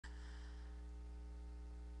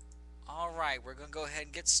right, we're going to go ahead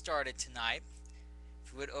and get started tonight.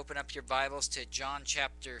 If you would open up your Bibles to John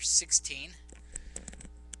chapter 16.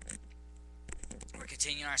 We're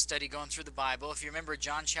continuing our study going through the Bible. If you remember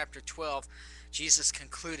John chapter 12, Jesus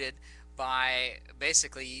concluded by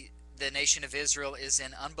basically the nation of Israel is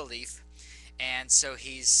in unbelief. And so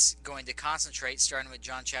he's going to concentrate, starting with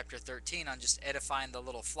John chapter 13, on just edifying the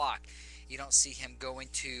little flock. You don't see him going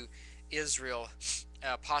to Israel,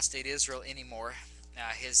 apostate Israel anymore.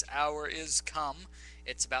 His hour is come.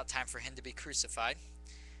 It's about time for him to be crucified.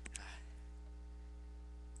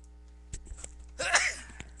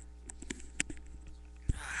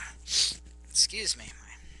 Excuse me.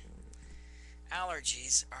 My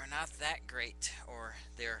allergies are not that great, or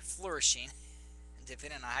they're flourishing,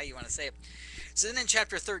 depending on how you want to say it. So then in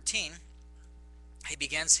chapter 13,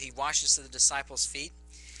 he washes the disciples' feet.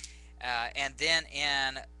 And then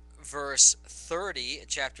in verse 30,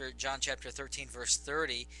 John chapter 13, verse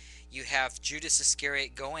 30, you have Judas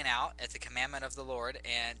Iscariot going out at the commandment of the Lord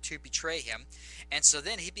and to betray him. And so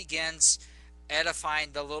then he begins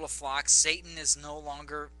edifying the little flock. Satan is no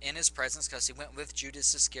longer in his presence because he went with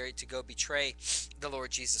Judas Iscariot to go betray the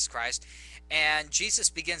Lord Jesus Christ. And Jesus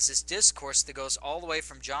begins this discourse that goes all the way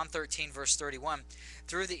from John 13, verse 31,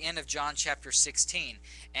 through the end of John chapter 16.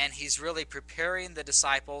 And he's really preparing the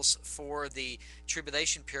disciples for the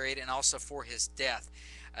tribulation period and also for his death.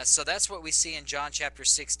 So that's what we see in John chapter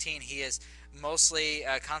 16. He is mostly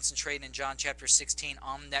concentrating in John chapter 16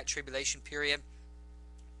 on that tribulation period.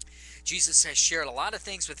 Jesus has shared a lot of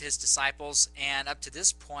things with his disciples, and up to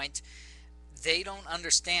this point, they don't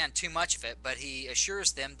understand too much of it, but he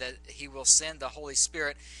assures them that he will send the Holy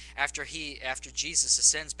Spirit after Jesus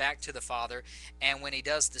ascends back to the Father, and when he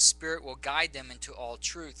does, the Spirit will guide them into all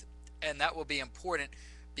truth. And that will be important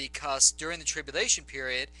because during the tribulation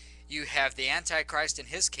period, you have the Antichrist in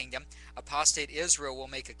his kingdom. Apostate Israel will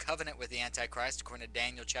make a covenant with the Antichrist, according to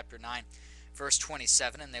Daniel chapter 9, verse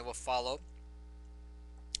 27, and they will follow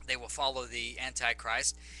the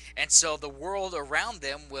Antichrist. And so the world around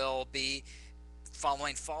them will be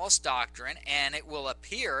following false doctrine, and it will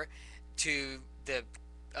appear to the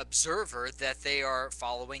observer that they are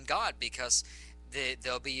following God because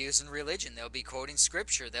they'll be using religion, they'll be quoting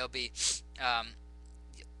scripture, they'll be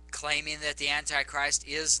claiming that the Antichrist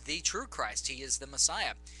is the true Christ, he is the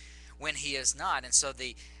Messiah, when he is not. And so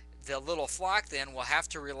the little flock then will have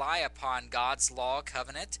to rely upon God's law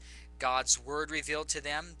covenant, God's word revealed to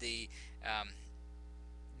them,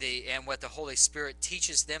 and what the Holy Spirit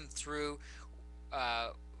teaches them through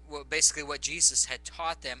basically what Jesus had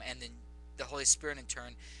taught them, and then the Holy Spirit in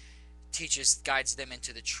turn guides them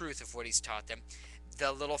into the truth of what he's taught them.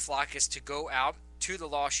 The little flock is to go out to the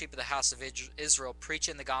lost sheep of the house of Israel,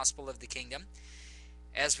 preaching the gospel of the kingdom.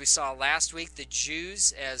 As we saw last week, the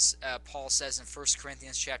Jews, as Paul says in 1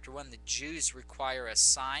 Corinthians chapter 1, the Jews require a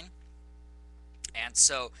sign, and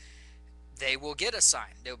so they will get a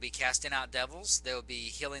sign. They'll be casting out devils, they'll be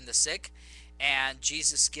healing the sick, and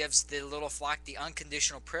Jesus gives the little flock the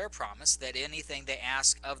unconditional prayer promise that anything they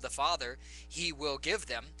ask of the Father, he will give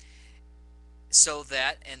them,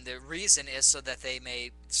 and the reason is so that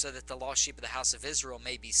the lost sheep of the house of Israel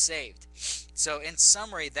may be saved. So in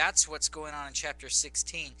summary, that's what's going on in chapter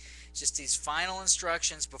 16, just these final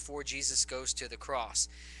instructions before Jesus goes to the cross.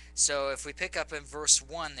 So if we pick up in verse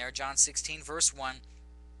 1 there, John 16 verse 1,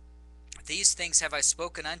 these things have I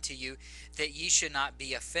spoken unto you, that ye should not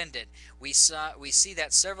be offended. We see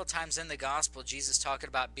that several times in the gospel, Jesus talking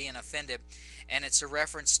about being offended, and it's a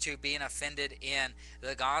reference to being offended in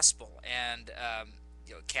the gospel and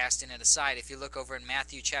casting it aside. If you look over in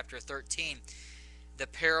Matthew chapter 13, the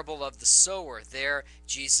parable of the sower, there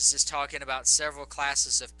Jesus is talking about several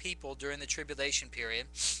classes of people during the tribulation period,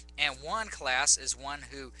 and one class is one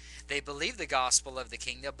who they believe the gospel of the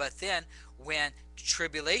kingdom, but then when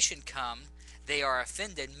tribulation comes, they are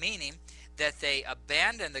offended, meaning that they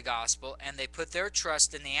abandon the gospel and they put their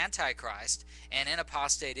trust in the Antichrist and in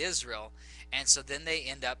apostate Israel, and so then they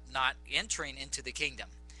end up not entering into the kingdom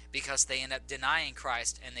because they end up denying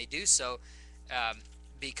Christ, and they do so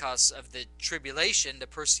because of the tribulation, the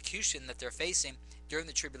persecution that they're facing during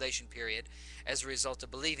the tribulation period as a result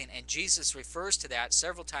of believing. And Jesus refers to that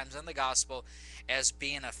several times in the gospel as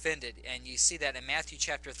being offended, and you see that in Matthew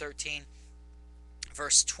chapter 13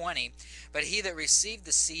 verse 20, but he that received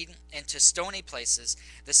the seed into stony places,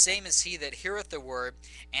 the same is he that heareth the word,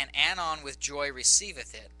 and anon with joy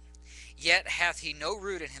receiveth it. Yet hath he no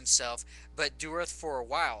root in himself, but dureth for a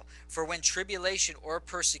while. For when tribulation or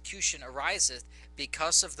persecution ariseth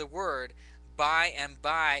because of the word, by and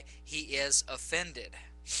by he is offended.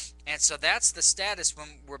 And so that's the status when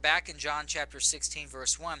we're back in John chapter 16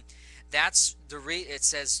 verse 1. That's it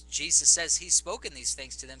says, Jesus says he's spoken these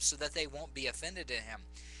things to them so that they won't be offended in him.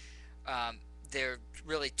 Um, there are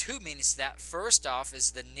really two meanings to that. First off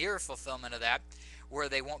is the near fulfillment of that, where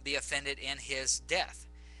they won't be offended in his death.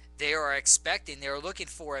 They are expecting, they are looking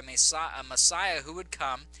for a Messiah who would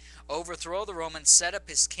come, overthrow the Romans, set up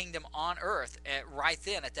his kingdom on earth right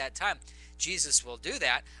then at that time. Jesus will do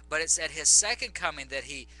that, but it's at his second coming that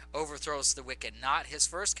he overthrows the wicked, not his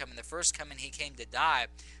first coming. The first coming he came to die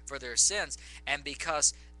for their sins, and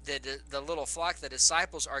because the little flock, the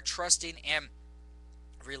disciples, are trusting in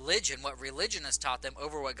religion, what religion has taught them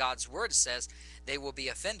over what God's word says, they will be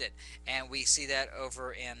offended. And we see that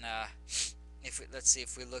over in let's see,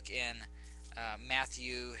 if we look in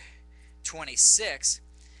Matthew 26,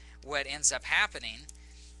 what ends up happening,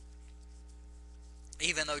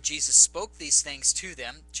 even though Jesus spoke these things to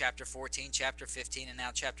them, chapter 14, chapter 15, and now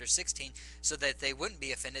chapter 16, so that they wouldn't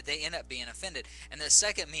be offended, they end up being offended. And the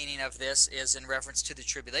second meaning of this is in reference to the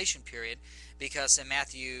tribulation period, because in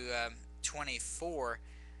Matthew 24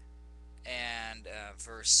 and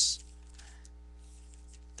verse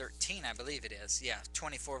 13, I believe it is,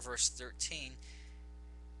 24 verse 13,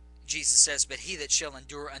 Jesus says, "But he that shall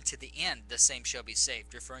endure unto the end, the same shall be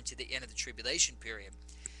saved," referring to the end of the tribulation period.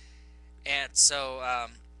 And so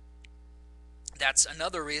that's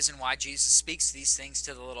another reason why Jesus speaks these things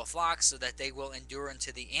to the little flock, so that they will endure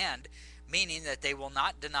unto the end, meaning that they will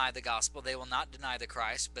not deny the gospel, they will not deny the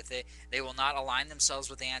Christ, but they will not align themselves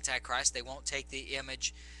with the Antichrist. They won't take the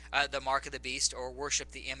image, the mark of the beast, or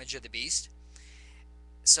worship the image of the beast.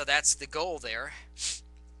 So that's the goal there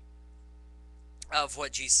of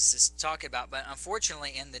what Jesus is talking about. But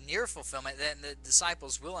unfortunately, in the near fulfillment, then the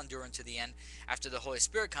disciples will endure unto the end after the Holy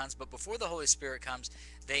Spirit comes. But before the Holy Spirit comes,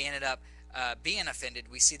 they ended up being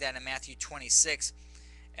offended. We see that in Matthew 26,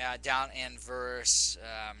 down in verse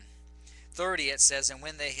 30. It says, "And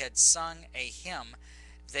when they had sung a hymn,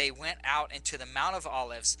 they went out into the Mount of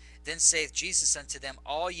Olives. Then saith Jesus unto them,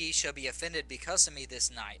 All ye shall be offended because of me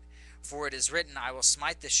this night. For it is written, I will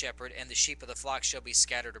smite the shepherd, and the sheep of the flock shall be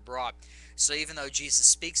scattered abroad." So even though Jesus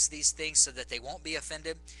speaks these things so that they won't be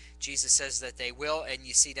offended, Jesus says that they will. And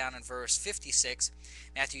you see down in verse 56,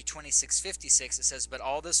 Matthew 26:56, it says, "But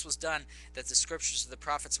all this was done that the scriptures of the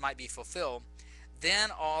prophets might be fulfilled. Then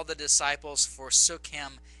all the disciples forsook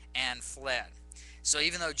him and fled." So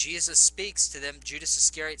even though Jesus speaks to them, Judas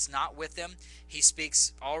Iscariot's not with them. He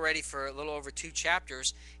speaks already for a little over 2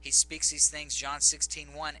 chapters. He speaks these things, John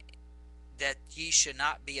 16:1, that ye should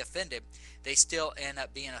not be offended. They still end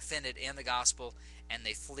up being offended in the gospel, and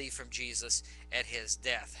they flee from Jesus at his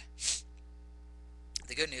death.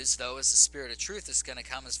 The good news, though, is the Spirit of truth is going to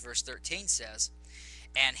come, as verse 13 says,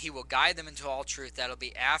 and he will guide them into all truth. That'll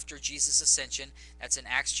be after Jesus' ascension. That's in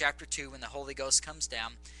Acts chapter 2, when the Holy Ghost comes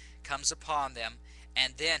down, comes upon them,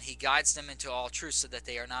 and then he guides them into all truth so that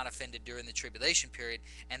they are not offended during the tribulation period,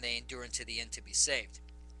 and they endure unto the end to be saved.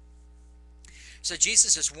 So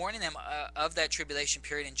Jesus is warning them of that tribulation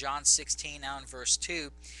period in John 16, now in verse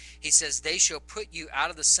 2. He says, "They shall put you out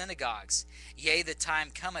of the synagogues. Yea, the time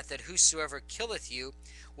cometh that whosoever killeth you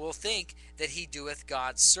will think that he doeth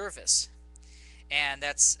God's service." And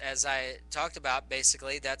that's, as I talked about,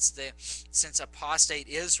 basically, since apostate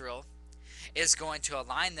Israel is going to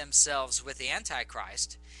align themselves with the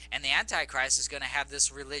Antichrist, and the Antichrist is going to have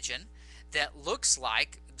this religion that looks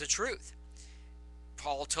like the truth.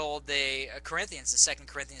 Paul told the Corinthians in 2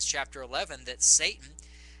 Corinthians chapter 11 that Satan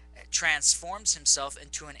transforms himself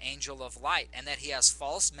into an angel of light, and that he has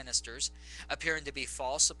false ministers appearing to be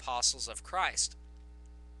false apostles of Christ.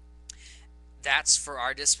 That's for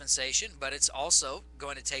our dispensation, but it's also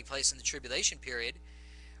going to take place in the tribulation period.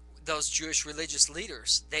 Those Jewish religious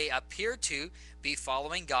leaders, they appear to be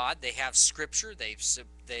following God. They have scripture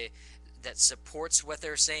that supports what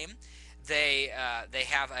they're saying. They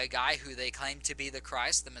have a guy who they claim to be the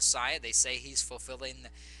Christ, the Messiah. They say he's fulfilling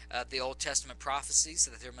the Old Testament prophecies,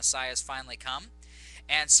 so that their Messiah has finally come.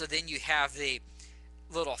 And so then you have the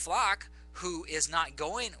little flock who is not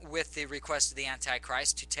going with the request of the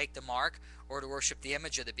Antichrist to take the mark or to worship the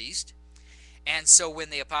image of the beast. And so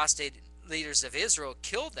when the apostate leaders of Israel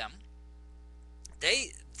kill them,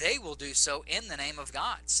 they will do so in the name of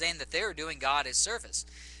God, saying that they are doing God his service,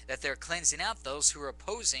 that they're cleansing out those who are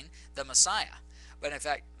opposing the Messiah. But in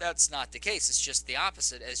fact, that's not the case. It's just the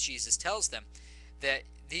opposite, as Jesus tells them, that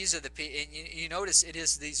these are the people. You notice it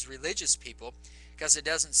is these religious people, because it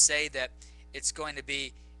doesn't say that it's going to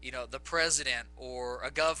be, the president or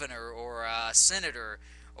a governor or a senator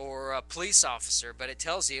or a police officer, but it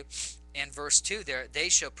tells you in verse 2 there, "They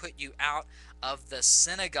shall put you out of the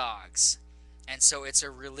synagogues." And so it's a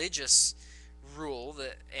religious rule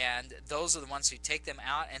and those are the ones who take them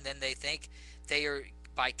out, and then they think they are,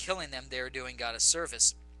 by killing them, they are doing God a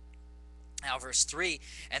service. Now, verse 3,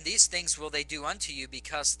 and these things will they do unto you,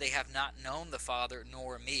 because they have not known the Father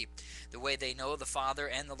nor me. The way they know the Father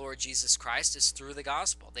and the Lord Jesus Christ is through the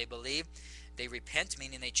gospel. They believe, they repent,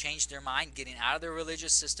 meaning they change their mind, getting out of their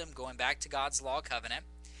religious system, going back to God's law covenant.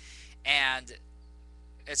 And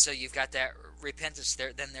so you've got that repentance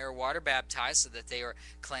there. Then they're water baptized so that they are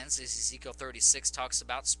cleansed. As Ezekiel 36 talks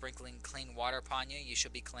about, sprinkling clean water upon you, you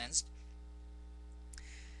shall be cleansed.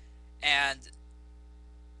 And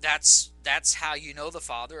that's how you know the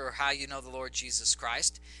Father, or how you know the Lord Jesus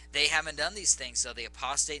Christ. They haven't done these things. So the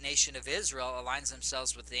apostate nation of Israel aligns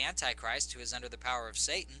themselves with the Antichrist, who is under the power of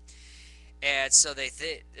Satan. And so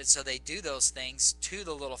they do those things to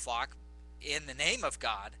the little flock in the name of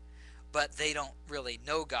God, but they don't really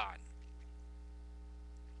know God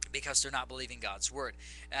because they're not believing God's word.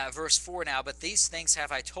 Verse 4 now, but these things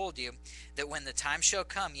have I told you, that when the time shall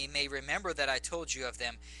come, ye may remember that I told you of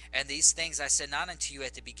them. And these things I said not unto you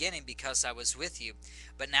at the beginning, because I was with you.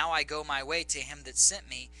 But now I go my way to him that sent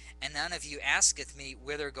me, and none of you asketh me,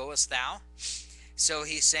 whither goest thou? So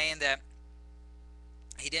he's saying that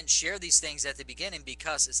he didn't share these things at the beginning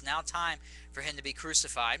because it's now time for him to be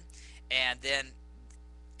crucified. And then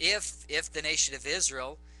if the nation of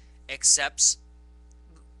Israel accepts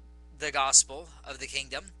the gospel of the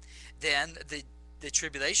kingdom, then the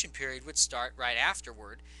tribulation period would start right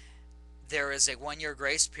afterward. There is a 1-year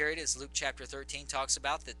grace period, as Luke chapter 13 talks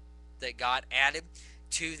about, that God added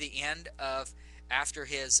to the end of at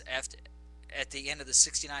the end of the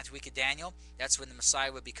 69th week of Daniel. That's when the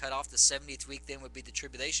Messiah would be cut off. The 70th week then would be the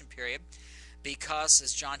tribulation period, because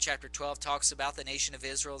as John chapter 12 talks about, the nation of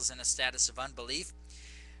Israel is in a status of unbelief.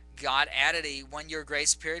 God added a 1-year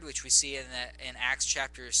grace period, which we see in Acts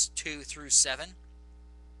chapters 2 through 7.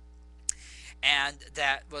 And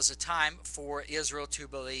that was a time for Israel to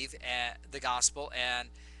believe the gospel and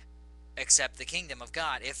accept the kingdom of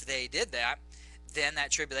God. If they did that, then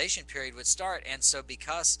that tribulation period would start. And so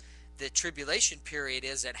because the tribulation period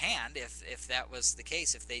is at hand, if that was the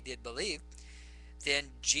case, if they did believe, then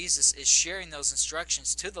Jesus is sharing those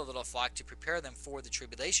instructions to the little flock to prepare them for the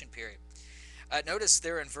tribulation period. Notice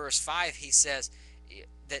there in verse 5, he says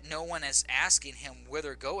that no one is asking him,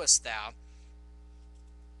 whither goest thou?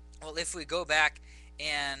 Well, if we go back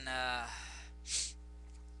in,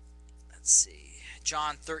 let's see,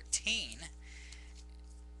 John 13,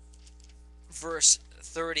 verse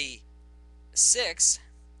 36,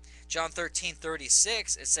 John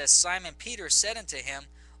 13:36, it says, Simon Peter said unto him,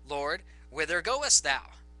 Lord, whither goest thou?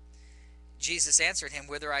 Jesus answered him,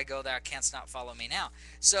 whither I go, thou canst not follow me now.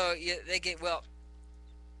 So they get, well,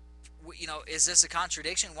 is this a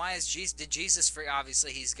contradiction? Why is did Jesus,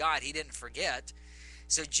 obviously he's God, he didn't forget.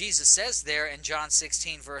 So Jesus says there in John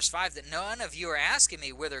 16 verse 5 that none of you are asking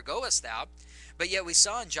me, whither goest thou? But yet we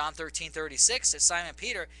saw in John 13:36 that Simon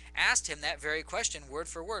Peter asked him that very question word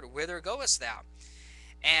for word, whither goest thou?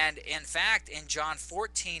 And in fact, in John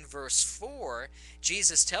 14 verse 4,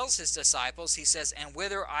 Jesus tells his disciples, he says, and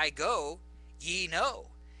whither I go, ye know,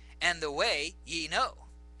 and the way ye know.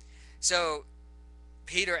 So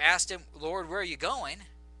Peter asked him, Lord, where are you going?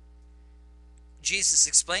 Jesus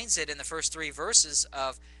explains it in the first 3 verses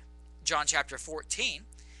of John chapter 14.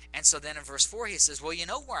 And so then in verse 4 he says, well, you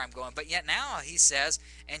know where I'm going. But yet now he says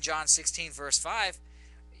in John 16 verse 5,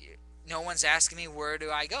 no one's asking me, where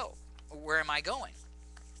do I go? Where am I going?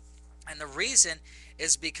 And the reason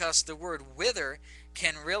is because the word whither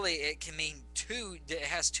it can mean it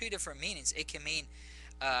has 2 different meanings. It can mean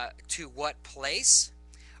to what place,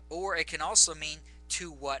 or it can also mean to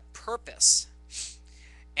what purpose.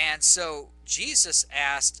 And so Jesus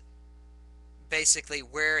asked basically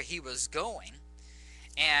where he was going,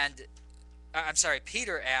 and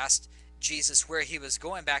Peter asked Jesus where he was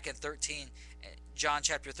going back in John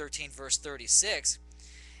chapter 13 verse 36,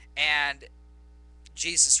 and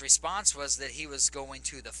Jesus' response was that he was going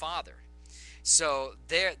to the Father. So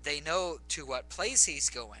they know to what place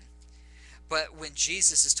he's going. But when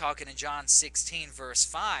Jesus is talking in John 16 verse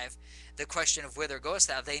 5, the question of whither goest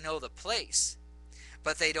thou, they know the place,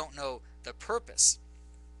 but they don't know the purpose.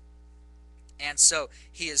 And so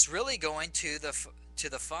he is really going to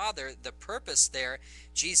the Father. The purpose there,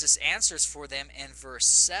 Jesus answers for them in verse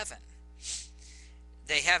 7.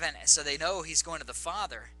 So they know he's going to the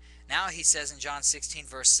Father. Now he says in John 16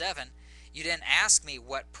 verse 7, you didn't ask me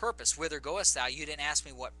what purpose, whither goest thou? You didn't ask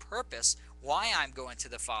me what purpose, why I'm going to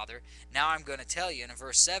the Father. Now I'm going to tell you. And in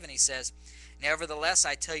verse 7 he says, nevertheless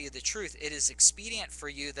I tell you the truth, it is expedient for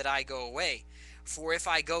you that I go away. For if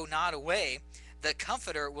I go not away, the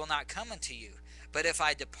Comforter will not come unto you, but if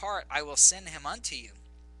I depart, I will send him unto you.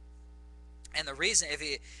 And the reason, if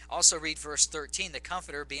you also read verse 13, the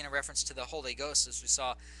Comforter being a reference to the Holy Ghost, as we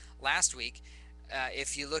saw last week,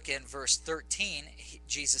 if you look in verse 13,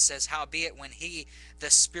 Jesus says, howbeit when he, the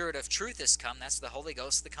Spirit of truth, is come, that's the Holy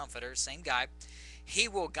Ghost, the Comforter, same guy, he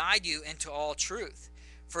will guide you into all truth.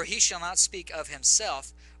 For he shall not speak of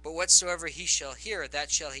himself, but whatsoever he shall hear,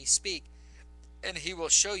 that shall he speak, and he will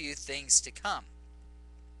show you things to come.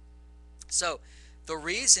 So the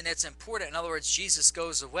reason it's important, in other words, Jesus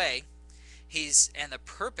goes away, and the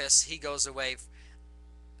purpose he goes away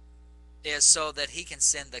is so that he can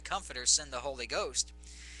send the Comforter, send the Holy Ghost.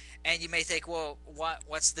 And you may think, well,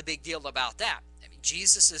 what's the big deal about that? I mean,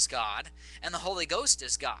 Jesus is God, and the Holy Ghost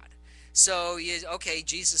is God. So, okay,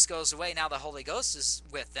 Jesus goes away, now the Holy Ghost is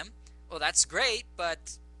with them. Well, that's great,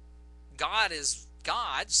 but God is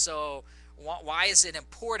God, so why is it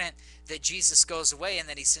important that Jesus goes away and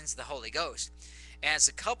that he sends the Holy Ghost? And it's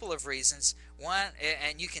a couple of reasons. One,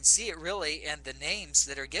 and you can see it really in the names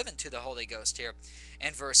that are given to the Holy Ghost here.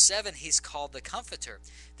 In verse 7, he's called the Comforter.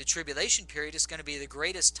 The tribulation period is going to be the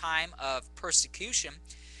greatest time of persecution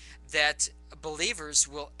that believers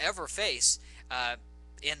will ever face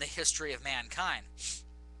in the history of mankind.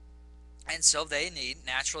 And so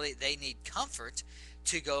naturally they need comfort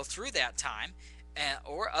to go through that time,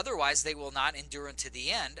 or otherwise they will not endure unto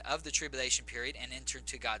the end of the tribulation period and enter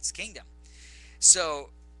into God's kingdom. So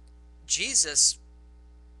Jesus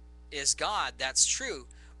is God, that's true,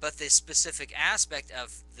 but the specific aspect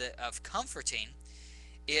of comforting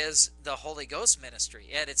is the Holy Ghost ministry.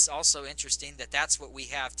 And it's also interesting that that's what we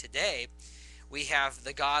have today. We have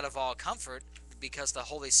the God of all comfort because the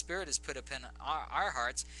Holy Spirit is put upon our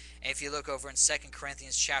hearts. And if you look over in 2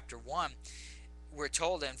 Corinthians chapter 1, we're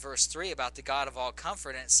told in verse 3 about the God of all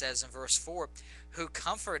comfort, and it says in verse 4, who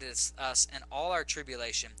comforteth us in all our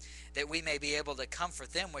tribulation, that we may be able to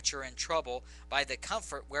comfort them which are in trouble by the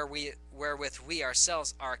comfort wherewith we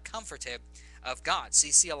ourselves are comforted of God. So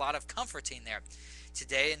you see a lot of comforting there.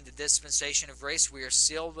 Today in the dispensation of grace, we are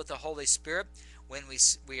sealed with the Holy Spirit when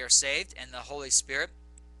we are saved, and the Holy Spirit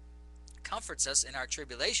comforts us in our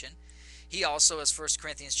tribulation. He also, as 1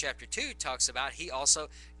 Corinthians chapter 2 talks about, he also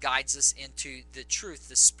guides us into the truth,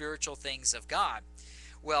 the spiritual things of God.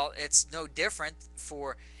 Well, it's no different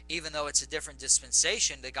for, even though it's a different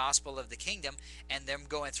dispensation, the gospel of the kingdom, and them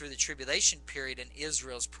going through the tribulation period in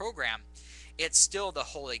Israel's program, it's still the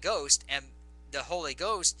Holy Ghost. And the Holy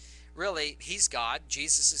Ghost, really, he's God,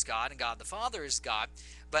 Jesus is God, and God the Father is God.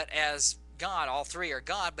 But as God, all three are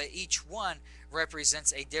God, but each one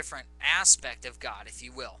represents a different aspect of God, if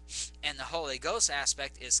you will. And the Holy Ghost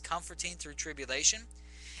aspect is comforting through tribulation.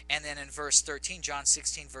 And then in verse 13, John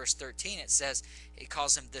 16, verse 13, it says, it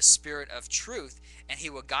calls him the Spirit of truth, and he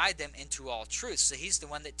will guide them into all truth. So he's the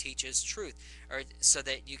one that teaches truth, or so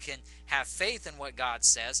that you can have faith in what God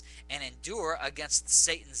says and endure against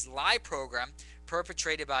Satan's lie program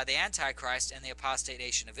perpetrated by the Antichrist and the apostate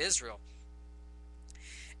nation of Israel.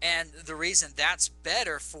 And the reason that's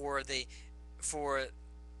better for the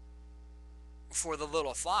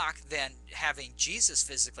little flock than having Jesus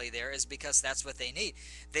physically there is because that's what they need.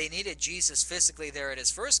 They needed Jesus physically there at his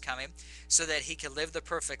first coming so that he could live the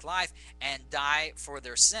perfect life and die for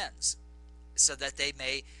their sins, so that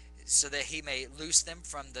he may loose them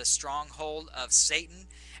from the stronghold of Satan,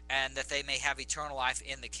 and that they may have eternal life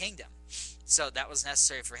in the kingdom. So that was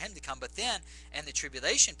necessary for him to come. But then in the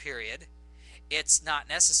tribulation period, it's not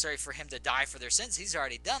necessary for him to die for their sins. He's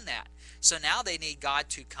already done that. So now they need God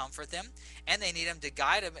to comfort them, and they need him to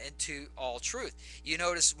guide them into all truth. You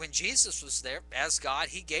notice when Jesus was there as God,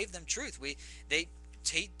 he gave them truth.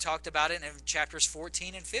 He talked about it in chapters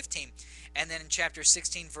 14 and 15. And then in chapter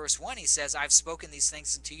 16, verse 1, he says, I've spoken these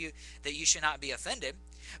things unto you that you should not be offended.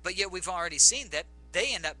 But yet we've already seen that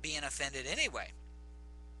they end up being offended anyway.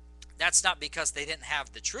 That's not because they didn't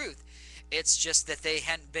have the truth. It's just that they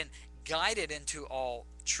hadn't been guided into all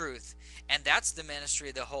truth. And that's the ministry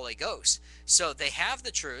of the Holy Ghost. So they have the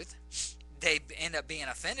truth. They end up being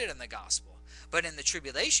offended in the gospel. But in the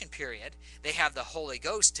tribulation period, they have the Holy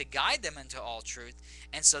Ghost to guide them into all truth.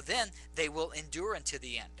 And so then they will endure unto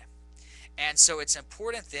the end. And so it's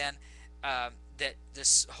important then that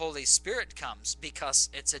this Holy Spirit comes, because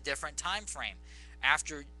it's a different time frame.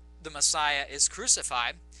 After the Messiah is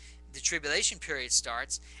crucified, the tribulation period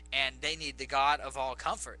starts, and they need the God of all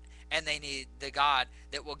comfort. And they need the God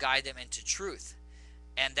that will guide them into truth.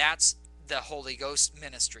 And that's the Holy Ghost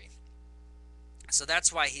ministry. So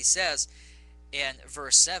that's why he says in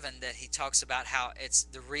verse 7 that he talks about how it's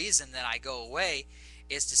the reason that I go away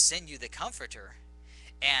is to send you the Comforter,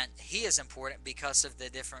 And he is important because of the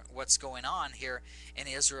different what's going on here in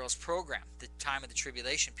Israel's program, the time of the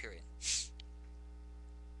tribulation period.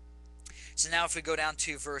 So now if we go down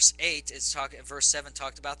to verse 8, verse 7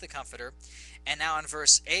 talked about the Comforter. And now in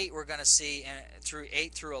verse 8, we're going to see, through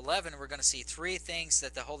 8 through 11, we're going to see three things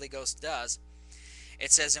that the Holy Ghost does.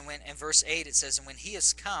 It says, in verse 8, it says, and when he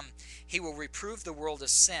is come, he will reprove the world of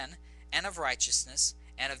sin, and of righteousness,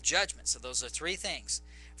 and of judgment. So those are three things.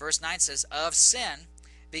 Verse 9 says, of sin,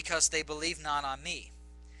 because they believe not on me.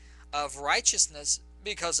 Of righteousness,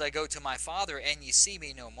 because I go to my Father, and ye see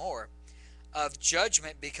me no more. Of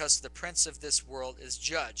judgment, because the prince of this world is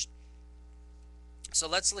judged. So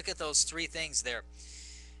let's look at those three things there.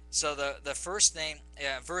 So the first thing,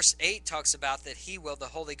 verse 8 talks about that the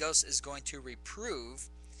Holy Ghost is going to reprove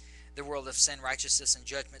the world of sin, righteousness, and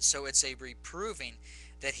judgment. So it's a reproving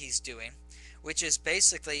that he's doing, which is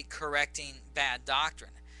basically correcting bad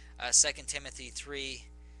doctrine. 2 Timothy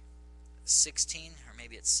 3:16, or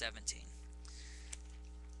maybe it's 17.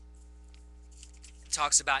 It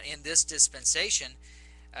talks about in this dispensation,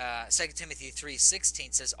 2 Timothy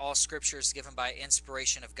 3:16 says, all scripture is given by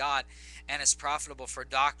inspiration of God and is profitable for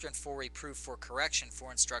doctrine, for reproof, for correction,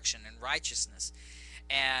 for instruction in righteousness.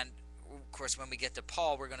 And of course, when we get to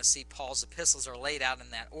Paul, we're going to see Paul's epistles are laid out in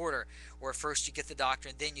that order, where first you get the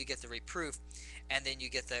doctrine, then you get the reproof, and then you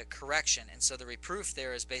get the correction. And so the reproof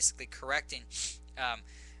there is basically correcting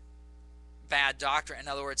bad doctrine. In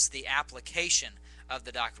other words, the application of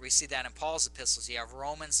the doctrine. We see that in Paul's epistles. You have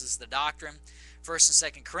Romans is the doctrine. 1st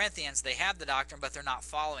and 2nd Corinthians, they have the doctrine, but they're not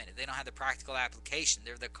following it. They don't have the practical application.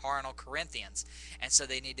 They're the carnal Corinthians, and so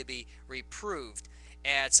they need to be reproved.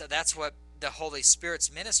 And so that's what the Holy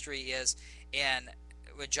Spirit's ministry is in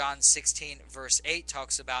what John 16 verse 8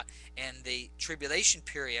 talks about in the tribulation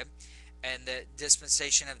period and the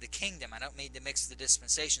dispensation of the kingdom. I don't mean to mix the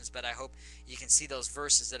dispensations, but I hope you can see those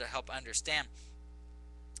verses that'll help understand.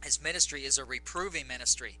 His ministry is a reproving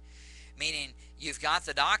ministry, meaning you've got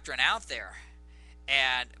the doctrine out there,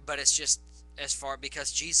 but it's just as far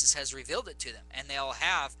because Jesus has revealed it to them, and they'll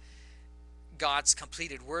have God's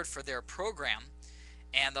completed word for their program,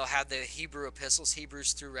 and they'll have the Hebrew epistles,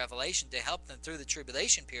 Hebrews through Revelation, to help them through the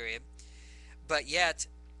tribulation period, but yet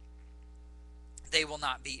they will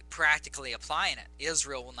not be practically applying it.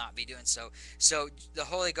 Israel will not be doing so. So the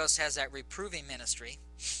Holy Ghost has that reproving ministry,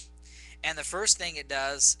 and the first thing it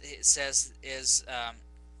does, it says, is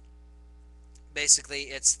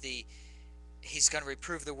basically he's going to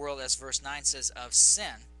reprove the world, as verse 9 says, of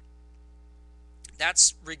sin.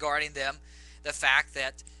 That's regarding them, the fact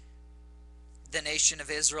that the nation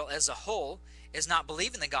of Israel as a whole is not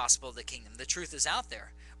believing the gospel of the kingdom. The truth is out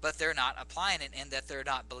there, but they're not applying it, and that they're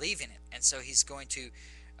not believing it. And so he's going to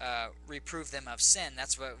reprove them of sin.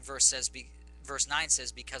 That's what verse 9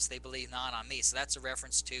 says, because they believe not on me. So that's a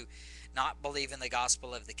reference to not believing the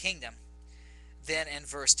gospel of the kingdom. Then in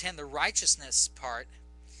verse 10, the righteousness part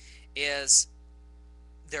is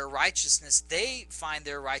their righteousness. They find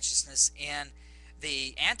their righteousness in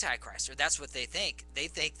the Antichrist, or that's what they think. They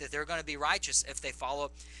think that they're going to be righteous if they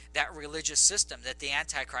follow that religious system that the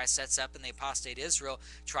Antichrist sets up and the apostate Israel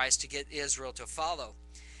tries to get Israel to follow.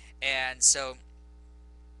 And so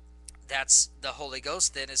that's the Holy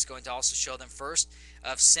Ghost then is going to also show them first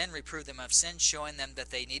of sin, reprove them of sin, showing them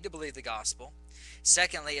that they need to believe the gospel.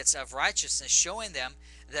 Secondly, it's of righteousness, showing them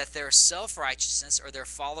that their self-righteousness or their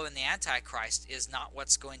following the Antichrist is not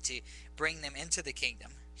what's going to bring them into the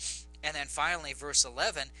kingdom. And then finally, verse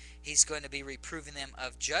 11, he's going to be reproving them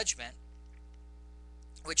of judgment,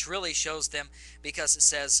 which really shows them, because it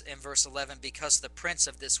says in verse 11, because the prince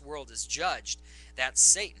of this world is judged. That's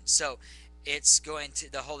Satan. So it's going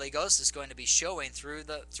to, the Holy Ghost is going to be showing through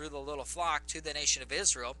the little flock to the nation of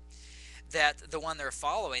Israel that the one they're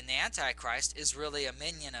following, the Antichrist, is really a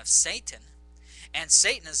minion of Satan, and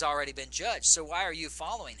Satan has already been judged. So why are you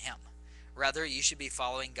following him? Rather, you should be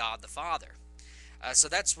following God the Father. So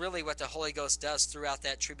that's really what the Holy Ghost does throughout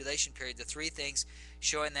that tribulation period. The three things,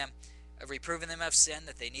 showing them, reproving them of sin,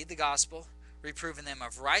 that they need the gospel, reproving them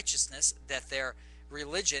of righteousness, that their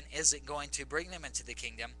religion isn't going to bring them into the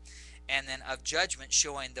kingdom, and then of judgment,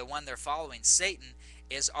 showing the one they're following, Satan,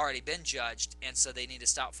 is already been judged, and so they need to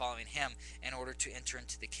stop following him in order to enter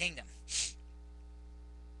into the kingdom.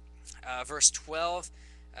 Verse 12,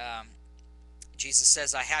 Jesus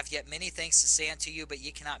says, I have yet many things to say unto you, but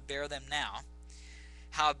ye cannot bear them now.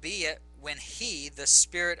 Howbeit, when he, the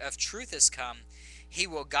Spirit of truth, is come, he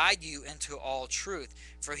will guide you into all truth.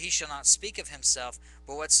 For he shall not speak of himself,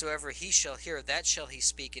 but whatsoever he shall hear, that shall he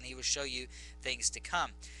speak, and he will show you things to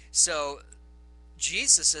come. So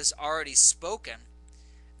Jesus has already spoken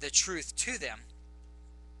the truth to them,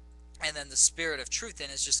 And then the Spirit of truth then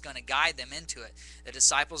is just going to guide them into it. The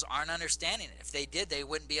disciples aren't understanding it. If they did, they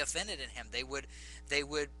wouldn't be offended in him. They would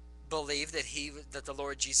believe that the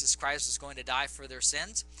Lord Jesus Christ was going to die for their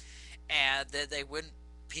sins, and that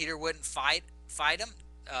Peter wouldn't fight him.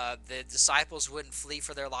 The disciples wouldn't flee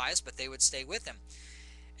for their lives, but they would stay with him.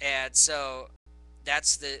 And so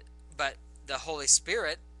but the Holy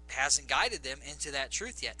Spirit hasn't guided them into that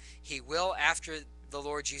truth yet. He will after the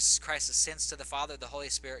Lord Jesus Christ ascends to the Father. The Holy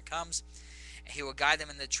Spirit comes. He will guide them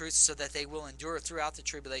in the truth so that they will endure throughout the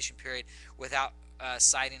tribulation period without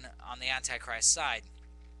siding on the Antichrist side.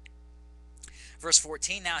 Verse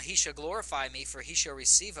 14, now he shall glorify me, for he shall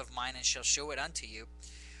receive of mine and shall show it unto you.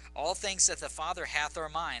 All things that the Father hath are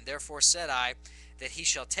mine. Therefore said I, that he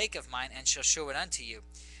shall take of mine and shall show it unto you.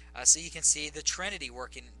 So you can see the Trinity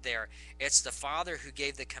working there. It's the Father who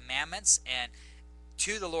gave the commandments and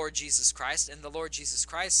to the Lord Jesus Christ, and the Lord Jesus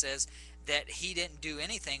Christ says that he didn't do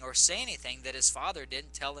anything or say anything that his Father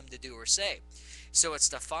didn't tell him to do or say. So it's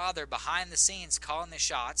the Father behind the scenes calling the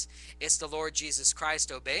shots. It's the Lord Jesus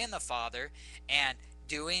Christ obeying the Father and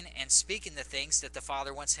doing and speaking the things that the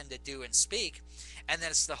Father wants him to do and speak. And then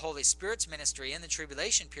it's the Holy Spirit's ministry in the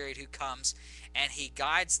tribulation period who comes and he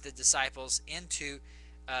guides the disciples into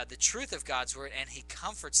the truth of God's word, and he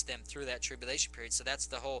comforts them through that tribulation period. So that's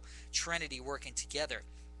the whole Trinity working together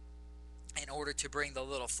in order to bring the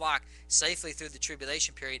little flock safely through the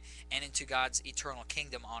tribulation period and into God's eternal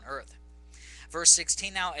kingdom on earth. Verse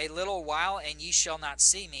 16, now a little while and ye shall not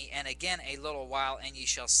see me, and again a little while and ye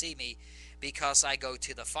shall see me, because I go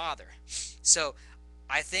to the Father. So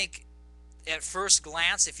I think at first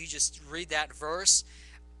glance, if you just read that verse,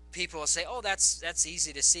 people will say, oh, that's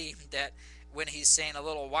easy to see that when he's saying a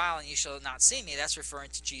little while and you shall not see me, that's referring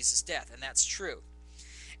to Jesus' death, and that's true.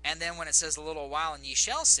 And then when it says a little while and ye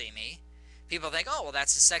shall see me, people think, oh, well,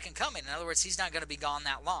 that's the second coming. In other words, he's not going to be gone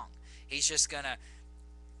that long. He's going to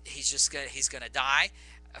die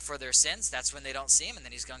for their sins. That's when they don't see him, and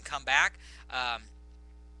then he's going to come back.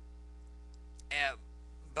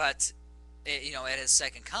 But at his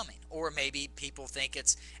second coming, or maybe people think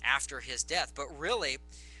it's after his death. But really,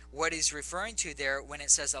 what he's referring to there when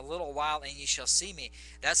it says a little while and ye shall see me,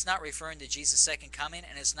 that's not referring to Jesus' second coming,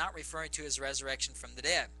 and it's not referring to his resurrection from the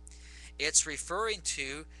dead. It's referring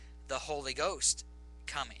to the Holy Ghost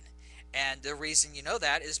coming. And the reason you know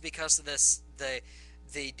that is because of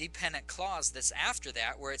the dependent clause that's after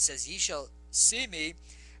that, where it says ye shall see me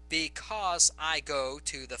because I go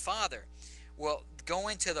to the Father. Well,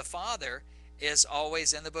 going to the Father is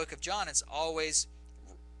always, in the book of John, it's always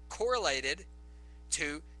correlated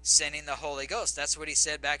to sending the Holy Ghost. That's what he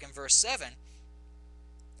said back in verse 7,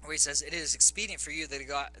 where he says, it is expedient for you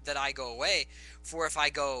that I go away, for if I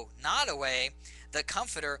go not away, the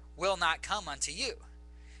Comforter will not come unto you.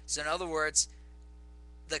 So in other words,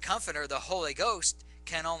 the Comforter, the Holy Ghost,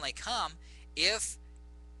 can only come if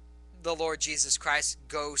the Lord Jesus Christ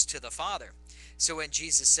goes to the Father. So when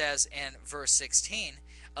Jesus says in verse 16,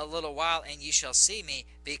 a little while and ye shall see me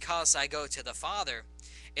because I go to the Father,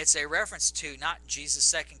 it's a reference to not Jesus'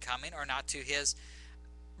 second coming or not to his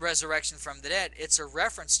resurrection from the dead. It's a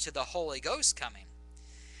reference to the Holy Ghost coming.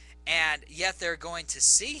 And yet they're going to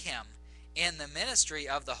see him in the ministry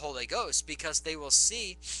of the Holy Ghost, because they will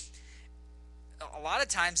see, a lot of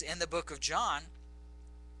times in the book of John,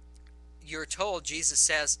 you're told, Jesus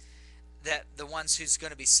says that the ones who's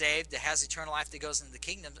going to be saved, that has eternal life, that goes into the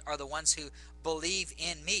kingdom, are the ones who believe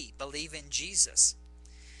in me, believe in Jesus.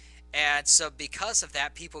 And so because of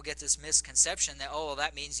that, people get this misconception that, oh, well,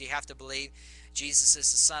 that means you have to believe Jesus is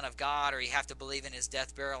the Son of God, or you have to believe in his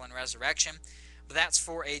death, burial, and resurrection. But that's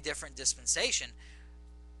for a different dispensation.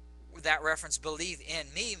 That reference, believe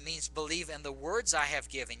in me, means believe in the words I have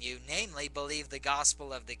given you, namely, believe the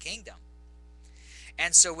gospel of the kingdom.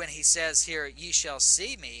 And so when he says here, ye shall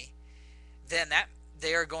see me, then that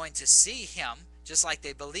they are going to see him, just like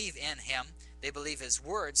they believe in him, they believe his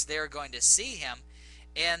words, they are going to see him,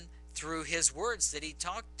 and through his words that he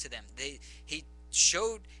talked to them. He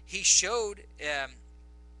showed I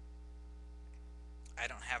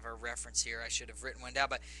don't have a reference here, I should have written one down,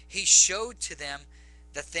 but he showed to them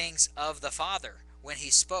the things of the Father when he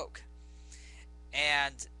spoke.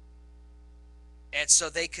 And so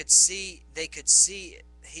they could see,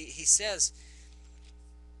 he says,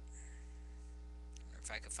 I wonder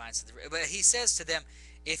if I could find something, but he says to them,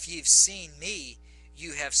 if you've seen me,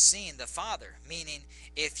 you have seen the Father. Meaning,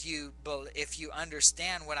 if you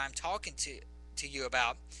understand what I'm talking to you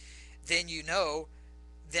about, then you know,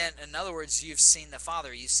 then in other words, you've seen the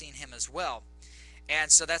Father, you've seen him as well. And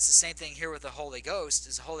so that's the same thing here with the Holy Ghost.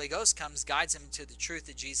 As the Holy Ghost comes, guides them to the truth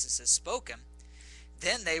that Jesus has spoken,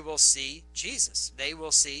 then they will see Jesus. They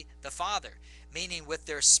will see the Father, meaning with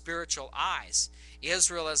their spiritual eyes.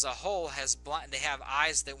 Israel as a whole has blind, they have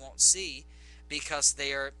eyes that won't see because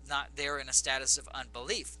they are not there in a status of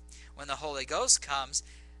unbelief. When the Holy Ghost comes,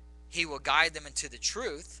 he will guide them into the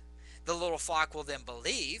truth. The little flock will then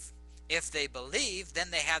believe. If they believe,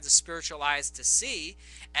 then they have the spiritual eyes to see,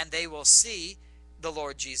 and they will see the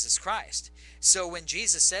Lord Jesus Christ. So when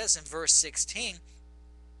Jesus says in verse 16,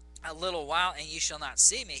 a little while and ye shall not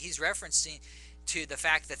see me, he's referencing to the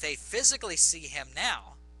fact that they physically see him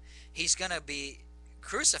now. He's going to be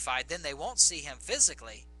crucified, then they won't see him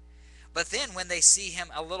physically. But then when they see him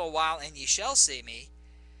a little while and ye shall see me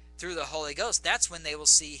through the Holy Ghost, that's when they will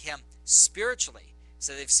see him spiritually.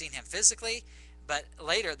 So they've seen him physically, but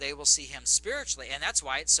later they will see him spiritually. And that's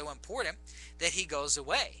why it's so important that he goes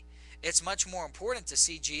away. It's much more important to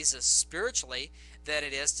see Jesus spiritually than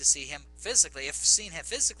it is to see him physically. If seeing him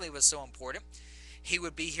physically was so important, he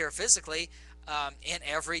would be here physically in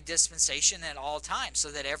every dispensation at all times, so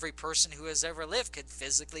that every person who has ever lived could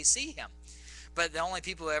physically see him. But the only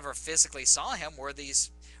people who ever physically saw him were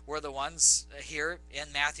the ones here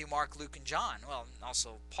in Matthew, Mark, Luke, and John. Well,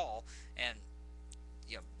 also Paul, and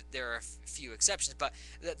there are a few exceptions. But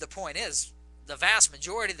the point is, the vast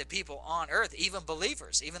majority of the people on earth, even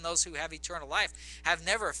believers, even those who have eternal life, have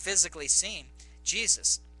never physically seen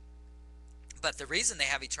Jesus. But the reason they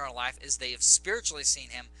have eternal life is they have spiritually seen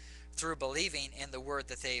him through believing in the word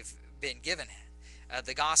that they've been given,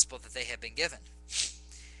 the gospel that they have been given.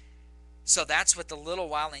 So that's what the little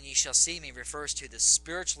while and ye shall see me refers to, the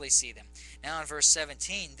spiritually see them. Now in verse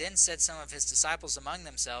 17, then said some of his disciples among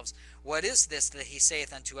themselves, what is this that he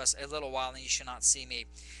saith unto us, a little while and ye shall not see me,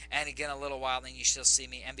 and again a little while and ye shall see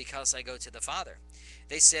me, and because I go to the Father?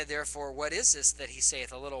 They said therefore, what is this that he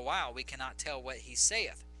saith, a little while? We cannot tell what he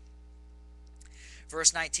saith.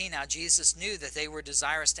 Verse 19, now Jesus knew that they were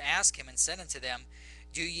desirous to ask him, and said unto them,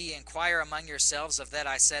 do ye inquire among yourselves of that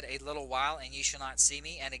I said, a little while, and ye shall not see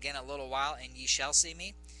me, and again a little while, and ye shall see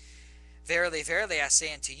me? Verily, verily, I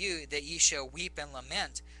say unto you, that ye shall weep and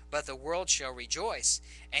lament, but the world shall rejoice,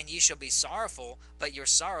 and ye shall be sorrowful, but your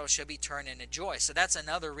sorrow shall be turned into joy. So that's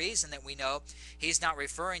another reason that we know he's not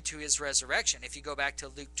referring to his resurrection. If you go back to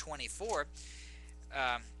Luke 24,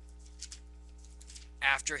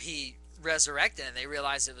 after he resurrected and they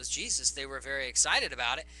realized it was Jesus, they were very excited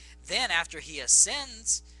about it. Then after he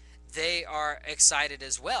ascends, they are excited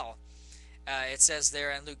as well. It says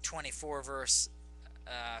there in Luke 24 verse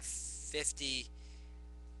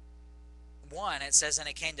 51, it says, and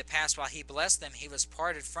it came to pass while he blessed them, he was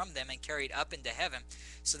parted from them and carried up into heaven.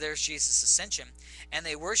 So there's Jesus' ascension. And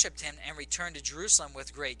they worshipped him and returned to Jerusalem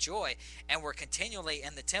with great joy, and were continually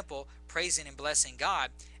in the temple praising and blessing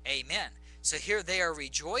God. Amen. So here they are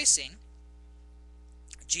rejoicing.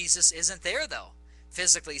 Jesus isn't there though.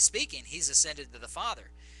 Physically speaking, he's ascended to the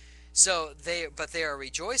Father. So they are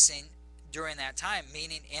rejoicing during that time,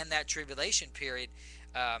 meaning in that tribulation period,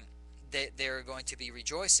 they're going to be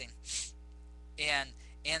rejoicing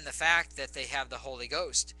in the fact that they have the Holy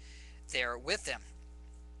Ghost there with them.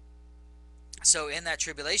 So in that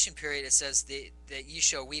tribulation period, it says that ye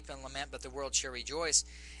shall weep and lament, but the world shall rejoice,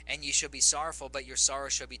 and ye shall be sorrowful, but your sorrow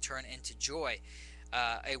shall be turned into joy.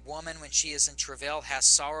 A woman, when she is in travail, has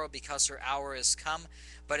sorrow because her hour is come,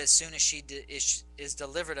 but as soon as she is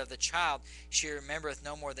delivered of the child, she remembereth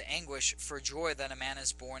no more the anguish for joy that a man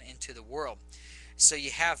is born into the world. So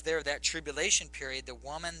you have there that tribulation period. The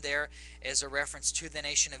woman there is a reference to the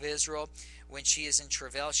nation of Israel. When she is in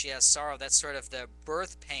travail, she has sorrow. That's sort of the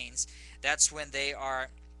birth pains. That's when they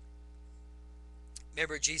are.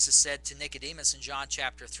 Remember, Jesus said to Nicodemus in John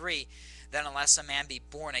chapter 3, that unless a man be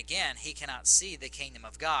born again, he cannot see the kingdom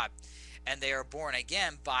of God. And they are born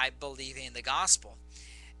again by believing in the gospel.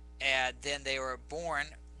 And then they are born,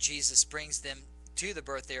 Jesus brings them to the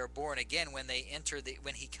birth. They are born again when they enter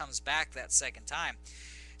when he comes back that second time.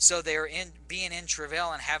 So they are being in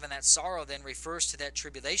travail and having that sorrow then refers to that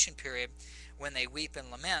tribulation period when they weep and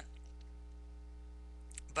lament.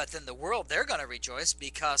 But then the world, they're going to rejoice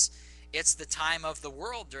because it's the time of the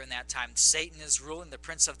world during that time. Satan is ruling. The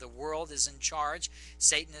prince of the world is in charge.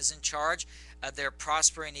 Satan is in charge. They're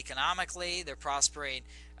prospering economically. They're prospering,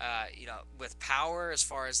 with power as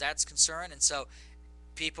far as that's concerned. And so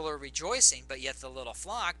people are rejoicing, but yet the little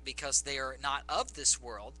flock, because they are not of this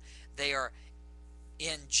world, they are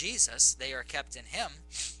in Jesus, they are kept in him,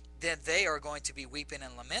 then they are going to be weeping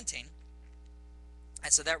and lamenting.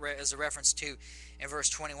 And so that is a reference to, in verse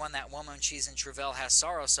 21, that woman, she's in travail, has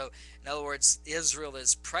sorrow. So, in other words, Israel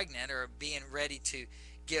is pregnant or being ready to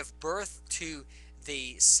give birth to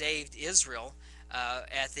the saved Israel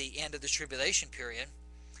at the end of the tribulation period.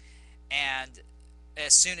 And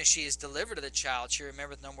as soon as she is delivered of the child, she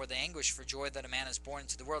remembereth no more the anguish for joy that a man is born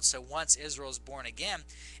into the world. So once Israel is born again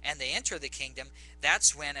and they enter the kingdom,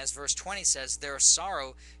 that's when, as verse 20 says, their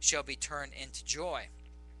sorrow shall be turned into joy.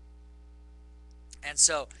 And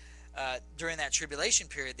so during that tribulation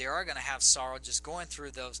period, they are going to have sorrow, just going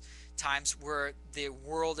through those times where the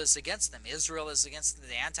world is against them. Israel is against them.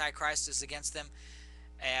 The Antichrist is against them.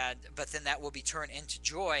 But then that will be turned into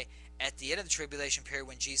joy at the end of the tribulation period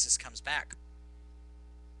when Jesus comes back.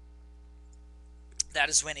 That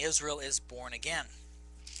is when Israel is born again.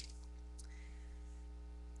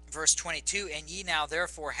 Verse 22, and ye now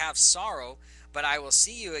therefore have sorrow, but I will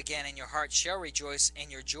see you again, and your heart shall rejoice, and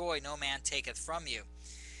your joy no man taketh from you.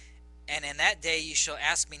 And in that day ye shall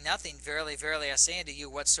ask me nothing. Verily, verily, I say unto you,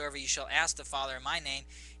 whatsoever ye shall ask the Father in my name,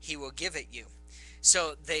 he will give it you.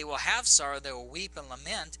 So they will have sorrow, they will weep and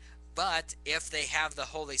lament, but if they have the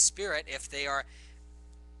Holy Spirit, if they are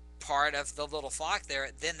part of the little flock there,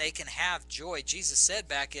 then they can have joy. Jesus said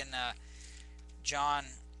back in John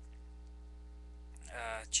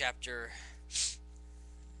chapter,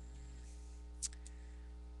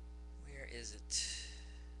 where is it?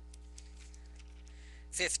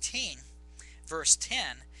 15, verse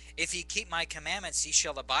 10, if ye keep my commandments, ye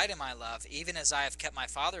shall abide in my love, even as I have kept my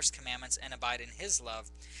Father's commandments and abide in his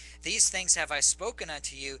love. These things have I spoken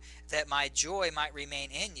unto you, that my joy might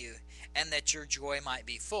remain in you, and that your joy might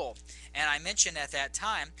be full. And I mentioned at that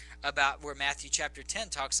time about where Matthew chapter 10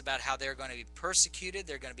 talks about how they're going to be persecuted,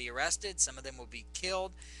 they're going to be arrested, some of them will be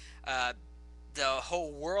killed, the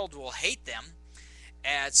whole world will hate them.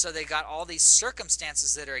 And so they got all these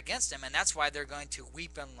circumstances that are against them, and that's why they're going to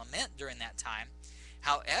weep and lament during that time.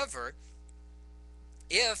 However,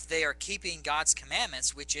 if they are keeping God's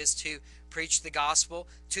commandments, which is to preach the gospel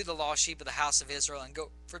to the lost sheep of the house of Israel and go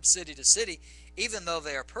from city to city, even though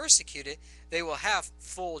they are persecuted, they will have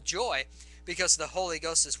full joy because the Holy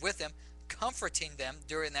Ghost is with them, comforting them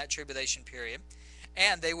during that tribulation period,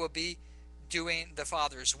 and they will be doing the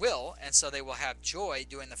Father's will, and so they will have joy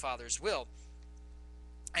doing the Father's will.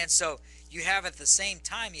 And so you have at the same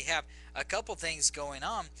time, you have a couple things going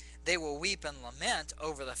on. They will weep and lament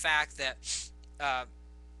over the fact that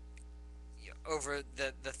over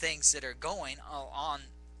the things that are going on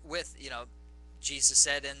with, Jesus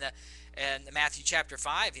said in Matthew chapter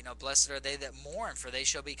 5, blessed are they that mourn, for they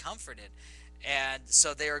shall be comforted. And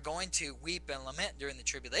so they are going to weep and lament during the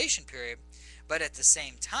tribulation period, but at the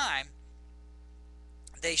same time,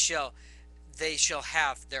 they shall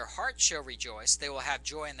have, their hearts shall rejoice. They will have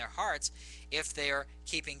joy in their hearts if they are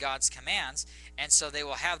keeping God's commands. And so they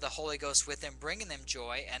will have the Holy Ghost with them, bringing them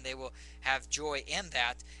joy, and they will have joy in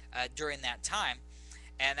that during that time.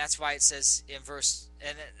 And that's why it says in verse,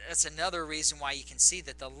 and that's another reason why you can see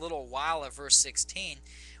that the little while of verse 16,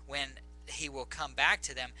 when he will come back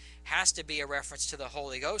to them, has to be a reference to the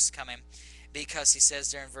Holy Ghost coming, because he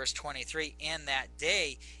says there in verse 23, in that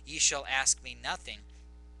day ye shall ask me nothing.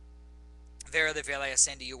 Verily, verily, I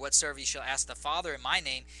say unto you, whatsoever you shall ask the Father in my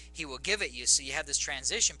name, he will give it you. So you have this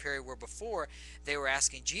transition period where before they were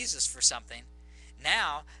asking Jesus for something.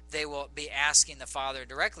 Now they will be asking the Father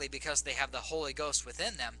directly because they have the Holy Ghost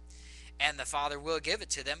within them. And the Father will give it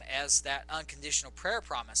to them as that unconditional prayer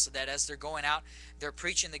promise. So that as they're going out, they're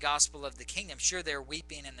preaching the gospel of the kingdom. Sure, they're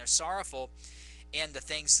weeping and they're sorrowful in the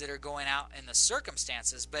things that are going out in the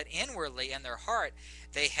circumstances. But inwardly in their heart,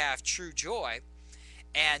 they have true joy.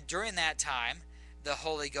 And during that time, the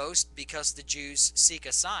Holy Ghost, because the Jews seek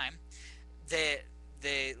a sign,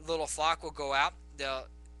 the little flock will go out, they'll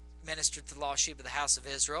minister to the lost sheep of the house of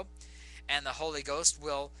Israel, and the Holy Ghost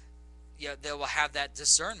will, they will have that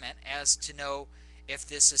discernment as to know if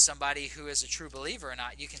this is somebody who is a true believer or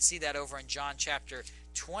not. You can see that over in John chapter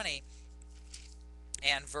 20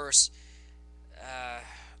 and verse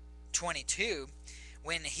 22.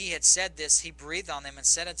 When he had said this, he breathed on them and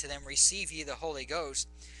said unto them, receive ye the Holy Ghost.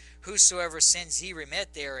 Whosoever sins ye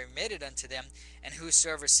remit, they are remitted unto them, and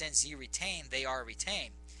whosoever sins ye retain, they are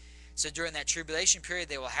retained. So during that tribulation period,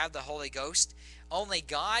 they will have the Holy Ghost. Only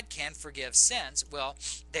God can forgive sins. Well,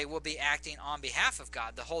 they will be acting on behalf of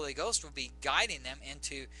God. The Holy Ghost will be guiding them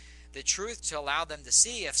into the truth to allow them to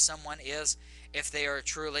see if they are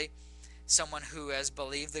truly someone who has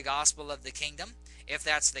believed the gospel of the kingdom. If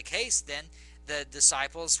that's the case, then the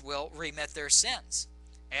disciples will remit their sins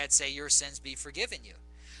and say, your sins be forgiven you.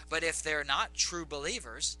 But if they're not true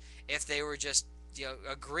believers, if they were just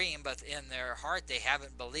agreeing, but in their heart they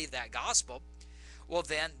haven't believed that gospel, well,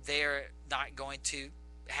 then they're not going to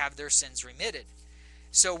have their sins remitted.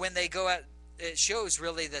 So when they go out, it shows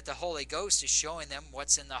really that the Holy Ghost is showing them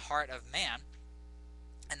what's in the heart of man,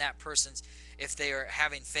 and that person's, if they are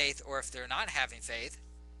having faith or if they're not having faith.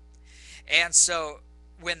 And so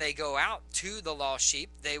when they go out to the lost sheep,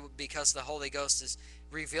 because the Holy Ghost is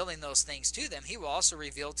revealing those things to them, he will also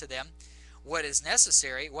reveal to them what is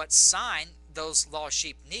necessary, what sign those lost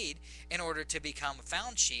sheep need in order to become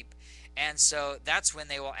found sheep. And so that's when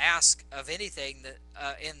they will ask of anything that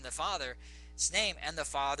in the Father's name, and the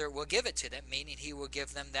Father will give it to them, meaning he will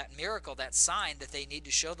give them that miracle, that sign that they need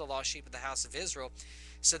to show the lost sheep of the house of Israel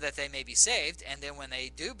so that they may be saved. And then when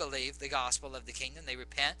they do believe the gospel of the kingdom, they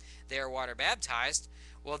repent, they are water baptized,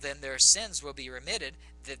 well, then their sins will be remitted.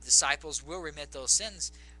 The disciples will remit those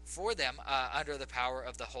sins for them under the power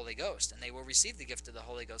of the Holy Ghost, and they will receive the gift of the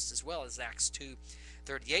Holy Ghost as well, as Acts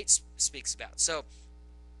 2:38 speaks about. So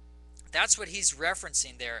that's what he's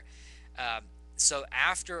referencing there. So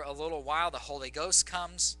after a little while, the Holy Ghost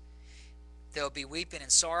comes. They'll be weeping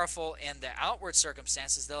and sorrowful in the outward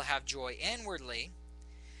circumstances. They'll have joy inwardly.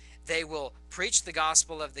 They will preach the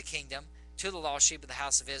gospel of the kingdom to the lost sheep of the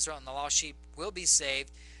house of Israel, and the lost sheep will be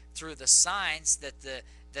saved through the signs that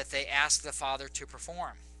they ask the Father to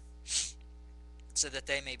perform, so that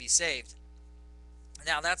they may be saved.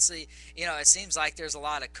 Now that's it seems like there's a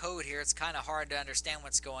lot of code here. It's kind of hard to understand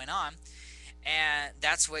what's going on. And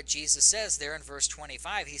that's what Jesus says there in verse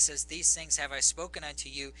 25. He says, "These things have I spoken unto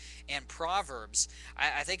you in Proverbs."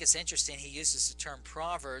 I think it's interesting he uses the term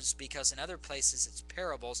Proverbs, because in other places it's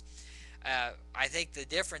parables. I think the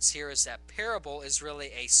difference here is that parable is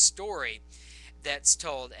really a story that's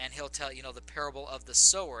told, and he'll tell the parable of the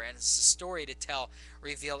sower, and it's a story to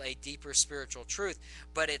reveal a deeper spiritual truth,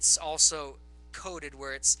 but it's also coded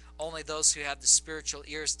where it's only those who have the spiritual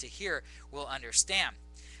ears to hear will understand.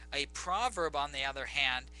 A proverb, on the other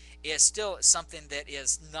hand, is still something that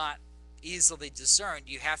is not easily discerned.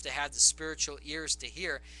 You have to have the spiritual ears to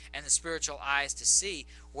hear and the spiritual eyes to see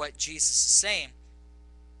what Jesus is saying.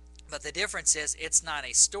 But the difference is, it's not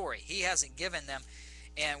a story. He hasn't given them,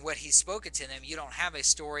 and what he's spoken to them, you don't have a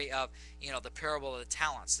story of, the parable of the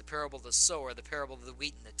talents, the parable of the sower, the parable of the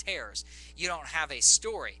wheat and the tares. You don't have a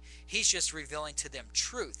story. He's just revealing to them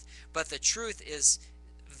truth. But the truth is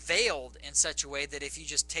veiled in such a way that if you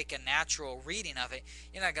just take a natural reading of it,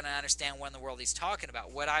 you're not going to understand what in the world he's talking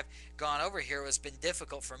about. What I've gone over here has been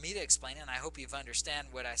difficult for me to explain, and I hope you've understand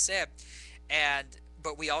what I said.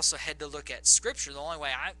 But we also had to look at Scripture. The only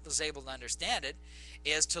way I was able to understand it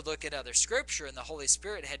is to look at other Scripture, and the Holy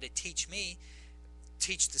Spirit had to teach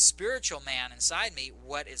the spiritual man inside me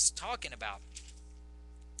what it's talking about.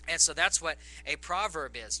 And so that's what a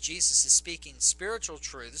proverb is. Jesus is speaking spiritual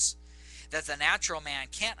truths that the natural man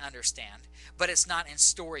can't understand, but it's not in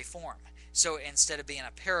story form. So instead of being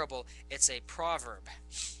a parable, it's a proverb.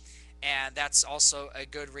 And that's also a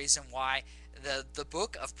good reason why the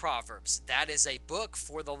book of Proverbs, that is a book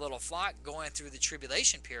for the little flock going through the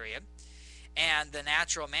tribulation period. And the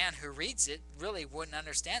natural man who reads it really wouldn't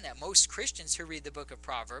understand that. Most Christians who read the book of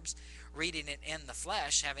Proverbs, reading it in the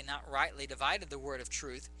flesh, having not rightly divided the word of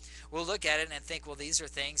truth, will look at it and think, well, these are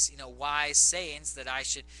things, wise sayings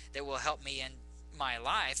that will help me in my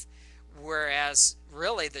life. Whereas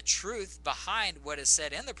really the truth behind what is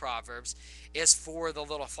said in the Proverbs is for the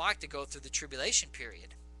little flock to go through the tribulation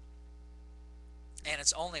period. And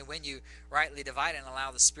it's only when you rightly divide and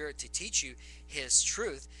allow the Spirit to teach you his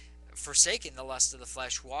truth, forsaking the lust of the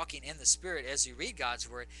flesh, walking in the Spirit as you read God's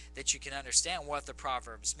word, that you can understand what the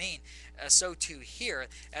Proverbs mean. So too here,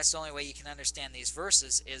 that's the only way you can understand these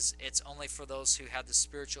verses, is it's only for those who have the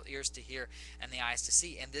spiritual ears to hear and the eyes to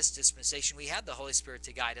see. In this dispensation, we have the Holy Spirit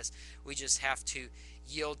to guide us. We just have to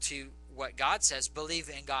yield to what God says, believe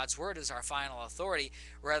in God's word as our final authority,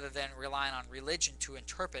 rather than relying on religion to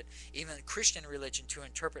interpret, even Christian religion, to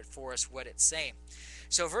interpret for us what it's saying.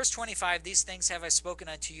 So verse 25, "These things have I spoken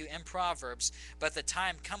unto you in Proverbs, but the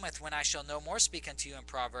time cometh when I shall no more speak unto you in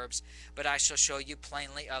Proverbs, but I shall show you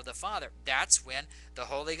plainly of the Father." That's when the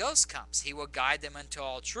Holy Ghost comes. He will guide them into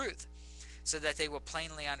all truth, so that they will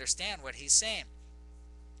plainly understand what he's saying.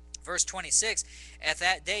 Verse 26, "At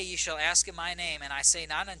that day ye shall ask in my name, and I say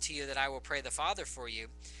not unto you that I will pray the Father for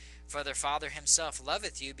you. For the Father himself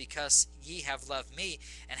loveth you, because ye have loved me,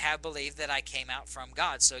 and have believed that I came out from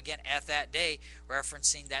God." So again, at that day,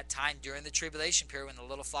 referencing that time during the tribulation period when the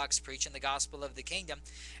little flock's preaching the gospel of the kingdom,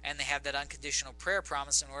 and they have that unconditional prayer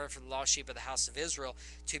promise in order for the lost sheep of the house of Israel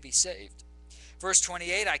to be saved. Verse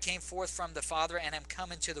 28, "I came forth from the Father, and am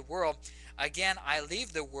come into the world. Again, I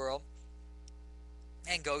leave the world,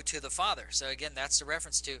 and go to the Father." So again, that's the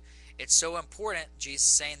reference to, it's so important, Jesus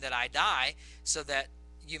saying that I die so that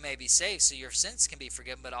you may be saved, so your sins can be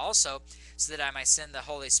forgiven, but also so that I might send the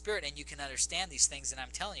Holy Spirit and you can understand these things that I'm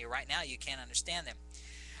telling you. Right now you can't understand them.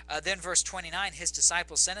 Then verse 29, "His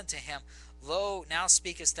disciples said unto him, Lo, now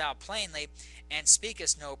speakest thou plainly, and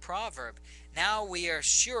speakest no proverb. Now we are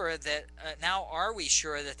sure that now are we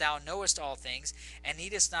sure that thou knowest all things, and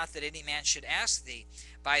needest not that any man should ask thee.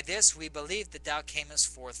 By this we believe that thou camest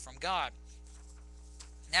forth from God.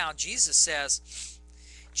 Now Jesus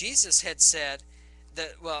had said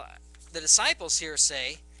that, well, the disciples here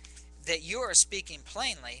say that you are speaking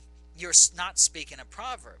plainly, you're not speaking a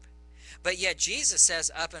proverb. But yet Jesus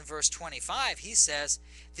says up in verse 25, he says,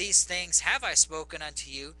 these things have I spoken unto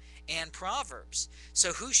you in proverbs.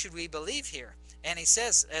 So who should we believe here? And he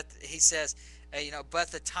says,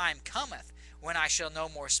 but the time cometh when I shall no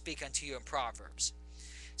more speak unto you in proverbs.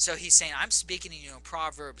 So he's saying, I'm speaking to you in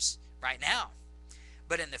proverbs right now,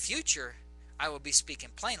 but in the future I will be speaking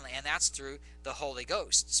plainly, and that's through the Holy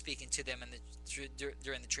Ghost speaking to them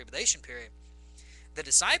during the tribulation period. The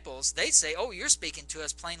disciples, they say, oh, you're speaking to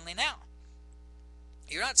us plainly now.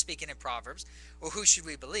 You're not speaking in proverbs. Well, who should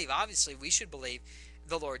we believe? Obviously, we should believe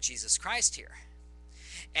the Lord Jesus Christ here.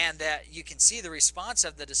 And that you can see the response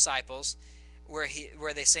of the disciples where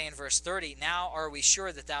they say in verse 30, now are we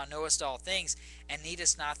sure that thou knowest all things, and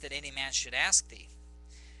needest not that any man should ask thee.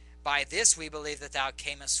 By this we believe that thou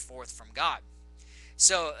camest forth from God.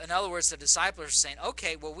 So, in other words, the disciples are saying,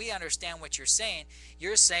 okay, well, we understand what you're saying.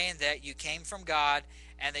 You're saying that you came from God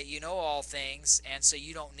and that you know all things, and so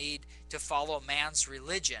you don't need to follow man's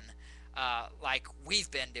religion like we've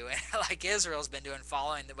been doing, like Israel's been doing,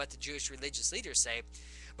 following what the Jewish religious leaders say.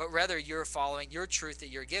 But rather, you're following your truth that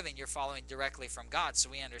you're giving. You're following directly from God, so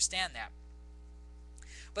we understand that.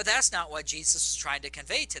 But that's not what Jesus was trying to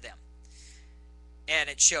convey to them. And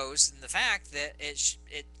it shows in the fact that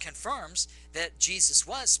it confirms that Jesus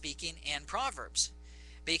was speaking in Proverbs.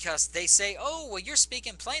 Because they say, oh, well, you're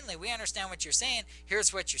speaking plainly. We understand what you're saying.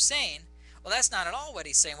 Here's what you're saying. Well, that's not at all what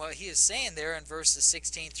he's saying. What he is saying there in verses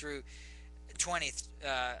 16 through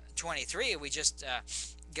 23, we just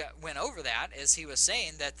went over that, as he was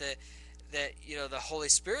saying that the Holy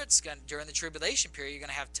Spirit's going, during the tribulation period, you're going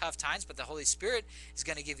to have tough times, but the Holy Spirit is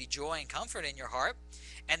going to give you joy and comfort in your heart.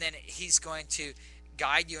 And then he's going to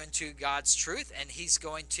guide you into God's truth, and he's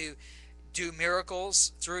going to do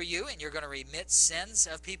miracles through you, and you're going to remit sins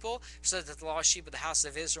of people so that the lost sheep of the house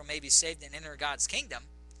of Israel may be saved and enter God's kingdom.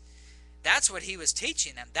 That's what he was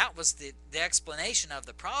teaching them. That was the explanation of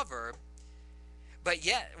the proverb. But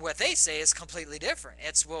yet what they say is completely different.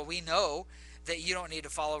 It's, well, we know that you don't need to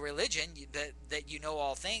follow religion, that you know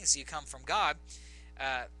all things, you come from God.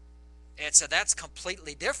 And so that's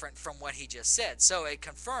completely different from what he just said. So it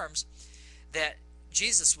confirms that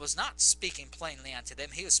Jesus was not speaking plainly unto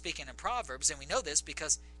them. He was speaking in Proverbs, and we know this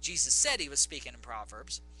because Jesus said he was speaking in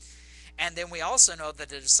Proverbs. And then we also know that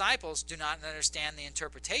the disciples do not understand the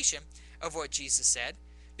interpretation of what Jesus said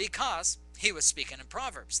because he was speaking in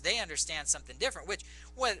Proverbs. They understand something different, which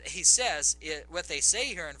what he says, what they say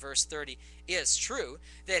here in verse 30 is true,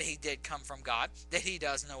 that he did come from God, that he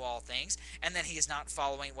does know all things, and that he is not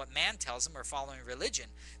following what man tells him or following religion.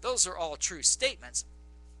 Those are all true statements.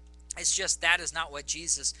 It's just that is not what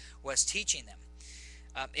Jesus was teaching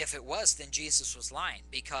them. If it was, then Jesus was lying,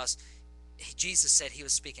 because Jesus said he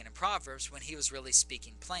was speaking in Proverbs when he was really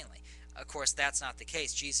speaking plainly. Of course, that's not the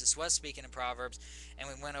case. Jesus was speaking in Proverbs, and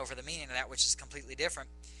we went over the meaning of that, which is completely different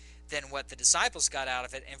than what the disciples got out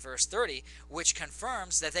of it in verse 30, which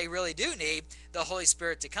confirms that they really do need the Holy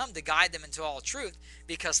Spirit to come to guide them into all truth,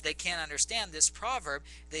 because they can't understand this proverb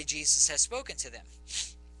that Jesus has spoken to them.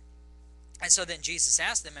 And so then Jesus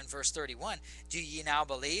asked them in verse 31, do ye now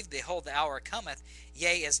believe? Behold, the hour cometh,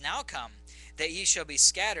 yea, is now come, that ye shall be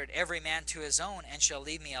scattered, every man to his own, and shall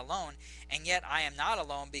leave me alone. And yet I am not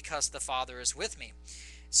alone, because the Father is with me.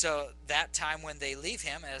 So that time when they leave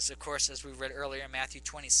him, as of course, as we read earlier in Matthew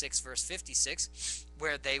 26, verse 56,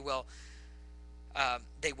 where they will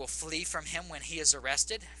flee from him when he is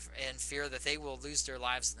arrested, in fear that they will lose their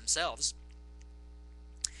lives themselves.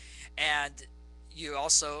 And you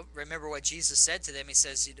also remember what Jesus said to them. He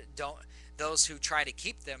says, those who try to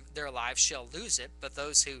keep their lives shall lose it, but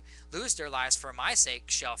those who lose their lives for my sake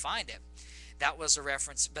shall find it. That was a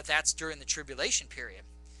reference, but that's during the tribulation period.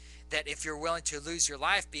 That if you're willing to lose your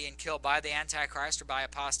life being killed by the Antichrist or by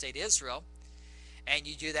apostate Israel, and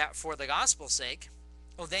you do that for the gospel's sake,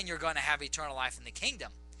 well, then you're going to have eternal life in the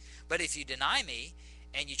kingdom. But if you deny me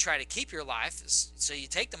and you try to keep your life, so you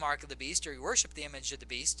take the mark of the beast or you worship the image of the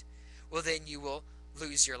beast, well, then you will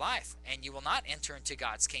lose your life and you will not enter into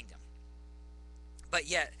God's kingdom. But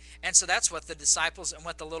yet, and so that's what the disciples and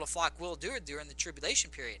what the little flock will do during the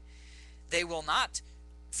tribulation period. They will not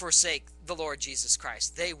forsake the Lord Jesus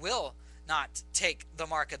Christ. They will not take the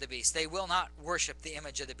mark of the beast. They will not worship the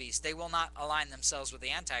image of the beast. They will not align themselves with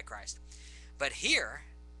the Antichrist. But here,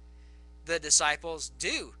 the disciples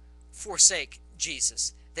do forsake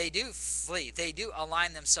Jesus. They do flee. They do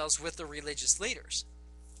align themselves with the religious leaders.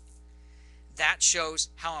 That shows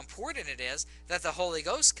how important it is that the Holy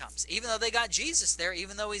Ghost comes. Even though they got Jesus there,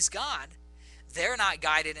 even though he's God, they're not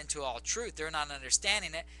guided into all truth. They're not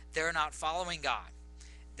understanding it. They're not following God.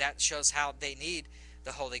 That shows how they need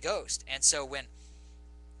the Holy Ghost. And so when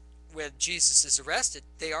Jesus is arrested,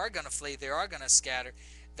 they are going to flee. They are going to scatter.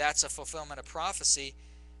 That's a fulfillment of prophecy.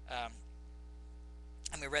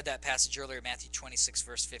 And we read that passage earlier, Matthew 26,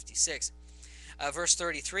 verse 56. Verse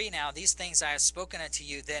 33, now, these things I have spoken unto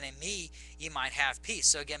you, that in me ye might have peace.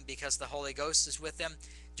 So again, because the Holy Ghost is with them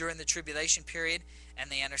during the tribulation period, and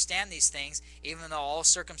they understand these things, even though all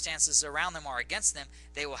circumstances around them are against them,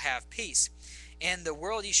 they will have peace. In the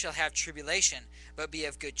world ye shall have tribulation, but be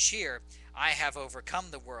of good cheer. I have overcome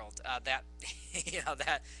the world.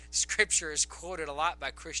 That scripture is quoted a lot by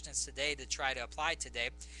Christians today to try to apply today.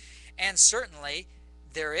 And certainly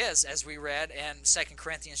there is, as we read in 2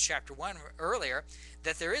 Corinthians chapter 1 earlier,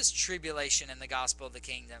 that there is tribulation in the gospel of the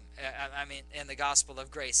kingdom, in the gospel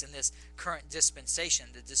of grace, in this current dispensation,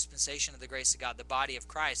 the dispensation of the grace of God, the body of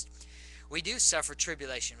Christ. We do suffer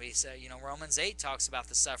tribulation. We say, Romans 8 talks about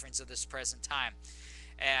the sufferings of this present time,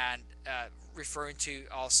 and referring to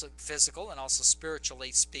also physical and also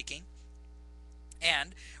spiritually speaking.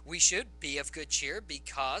 And we should be of good cheer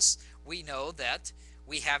because we know that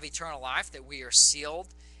we have eternal life, that we are sealed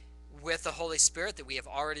with the Holy Spirit, that we have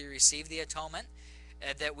already received the atonement,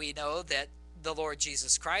 that we know that the Lord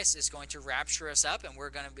Jesus Christ is going to rapture us up, and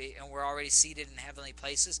we're already seated in heavenly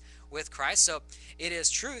places with Christ. So it is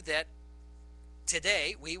true that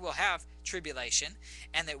today we will have tribulation,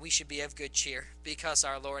 and that we should be of good cheer because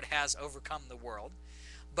our Lord has overcome the world.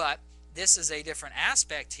 But this is a different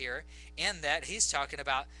aspect here, in that he's talking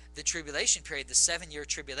about the tribulation period, the 7-year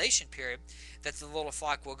tribulation period that the little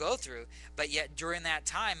flock will go through. But yet during that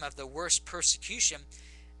time of the worst persecution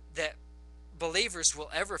that believers will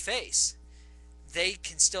ever face, they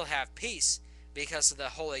can still have peace because of the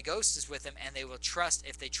Holy Ghost is with them, and they will trust.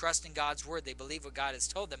 If they trust in God's word, they believe what God has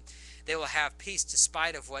told them, they will have peace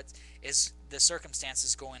despite of what is the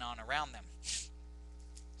circumstances going on around them.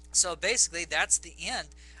 So basically that's the end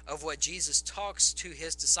of what Jesus talks to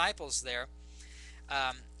his disciples there.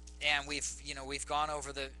 And we've gone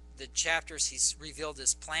over the chapters. He's revealed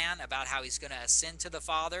his plan about how he's going to ascend to the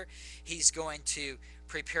Father. He's going to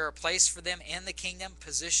prepare a place for them in the kingdom,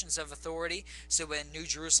 positions of authority, so when New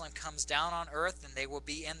Jerusalem comes down on earth and they will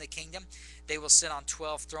be in the kingdom, they will sit on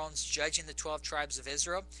 12 thrones judging the 12 tribes of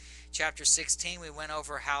Israel. Chapter 16, we went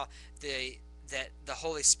over how that the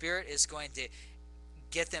Holy Spirit is going to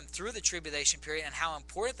get them through the tribulation period, and how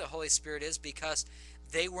important the Holy Spirit is because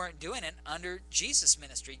they weren't doing it under Jesus'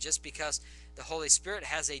 ministry, just because the Holy Spirit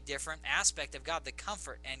has a different aspect of God, the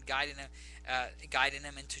comfort and guiding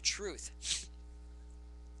them into truth.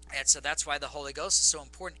 And so that's why the Holy Ghost is so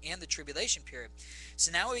important in the tribulation period.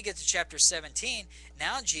 So now we get to chapter 17.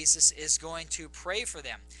 Now Jesus is going to pray for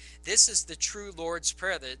them. This is the true Lord's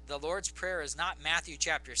Prayer. The Lord's Prayer is not Matthew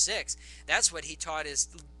chapter 6. That's what he taught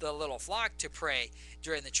the little flock to pray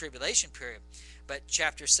during the tribulation period. But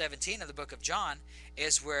chapter 17 of the book of John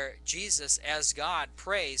is where Jesus, as God,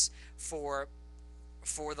 prays for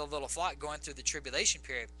the little flock going through the tribulation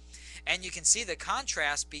period. And you can see the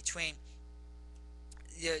contrast between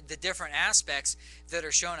the different aspects that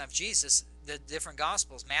are shown of Jesus, the different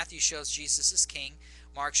Gospels. Matthew shows Jesus as king.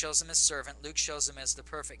 Mark shows him as servant. Luke shows him as the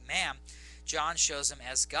perfect man. John shows him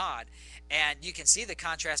as God. And you can see the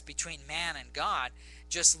contrast between man and God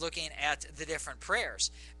just looking at the different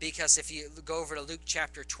prayers. Because if you go over to Luke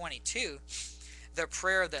chapter 22, the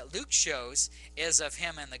prayer that Luke shows is of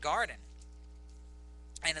him in the garden.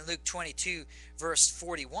 And in Luke 22, verse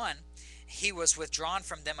 41, he was withdrawn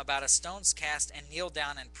from them about a stone's cast, and kneeled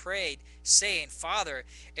down and prayed, saying, Father,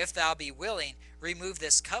 if thou be willing, remove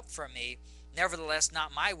this cup from me. Nevertheless,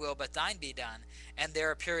 not my will, but thine be done. And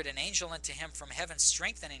there appeared an angel unto him from heaven,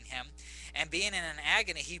 strengthening him. And being in an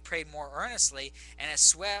agony, he prayed more earnestly, and his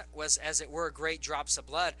sweat was as it were great drops of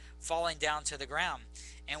blood falling down to the ground.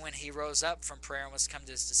 And when he rose up from prayer and was come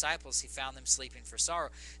to his disciples, he found them sleeping for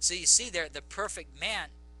sorrow. So you see there, the perfect man,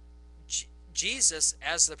 Jesus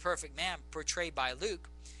as the perfect man portrayed by Luke,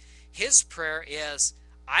 his prayer is,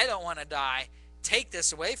 I don't want to die, take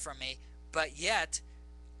this away from me, but yet,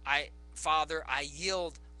 Father, I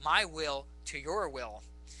yield my will to your will.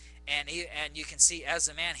 And you can see as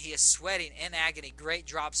a man, he is sweating in agony, great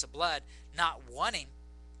drops of blood, not wanting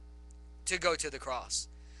to go to the cross,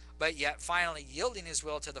 but yet finally yielding his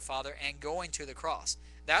will to the Father and going to the cross.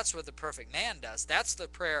 That's what the perfect man does. That's the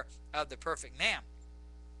prayer of the perfect man.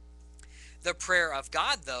 The prayer of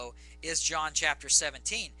God, though, is John chapter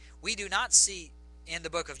 17. We do not see in the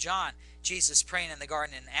book of John Jesus praying in the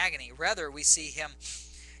garden in agony. Rather, we see him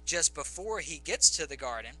just before he gets to the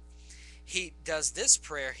garden. He does this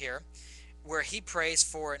prayer here where he prays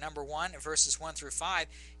for, number 1, verses 1 through 5,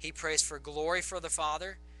 he prays for glory for the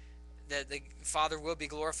Father, that the Father will be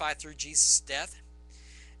glorified through Jesus' death.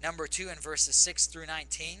 Number 2, in verses 6 through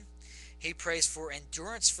 19, he prays for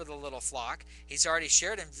endurance for the little flock. He's already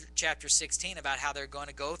shared in chapter 16 about how they're going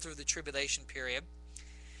to go through the tribulation period,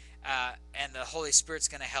 and the Holy Spirit's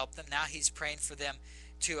going to help them. Now he's praying for them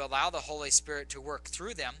to allow the Holy Spirit to work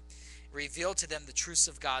through them, reveal to them the truths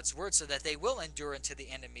of God's word so that they will endure unto the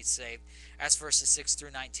end and be saved. That's verses 6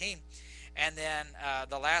 through 19. And then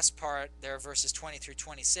the last part there, verses 20 through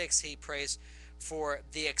 26, he prays for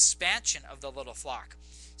the expansion of the little flock.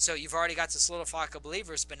 So you've already got this little flock of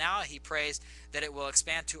believers, but now he prays that it will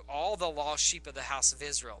expand to all the lost sheep of the house of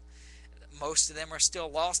Israel. Most of them are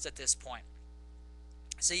still lost at this point.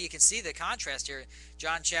 So you can see the contrast here.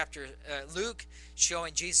 Luke,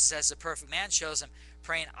 showing Jesus as the perfect man, shows him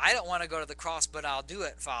praying, I don't want to go to the cross, but I'll do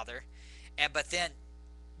it, Father. But then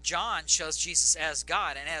John shows Jesus as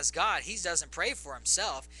God, and as God, he doesn't pray for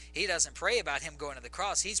himself. He doesn't pray about him going to the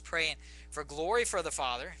cross. He's praying for glory for the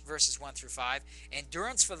Father, verses 1 through 5,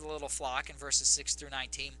 endurance for the little flock in verses 6 through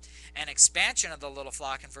 19, and expansion of the little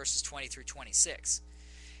flock in verses 20 through 26.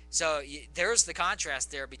 So there's the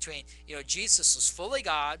contrast there between, Jesus was fully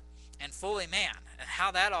God and fully man. And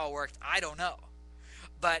how that all worked, I don't know.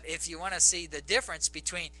 But if you want to see the difference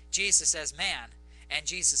between Jesus as man and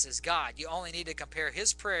Jesus as God, you only need to compare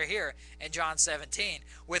his prayer here in John 17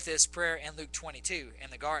 with his prayer in Luke 22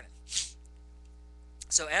 in the garden.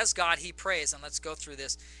 So as God, he prays, and let's go through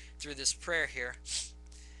this prayer here.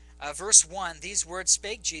 Verse 1, these words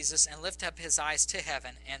spake Jesus and lifted up his eyes to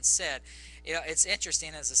heaven and said, it's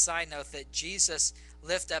interesting as a side note that Jesus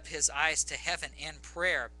lifted up his eyes to heaven in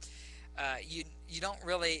prayer. You don't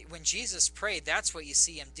really, when Jesus prayed, that's what you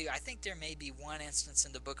see him do. I think there may be one instance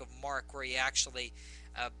in the book of Mark where he actually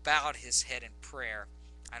bowed his head in prayer.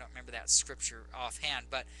 I don't remember that scripture offhand,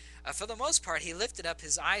 but for the most part, he lifted up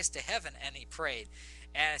his eyes to heaven and he prayed.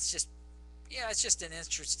 And it's just an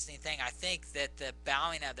interesting thing. I think that the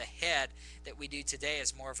bowing of the head that we do today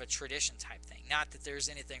is more of a tradition type thing. Not that there's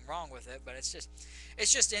anything wrong with it, but it's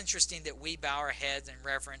just interesting that we bow our heads in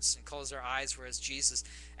reverence and close our eyes, whereas Jesus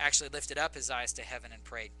actually lifted up his eyes to heaven and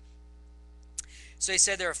prayed. So he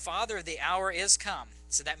said there, Father, the hour is come.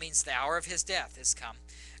 So that means the hour of his death is come.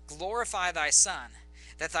 Glorify thy Son,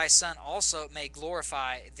 that thy Son also may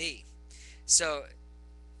glorify thee. So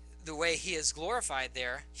the way he is glorified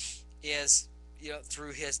there is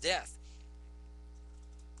through his death.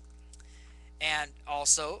 And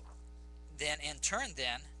also then in turn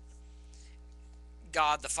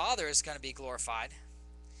God the Father is going to be glorified.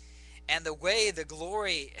 And the way the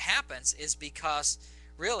glory happens is because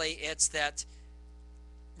really it's that,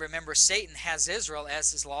 remember, Satan has Israel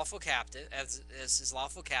as his lawful captive,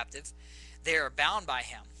 They are bound by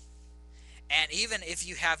him. And even if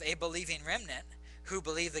you have a believing remnant who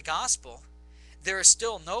believe the gospel, there is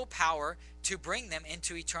still no power to bring them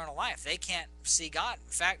into eternal life. They can't see God.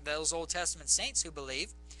 In fact, those Old Testament saints who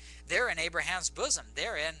believe, they're in Abraham's bosom.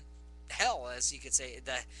 They're in hell, as you could say,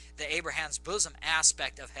 the Abraham's bosom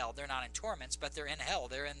aspect of hell. They're not in torments, but they're in hell.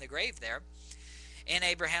 They're in the grave there, in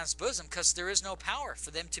Abraham's bosom, because there is no power for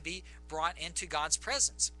them to be brought into God's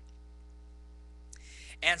presence.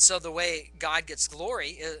 And so the way God gets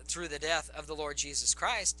glory through the death of the Lord Jesus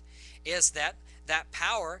Christ is that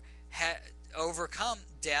power overcome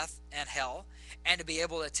death and hell, and to be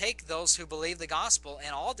able to take those who believe the gospel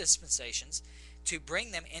in all dispensations to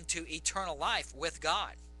bring them into eternal life with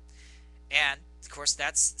God. And of course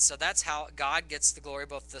that's how God gets the glory,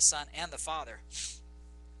 both the Son and the Father.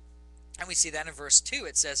 And we see that in verse 2.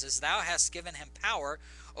 It says, as thou hast given him power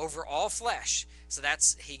over all flesh. So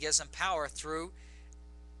he gives him power through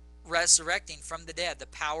resurrecting from the dead, the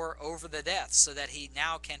power over the death, so that he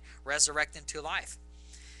now can resurrect into life.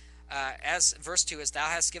 As verse 2, as thou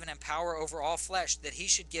hast given him power over all flesh, that he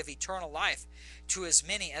should give eternal life to as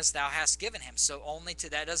many as thou hast given him. So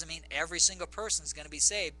that doesn't mean every single person is going to be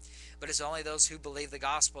saved, but it's only those who believe the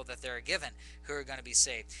gospel that they're given who are going to be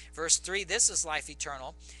saved. Verse 3, this is life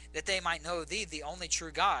eternal, that they might know thee, the only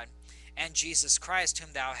true God, and Jesus Christ,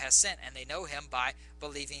 whom thou hast sent. And they know him by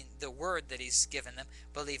believing the word that he's given them,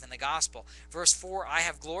 believe in the gospel. Verse 4, I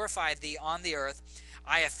have glorified thee on the earth.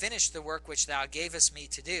 I have finished the work which thou gavest me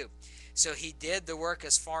to do. So he did the work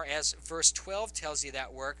as far as verse 12 tells you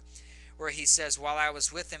that work, where he says, while I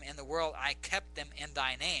was with them in the world, I kept them in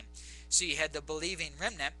thy name. So you had the believing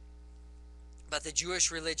remnant But the Jewish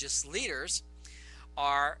religious leaders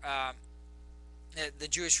are the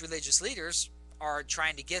Jewish religious leaders are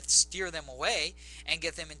trying to steer them away and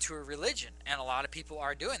get them into a religion, and a lot of people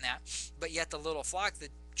are doing that. But yet the little flock, the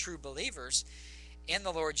true believers in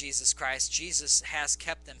the Lord Jesus Christ, Jesus has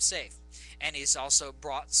kept them safe, and he's also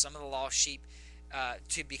brought some of the lost sheep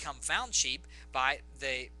to become found sheep by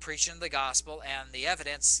the preaching of the gospel and the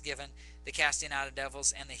evidence given, the casting out of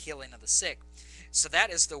devils and the healing of the sick. So that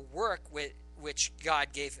is the work which God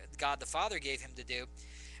the Father gave him to do.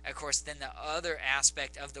 Of course, then the other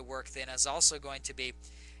aspect of the work then is also going to be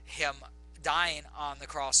him dying on the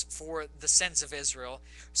cross for the sins of Israel,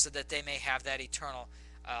 so that they may have that eternal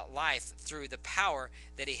life through the power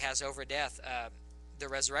that he has over death, the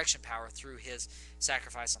resurrection power through his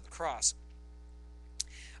sacrifice on the cross.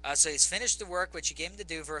 So he's finished the work which he gave him to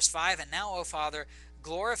do. Verse 5, and now, O Father,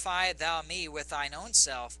 glorify thou me with thine own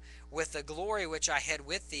self, with the glory which I had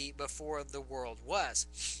with thee before the world was.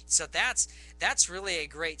 So that's really a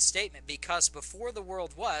great statement, because before the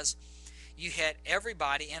world was, you had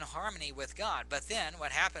everybody in harmony with God. But then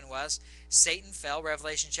what happened was Satan fell.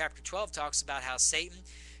 Revelation chapter 12 talks about how Satan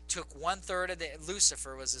took 1/3 of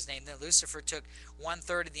Lucifer was his name. Then Lucifer took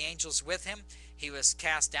 1/3 of the angels with him. He was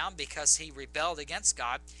cast down because he rebelled against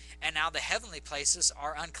God, and now the heavenly places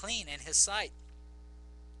are unclean in his sight.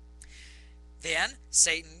 Then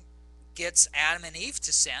Satan gets Adam and Eve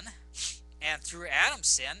to sin, and through Adam's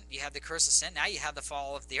sin, you have the curse of sin. Now you have the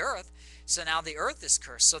fall of the earth, so now the earth is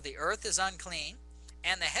cursed. So the earth is unclean,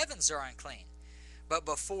 and the heavens are unclean. But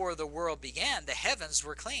before the world began, the heavens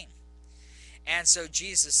were clean. And so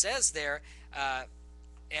Jesus says there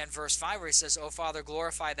in verse 5, where he says, O Father,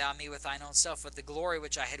 glorify thou me with thine own self, with the glory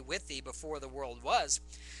which I had with thee before the world was.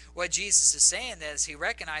 What Jesus is saying is he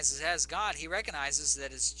recognizes as God, he recognizes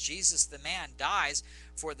that as Jesus the man dies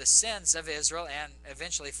for the sins of Israel, and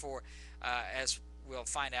eventually for, as we'll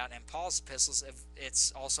find out in Paul's epistles,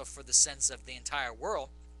 it's also for the sins of the entire world.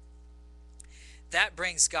 That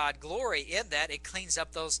brings God glory in that it cleans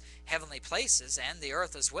up those heavenly places and the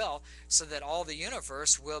earth as well, so that all the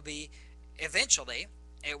universe will be eventually,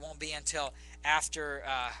 it won't be until after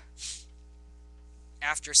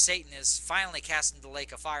Satan is finally cast into the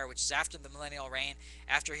lake of fire, which is after the millennial reign,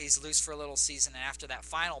 after he's loose for a little season, and after that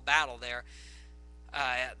final battle there,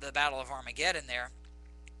 the battle of Armageddon there,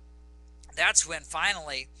 that's when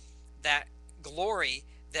finally that glory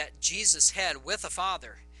that Jesus had with the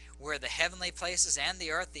Father, where the heavenly places and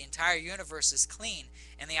the earth, the entire universe is clean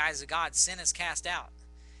in the eyes of God, sin is cast out.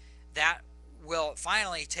 That will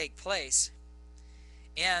finally take place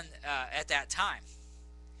at that time.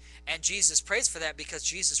 And Jesus prays for that, because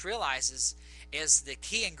Jesus realizes is the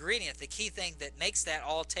key ingredient, the key thing that makes that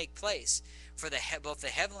all take place for both the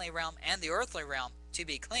heavenly realm and the earthly realm to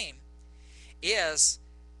be clean, is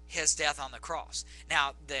his death on the cross.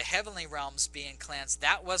 Now, the heavenly realms being cleansed,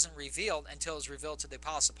 that wasn't revealed until it was revealed to the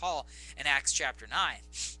Apostle Paul in Acts chapter 9.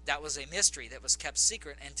 That was a mystery that was kept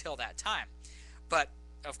secret until that time. But,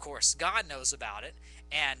 of course, God knows about it,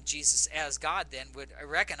 and Jesus, as God, then would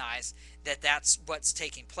recognize that that's what's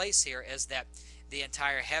taking place here, is that the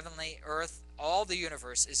entire heavenly earth, all the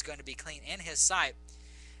universe is going to be clean in his sight.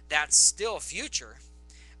 That's still future,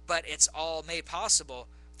 but it's all made possible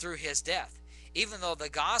through his death. Even though the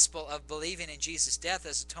gospel of believing in Jesus' death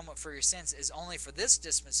as atonement for your sins is only for this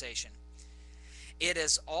dispensation, it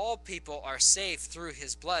is all people are saved through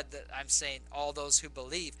his blood. That I'm saying all those who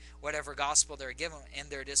believe whatever gospel they're given in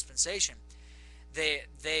their dispensation,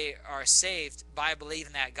 they are saved by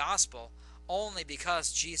believing that gospel only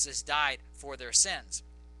because Jesus died for their sins.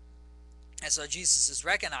 And so Jesus is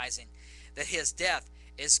recognizing that his death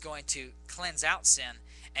is going to cleanse out sin,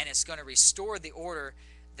 and it's going to restore the order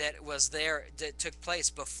that was there, that took place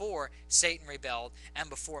before Satan rebelled and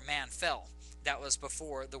before man fell. That was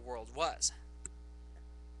before the world was.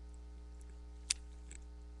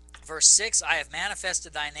 Verse 6, I have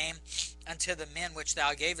manifested thy name unto the men which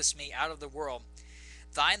thou gavest me out of the world.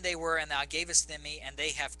 Thine they were, and thou gavest them me, and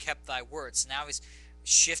they have kept thy words. Now he's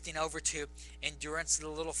shifting over to endurance of the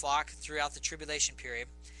little flock throughout the tribulation period.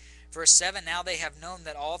 Verse 7, now they have known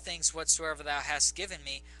that all things whatsoever thou hast given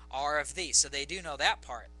me are of thee. So they do know that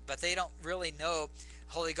part, but they don't really know.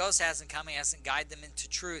 Holy Ghost hasn't come, he hasn't guided them into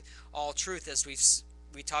truth, all truth, as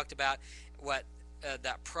we talked about what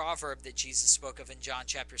that proverb that Jesus spoke of in John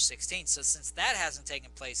chapter 16. So since that hasn't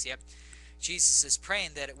taken place yet, Jesus is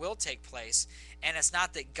praying that it will take place. And it's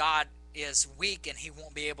not that God is weak and he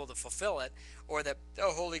won't be able to fulfill it, or that the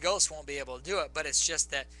Holy Ghost won't be able to do it, but it's just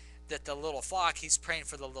that the little flock, he's praying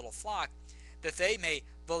for the little flock, that they may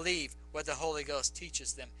believe what the Holy Ghost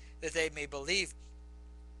teaches them, that they may believe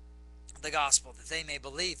the gospel, that they may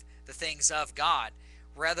believe the things of God,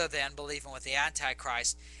 rather than believing what the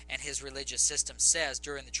Antichrist and his religious system says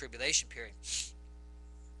during the tribulation period.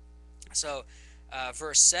 So,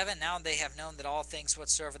 verse 7, now they have known that all things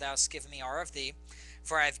whatsoever thou hast given me are of thee,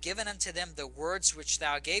 for I have given unto them the words which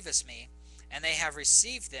thou gavest me, and they have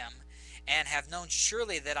received them, and have known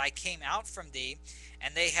surely that I came out from thee,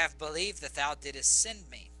 and they have believed that thou didst send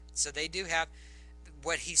me. So they do have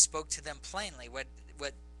what he spoke to them plainly, what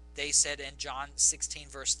they said in John 16,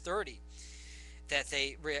 verse 30, that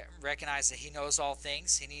they recognize that he knows all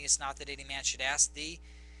things, he needs not that any man should ask thee,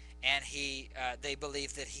 and they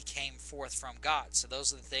believe that he came forth from God. So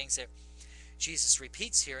those are the things that Jesus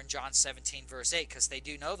repeats here in John 17, verse 8, because they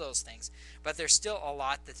do know those things, but there's still a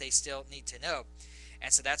lot that they still need to know.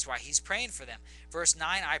 And so that's why he's praying for them. Verse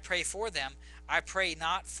 9, I pray for them. I pray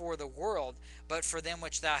not for the world, but for them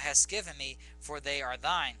which thou hast given me, for they are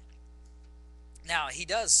thine. Now, he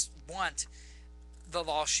does want the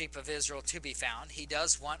lost sheep of Israel to be found. He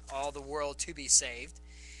does want all the world to be saved.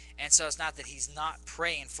 And so it's not that he's not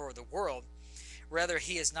praying for the world. Rather,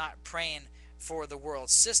 he is not praying for the world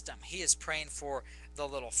system. He is praying for the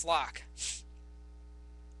little flock.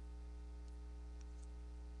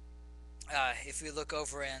 If we look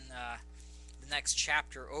over in the next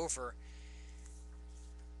chapter over,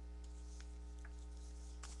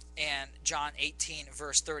 and John 18,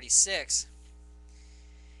 verse 36,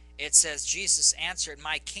 it says, Jesus answered,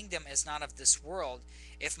 my kingdom is not of this world.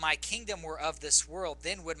 If my kingdom were of this world,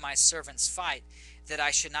 then would my servants fight, that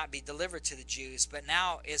I should not be delivered to the Jews. But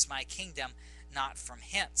now is my kingdom not from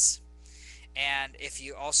hence. And if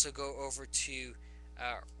you also go over to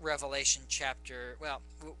Revelation chapter,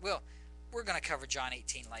 we're going to cover John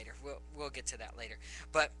 18 later. We'll get to that later.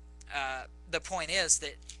 But the point is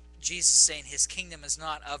that Jesus is saying his kingdom is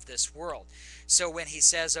not of this world. So when he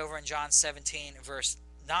says over in John 17, verse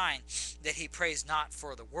 9, that he prays not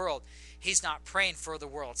for the world, he's not praying for the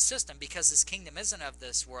world system, because his kingdom isn't of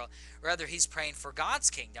this world. Rather, he's praying for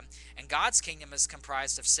God's kingdom, and God's kingdom is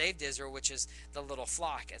comprised of saved Israel, which is the little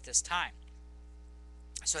flock at this time.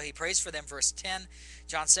 So he prays for them. Verse 10,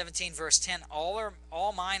 John 17, verse 10,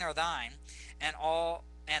 all mine are thine, and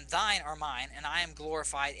thine are mine, and I am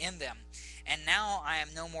glorified in them. And now I am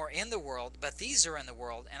no more in the world, but these are in the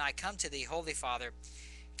world, and I come to thee, Holy Father.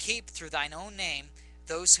 Keep through thine own name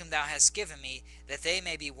those whom thou hast given me, that they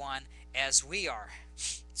may be one as we are.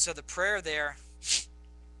 So the prayer there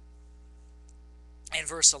in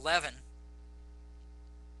verse 11,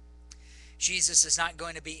 Jesus is not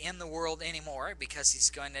going to be in the world anymore, because his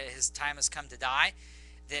time has come to die.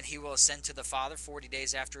 Then he will ascend to the Father 40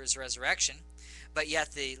 days after his resurrection. But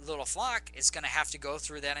yet the little flock is going to have to go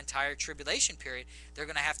through that entire tribulation period. They're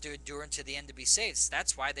going to have to endure unto the end to be saved. So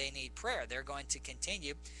that's why they need prayer. They're going to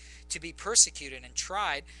continue to be persecuted and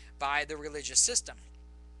tried by the religious system.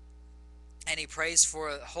 And he prays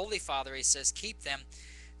for the Holy Father. He says, keep them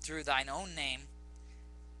through thine own name,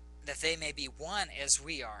 that they may be one as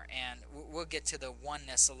we are. And we'll get to the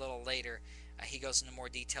oneness a little later. He goes into more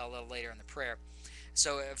detail a little later in the prayer.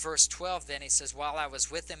 So verse 12 then, he says, while I was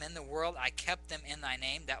with them in the world, I kept them in thy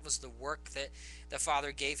name. That was the work that the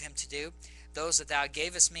Father gave him to do. Those that thou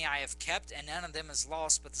gavest me I have kept, and none of them is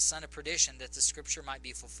lost but the son of perdition, that the scripture might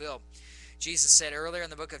be fulfilled. Jesus said earlier in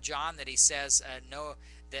the book of John that he says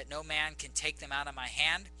that no man can take them out of my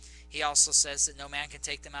hand. He also says that no man can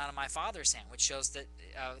take them out of my Father's hand, which shows that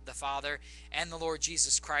the Father and the Lord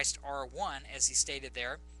Jesus Christ are one, as he stated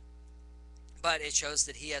there. But it shows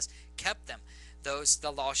that he has kept them.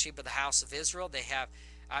 The lost sheep of the house of Israel,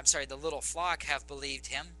 the little flock have believed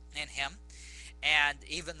in him. And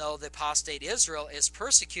even though the apostate Israel is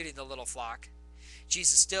persecuting the little flock,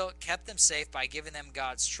 Jesus still kept them safe by giving them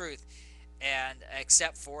God's truth. And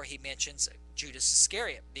except for, he mentions Judas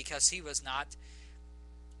Iscariot, because he was not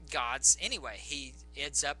God's anyway. He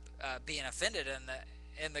ends up being offended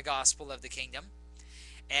in the gospel of the kingdom,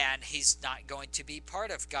 and he's not going to be part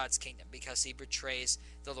of God's kingdom because he betrays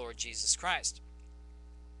the Lord Jesus Christ.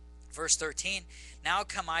 Verse 13, now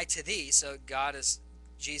come I to thee. So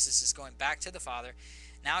Jesus is going back to the Father.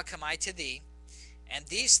 Now come I to thee, and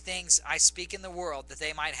these things I speak in the world, that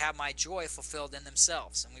they might have my joy fulfilled in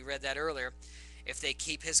themselves. And we read that earlier. If they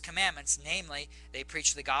keep his commandments, namely, they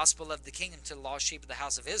preach the gospel of the kingdom to the lost sheep of the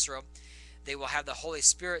house of Israel, they will have the Holy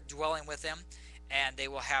Spirit dwelling with them, and they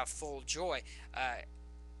will have full joy.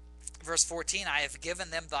 Verse 14, I have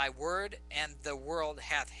given them thy word, and the world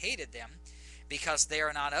hath hated them, because they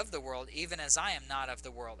are not of the world, even as I am not of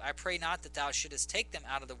the world. I pray not that thou shouldest take them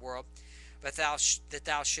out of the world, but that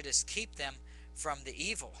thou shouldest keep them from the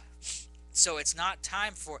evil. So it's not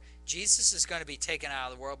time for, Jesus is going to be taken out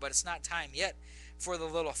of the world, but it's not time yet for the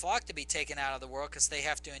little flock to be taken out of the world because they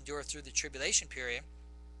have to endure through the tribulation period.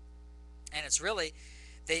 And it's really,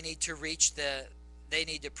 they need to preach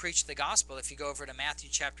the gospel. If you go over to Matthew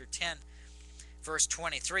chapter 10, verse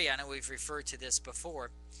 23, I know we've referred to this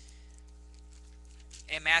before.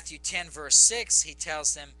 In Matthew 10, verse 6, he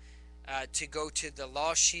tells them to go to the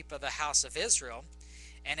lost sheep of the house of Israel.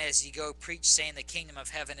 And as ye go, preach, saying, the kingdom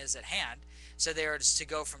of heaven is at hand. So they are to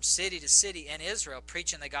go from city to city in Israel,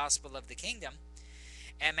 preaching the gospel of the kingdom.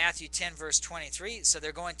 And Matthew 10, verse 23, so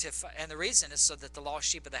they're going to, and the reason is so that the lost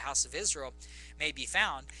sheep of the house of Israel may be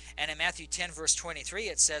found. And in Matthew 10, verse 23,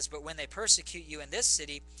 it says, but when they persecute you in this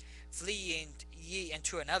city, flee ye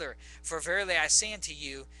into another. For verily I say unto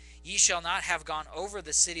you, ye shall not have gone over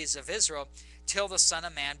the cities of Israel till the Son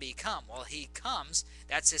of Man be come. Well, he comes.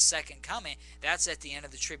 That's his second coming. That's at the end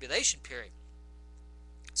of the tribulation period.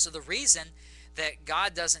 So the reason that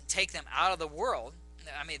God doesn't take them out of the world,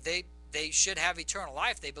 I mean, they should have eternal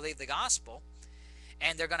life. They believe the gospel,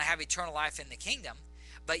 and they're going to have eternal life in the kingdom.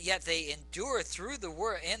 But yet they endure through the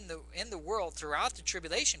world in the world throughout the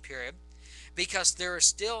tribulation period, because there are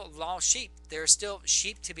still lost sheep. There are still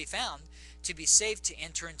sheep to be found, to be saved, to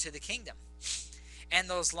enter into the kingdom. And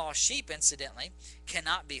those lost sheep, incidentally,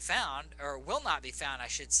 cannot be found, or will not be found, I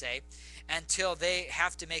should say, until they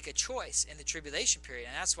have to make a choice in the tribulation period.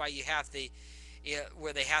 And that's why you have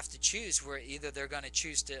where they have to choose, where either they're going to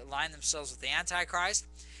choose to align themselves with the Antichrist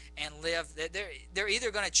and live. They're either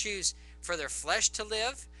going to choose for their flesh to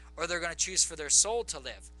live, or they're going to choose for their soul to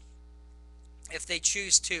live. If they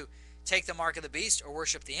choose to take the mark of the beast or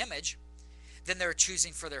worship the image, then they're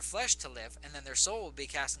choosing for their flesh to live, and then their soul will be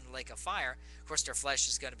cast in the lake of fire. Of course, their flesh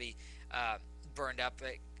is going to be burned up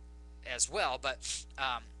as well, but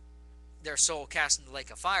their soul cast in the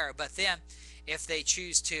lake of fire. But then, if they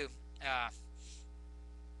choose to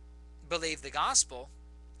believe the gospel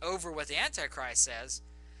over what the Antichrist says,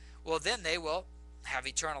 well, then they will have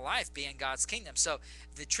eternal life, be in God's kingdom. So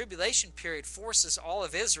the tribulation period forces all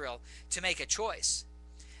of Israel to make a choice.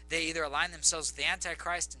 They either align themselves with the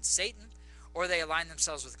Antichrist and Satan, or they align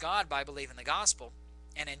themselves with God by believing the gospel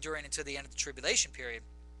and enduring until the end of the tribulation period.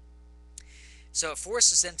 So it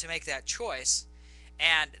forces them to make that choice.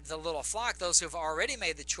 And the little flock, those who have already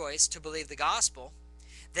made the choice to believe the gospel,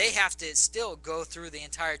 they have to still go through the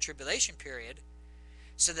entire tribulation period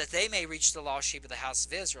so that they may reach the lost sheep of the house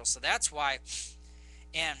of Israel. So that's why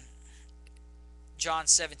in John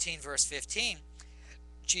 17, verse 15,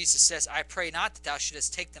 Jesus says, I pray not that thou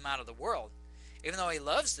shouldest take them out of the world. Even though he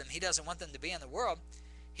loves them, he doesn't want them to be in the world.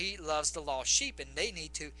 He loves the lost sheep, and they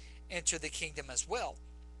need to enter the kingdom as well.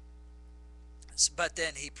 But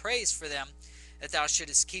then he prays for them that thou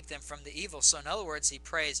shouldest keep them from the evil. So in other words, he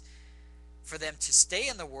prays for them to stay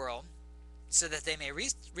in the world so that they may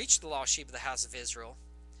reach the lost sheep of the house of Israel.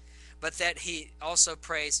 But that he also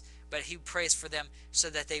prays, for them so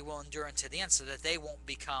that they will endure unto the end, so that they won't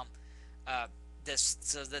become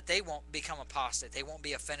apostate. They won't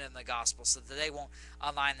be offended in the gospel, so that they won't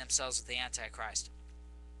align themselves with the Antichrist.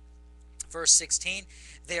 Verse 16,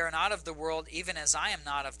 they are not of the world, even as I am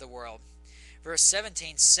not of the world. Verse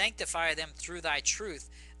 17, sanctify them through thy truth.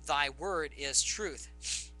 Thy word is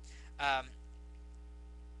truth.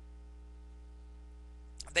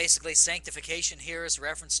 Basically, sanctification here is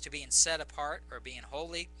reference to being set apart or being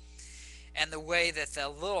holy. And the way that the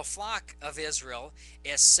little flock of Israel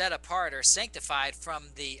is set apart or sanctified from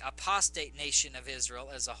the apostate nation of Israel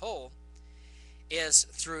as a whole is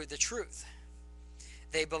through the truth.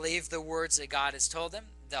 They believe the words that God has told them.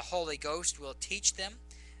 The Holy Ghost will teach them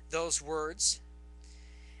those words,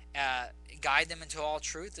 guide them into all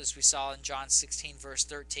truth, as we saw in John 16, verse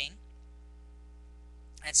 13.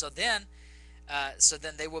 And so then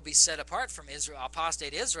they will be set apart from Israel.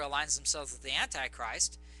 Apostate Israel aligns themselves with the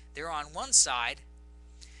Antichrist. They're on one side.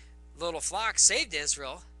 Little flock, saved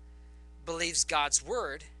Israel, believes God's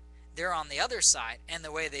word. They're on the other side. And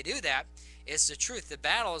the way they do that is the truth. The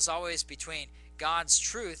battle is always between God's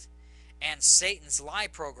truth and Satan's lie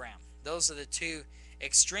program. Those are the two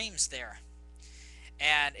extremes there.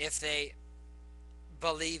 And if they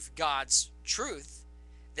believe God's truth,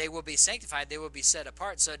 they will be sanctified, they will be set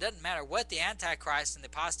apart. So it doesn't matter what the Antichrist and the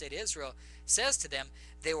apostate Israel says to them,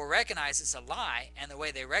 they will recognize it's a lie. And the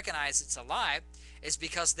way they recognize it's a lie is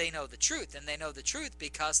because they know the truth. And they know the truth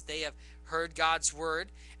because they have heard God's word,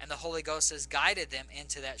 and the Holy Ghost has guided them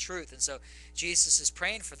into that truth. And so Jesus is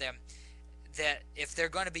praying for them that if they're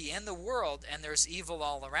going to be in the world and there's evil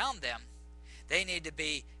all around them, they need to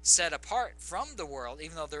be set apart from the world,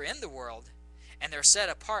 even though they're in the world, and they're set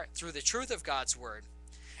apart through the truth of God's word.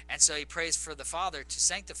 And so he prays for the Father to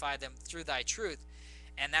sanctify them through thy truth,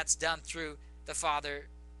 and that's done through the Father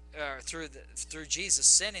through Jesus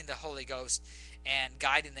sending the Holy Ghost and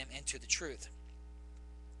guiding them into the truth.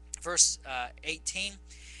 Verse 18,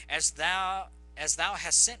 as thou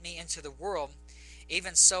hast sent me into the world,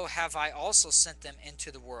 even so have I also sent them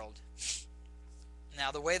into the world.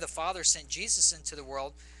 Now, the way the Father sent Jesus into the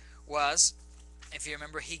world was, if you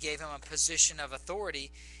remember, he gave him a position of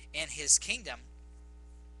authority in his kingdom.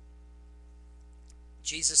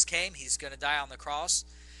 Jesus came, he's going to die on the cross,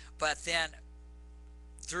 but then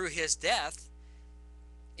through his death,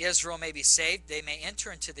 Israel may be saved, they may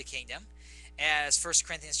enter into the kingdom. As 1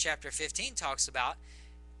 Corinthians chapter 15 talks about,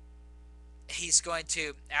 he's going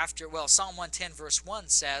to, Psalm 110 verse 1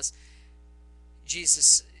 says,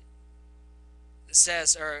 Jesus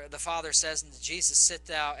says, or the Father says unto Jesus, sit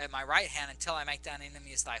thou at my right hand until I make thine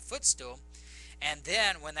enemies thy footstool. And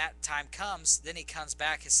then when that time comes, then he comes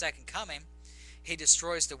back, his second coming, he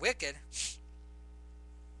destroys the wicked,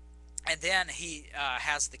 and then he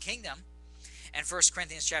has the kingdom. And 1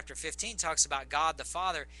 Corinthians chapter 15 talks about God the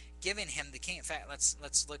Father giving him the king. In fact,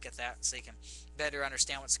 let's look at that so you can better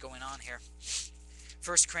understand what's going on here.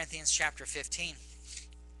 1 Corinthians chapter 15.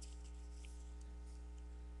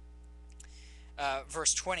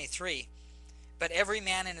 Verse 23, but every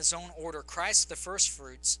man in his own order, Christ the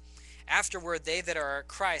firstfruits, afterward they that are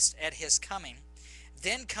Christ at his coming.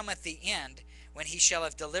 Then cometh the end, when he shall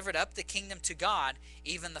have delivered up the kingdom to God,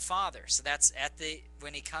 even the Father. So that's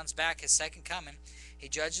when he comes back, his second coming, he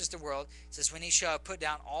judges the world. It says, when he shall have put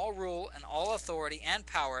down all rule and all authority and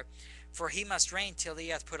power, for he must reign till he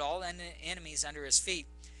hath put all enemies under his feet.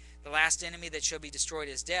 The last enemy that shall be destroyed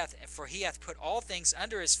is death, for he hath put all things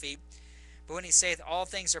under his feet. But when he saith all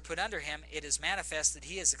things are put under him, it is manifest that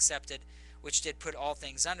he is accepted, which did put all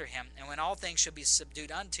things under him. And when all things shall be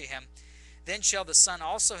subdued unto him, then shall the Son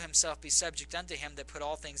also himself be subject unto him that put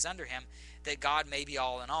all things under him, that God may be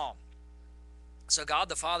all in all. So God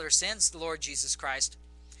the Father sends the Lord Jesus Christ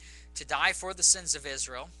to die for the sins of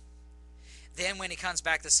Israel. Then when he comes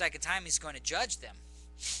back the second time, he's going to judge them.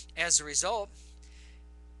 As a result,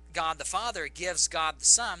 God the Father gives God the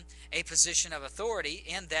Son a position of authority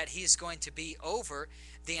in that he's going to be over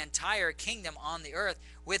the entire kingdom on the earth,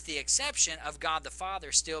 with the exception of God the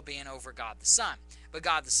Father still being over God the Son. But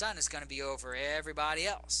God the Son is going to be over everybody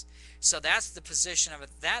else. So that's the position of it.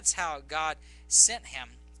 That's how God sent him.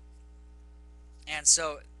 And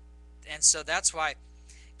so that's why,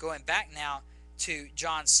 going back now to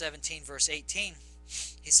John 17 verse 18,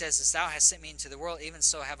 he says, as thou hast sent me into the world, even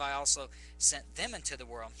so have I also sent them into the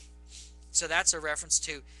world. So that's a reference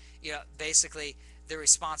to, basically the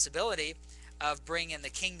responsibility of bringing the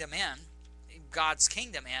kingdom in, God's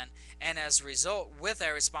kingdom in, and as a result, with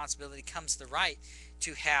that responsibility comes the right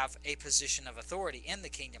to have a position of authority in the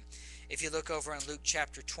kingdom. If you look over in Luke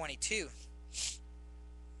chapter 22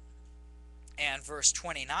 and verse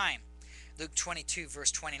 29, Luke 22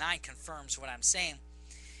 verse 29 confirms what I'm saying.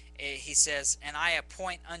 He says, and I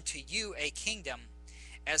appoint unto you a kingdom,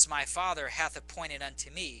 as my Father hath appointed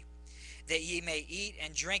unto me, that ye may eat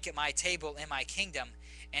and drink at my table in my kingdom,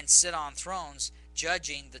 and sit on thrones,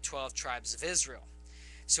 judging the 12 tribes of Israel.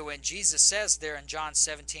 So when Jesus says there in John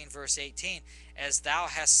 17 verse 18, as thou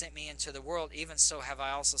hast sent me into the world, even so have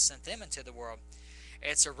I also sent them into the world,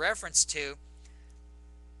 it's a reference to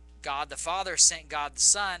God the Father sent God the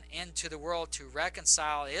Son into the world to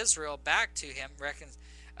reconcile Israel back to him,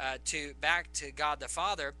 back to God the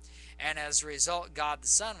Father, and as a result, God the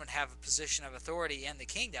Son would have a position of authority in the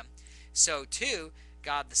kingdom. So too,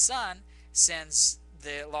 God the Son sends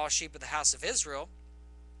the lost sheep of the house of Israel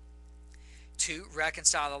to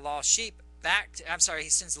reconcile the lost sheep back to, he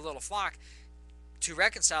sends the little flock to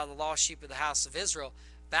reconcile the lost sheep of the house of Israel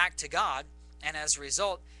back to God, and as a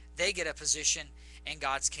result, they get a position in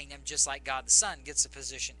God's kingdom, just like God the Son gets a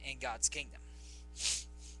position in God's kingdom.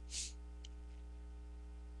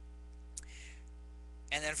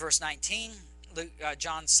 And then verse 19,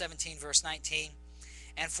 John 17 verse 19,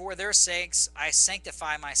 and for their sakes I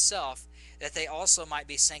sanctify myself, that they also might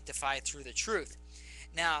be sanctified through the truth.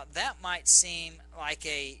 Now that might seem like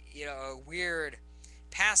a weird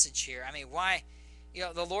passage here. I mean, why?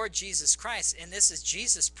 The Lord Jesus Christ, and this is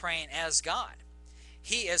Jesus praying as God.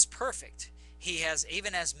 He is perfect. He has,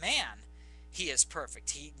 even as man, he is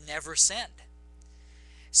perfect. He never sinned.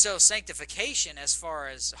 So sanctification, as far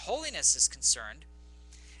as holiness is concerned,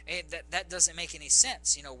 that doesn't make any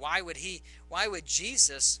sense. Why would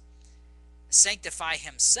Jesus sanctify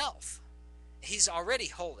himself? He's already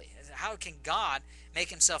holy. How can God make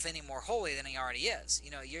himself any more holy than he already is?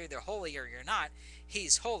 You're either holy or you're not.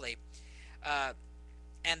 He's holy.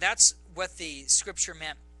 And that's what the scripture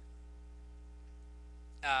meant.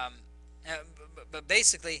 But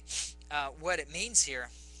basically, what it means here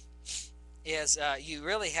is you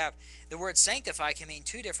really have the word sanctify can mean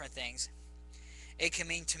two different things. It can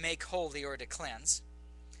mean to make holy or to cleanse,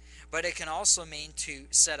 but it can also mean to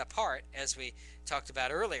set apart, as we talked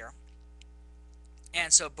about earlier.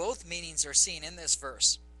 And so both meanings are seen in this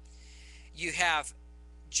verse. You have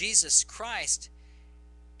Jesus Christ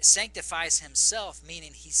sanctifies himself,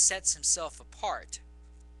 meaning he sets himself apart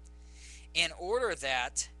in order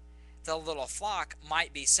that the little flock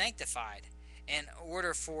might be sanctified, in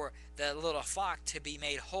order for the little flock to be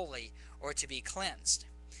made holy or to be cleansed.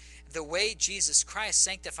 The way Jesus Christ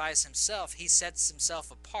sanctifies himself, he sets himself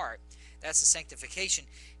apart. That's the sanctification.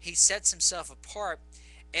 He sets himself apart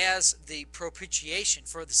as the propitiation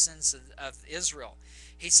for the sins of Israel.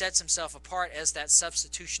 He sets himself apart as that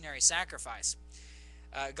substitutionary sacrifice.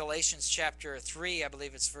 Galatians chapter 3, I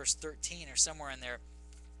believe it's verse 13 or somewhere in there.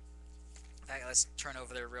 In fact, let's turn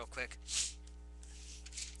over there real quick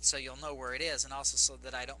so you'll know where it is, and also so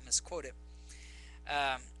that I don't misquote it.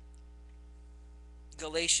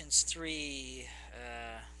 Galatians 3,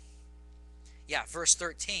 verse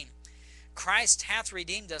 13. Christ hath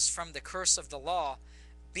redeemed us from the curse of the law,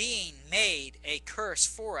 being made a curse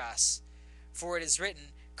for us. For it is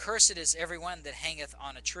written, Cursed is everyone that hangeth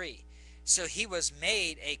on a tree. So he was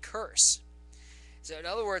made a curse. So in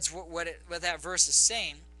other words, what that verse is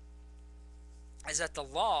saying is that the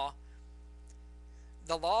law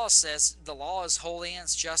says the law is holy and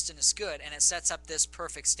it's just and it's good, and it sets up this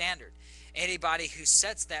perfect standard. Anybody who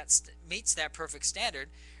meets that perfect standard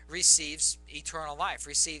receives eternal life,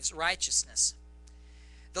 receives righteousness.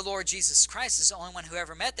 The Lord Jesus Christ is the only one who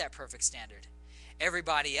ever met that perfect standard.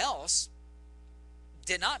 Everybody else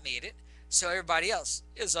did not meet it, so everybody else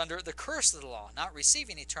is under the curse of the law, not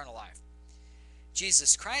receiving eternal life.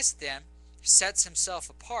 Jesus Christ then sets himself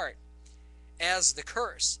apart as the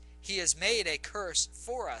curse. He has made a curse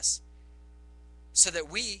for us so that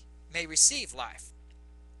we may receive life.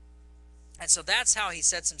 And so that's how he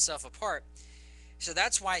sets himself apart. So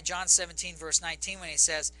that's why John 17 verse 19, when he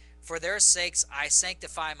says, For their sakes I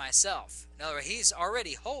sanctify myself. In other words, he's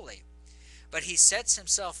already holy, but he sets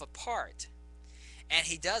himself apart. And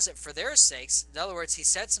he does it for their sakes. In other words, he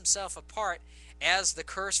sets himself apart as the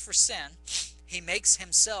curse for sin. He makes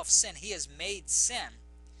himself sin. He has made sin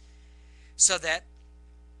so that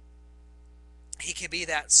he can be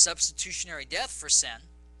that substitutionary death for sin,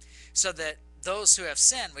 so that those who have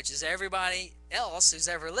sinned, which is everybody else who's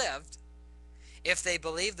ever lived, if they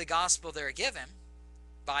believe the gospel they're given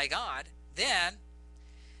by God, then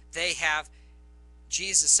they have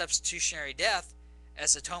Jesus' substitutionary death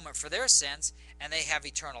as atonement for their sins, and they have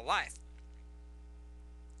eternal life.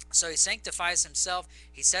 So he sanctifies himself,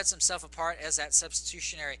 he sets himself apart as that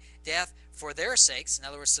substitutionary death for their sakes, in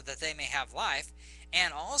other words, so that they may have life,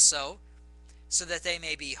 and also so that they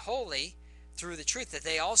may be holy through the truth, that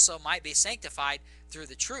they also might be sanctified through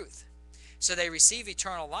the truth. So they receive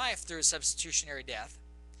eternal life through substitutionary death,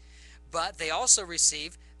 but they also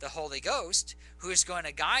receive the Holy Ghost, who is going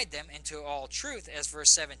to guide them into all truth, as verse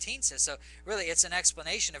 17 says. So really it's an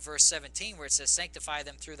explanation of verse 17 where it says, Sanctify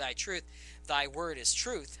them through thy truth, thy word is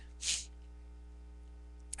truth.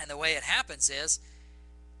 And the way it happens is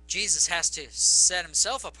Jesus has to set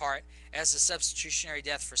himself apart as a substitutionary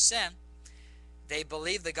death for sin. They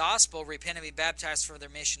believe the gospel, repent and be baptized for the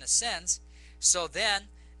remission of sins. So then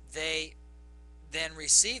they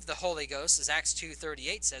receive the Holy Ghost, as Acts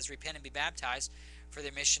 2:38 says, repent and be baptized for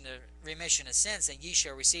the remission of sins, and ye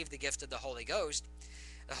shall receive the gift of the Holy Ghost.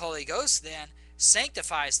 The Holy Ghost then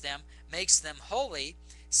sanctifies them, makes them holy,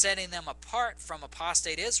 setting them apart from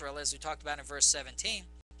apostate Israel, as we talked about in verse 17,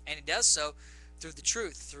 and he does so through the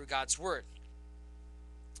truth, through God's word.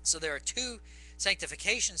 So there are two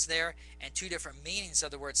sanctifications there and two different meanings of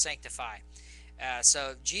the word sanctify.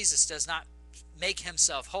 So Jesus does not make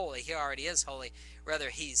himself holy. He already is holy. Rather,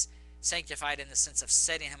 he's sanctified in the sense of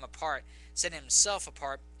setting him apart, setting himself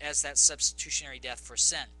apart as that substitutionary death for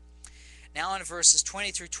sin. Now in verses 20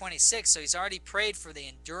 through 26, so he's already prayed for the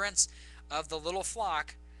endurance of the little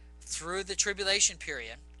flock through the tribulation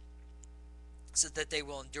period, so that they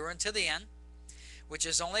will endure unto the end, which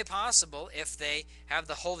is only possible if they have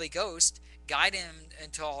the Holy Ghost guiding them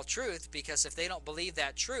into all truth, because if they don't believe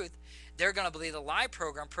that truth, they're going to believe the lie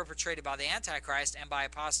program perpetrated by the Antichrist and by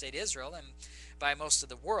apostate Israel and by most of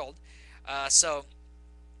the world. So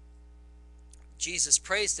Jesus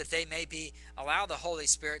prays that they may allow the Holy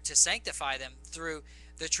Spirit to sanctify them through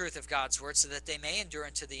the truth of God's word, so that they may endure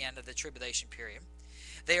unto the end of the tribulation period.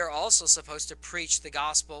 They are also supposed to preach the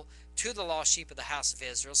gospel to the lost sheep of the house of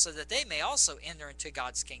Israel, so that they may also enter into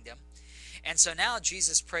God's kingdom. And so now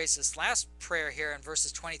Jesus prays this last prayer here in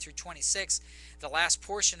verses 20 through 26, the last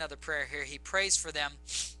portion of the prayer here. He prays for them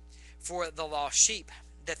for the lost sheep,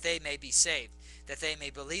 that they may be saved, that they may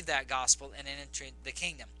believe that gospel and enter the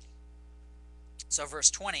kingdom. So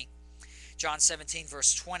verse 20, John 17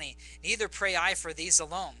 verse 20, neither pray I for these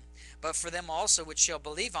alone, but for them also which shall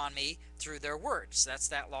believe on me through their words. That's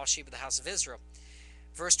that lost sheep of the house of Israel.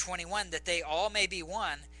 Verse 21, that they all may be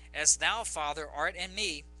one, as thou, Father, art in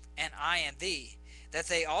me, and I in thee, that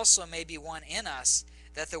they also may be one in us,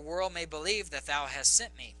 that the world may believe that thou hast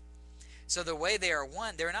sent me. So the way they are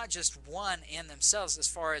one, they're not just one in themselves as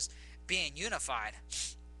far as being unified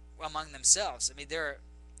among themselves. I mean, they're,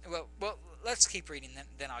 well, let's keep reading,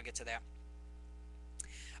 then I'll get to that.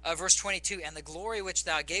 Verse 22, and the glory which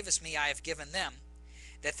thou gavest me I have given them,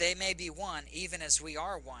 that they may be one, even as we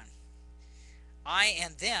are one. I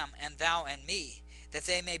and them, and thou and me, that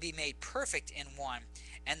they may be made perfect in one,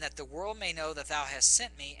 and that the world may know that thou hast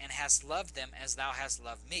sent me, and hast loved them as thou hast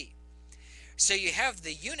loved me. So you have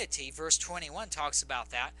the unity, verse 21 talks about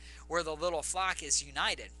that, where the little flock is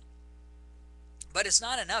united. But it's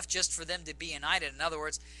not enough just for them to be united. In other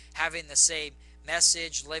words, having the same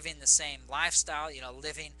message, living the same lifestyle,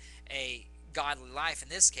 living a godly life in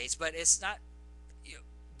this case. But it's not,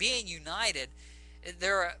 being united,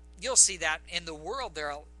 you'll see that in the world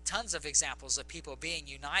there are tons of examples of people being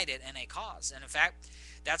united in a cause. And in fact,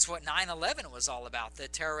 that's what 9/11 was all about, the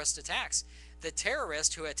terrorist attacks. The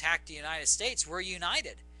terrorists who attacked the United States were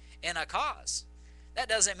united in a cause. That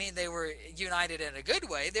doesn't mean they were united in a good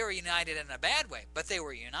way. They were united in a bad way, but they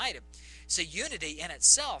were united. So unity in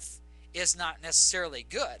itself is not necessarily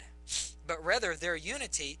good, but rather their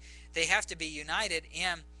unity, they have to be united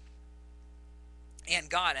in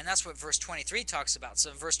God. And that's what verse 23 talks about.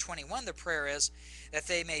 So in verse 21, the prayer is that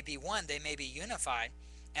they may be one, they may be unified.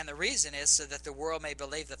 And the reason is so that the world may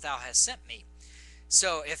believe that thou hast sent me.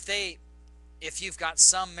 So if you've got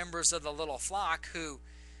some members of the little flock who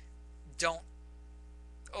don't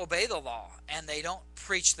obey the law, and they don't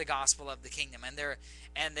preach the gospel of the kingdom,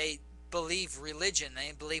 and they believe religion,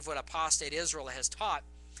 they believe what apostate Israel has taught,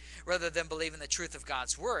 rather than believing the truth of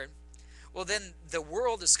God's word, well, then the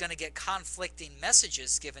world is going to get conflicting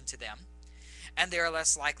messages given to them, and they are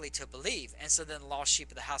less likely to believe. And so then the lost sheep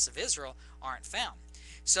of the house of Israel aren't found.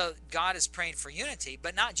 So God is praying for unity,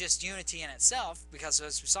 but not just unity in itself, because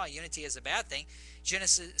as we saw, unity is a bad thing.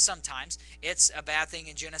 Sometimes it's a bad thing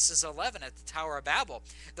in Genesis 11 at the Tower of Babel.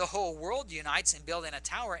 The whole world unites in building a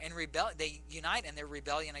tower, and they unite in their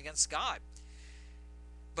rebellion against God.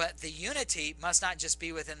 But the unity must not just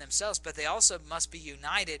be within themselves, but they also must be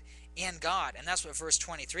united in God. And that's what verse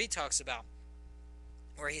 23 talks about,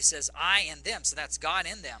 where he says, I and them, so that's God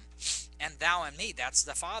in them, and thou and me, that's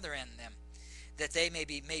the Father in them, that they may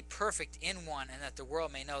be made perfect in one, and that the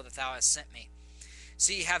world may know that thou hast sent me.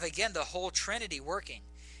 So you have, again, the whole Trinity working.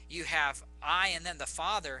 You have I and then the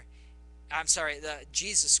Father, the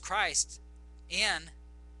Jesus Christ in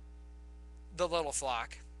the little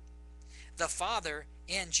flock, the Father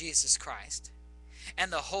in Jesus Christ,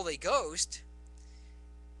 and the Holy Ghost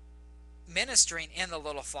ministering in the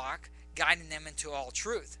little flock, guiding them into all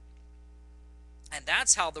truth. And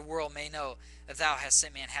that's how the world may know that thou hast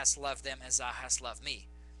sent me and hast loved them as thou hast loved me.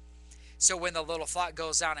 So when the little flock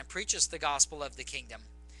goes out and preaches the gospel of the kingdom,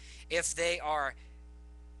 if they are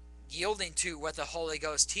yielding to what the Holy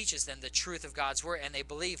Ghost teaches them, the truth of God's word, and they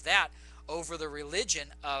believe that over the religion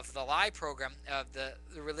of the lie program, of the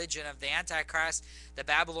religion of the Antichrist, the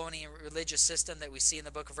Babylonian religious system that we see in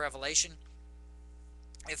the book of Revelation,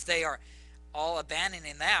 if they are all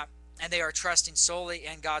abandoning that, and they are trusting solely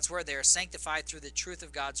in God's word, they are sanctified through the truth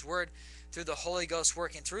of God's word, through the Holy Ghost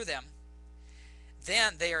working through them,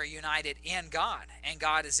 then they are united in God, and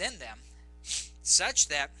God is in them, such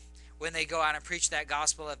that when they go out and preach that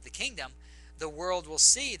gospel of the kingdom, the world will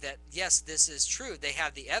see that, yes, this is true. They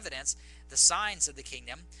have the evidence, the signs of the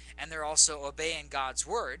kingdom, and they're also obeying God's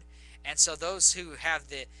word. And so those who have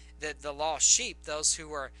the lost sheep, those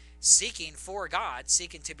who are seeking for God,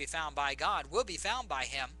 seeking to be found by God, will be found by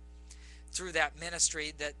him through that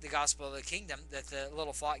ministry, that the gospel of the kingdom that the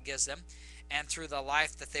little flock gives them, and through the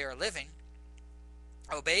life that they are living,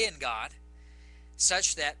 obeying God,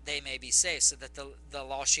 such that they may be saved, so that the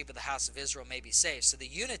lost sheep of the house of Israel may be saved. So the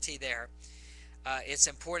unity there, it's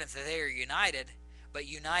important that they are united, but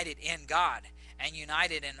united in God, and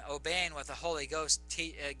united in obeying what the Holy Ghost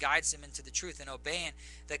guides them into the truth, and obeying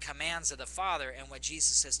the commands of the Father and what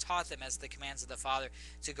Jesus has taught them as the commands of the Father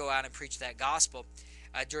to go out and preach that gospel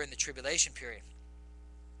during the tribulation period.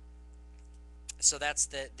 So that's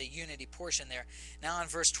the unity portion there. Now in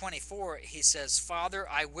verse 24, he says, Father,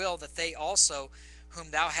 I will that they also, whom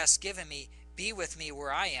thou hast given me, be with me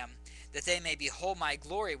where I am, that they may behold my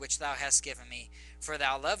glory which thou hast given me, for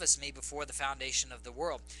thou lovest me before the foundation of the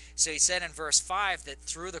world. So he said in verse 5 that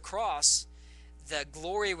through the cross, the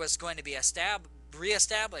glory was going to be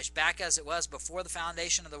reestablished back as it was before the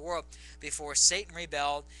foundation of the world, before Satan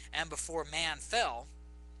rebelled and before man fell.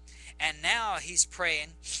 And now he's praying,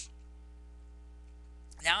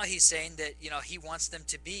 now he's saying that, he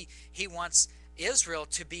wants Israel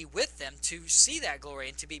to be with them, to see that glory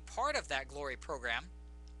and to be part of that glory program.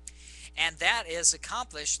 And that is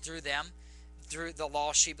accomplished through them, through the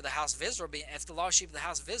lost sheep of the house of Israel. If the lost sheep of the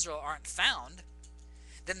house of Israel aren't found,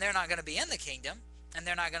 then they're not going to be in the kingdom, and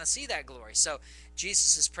they're not going to see that glory. So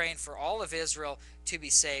Jesus is praying for all of Israel to be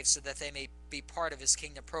saved so that they may be part of his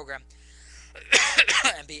kingdom program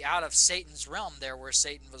and be out of Satan's realm there where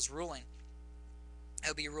Satan was ruling.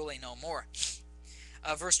 He'll be ruling no more.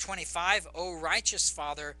 Verse 25, O righteous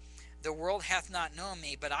Father, the world hath not known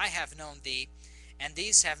me, but I have known thee, and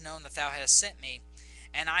these have known that thou hast sent me.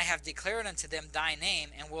 And I have declared unto them thy name,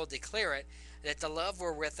 and will declare it, that the love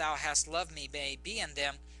wherewith thou hast loved me may be in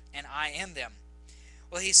them, and I in them.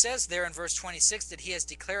 Well, he says there in verse 26 that he has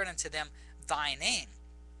declared unto them thy name.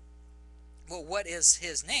 Well, what is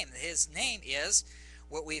his name? His name is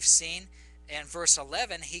what we've seen in verse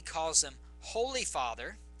 11. He calls him Holy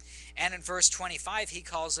Father, and in verse 25 he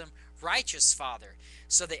calls him Righteous Father.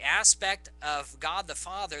 So the aspect of God the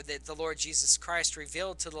Father that the Lord Jesus Christ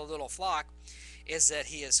revealed to the little flock is that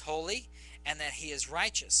he is holy and that he is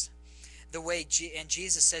righteous. The way and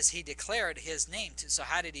Jesus says he declared his name. So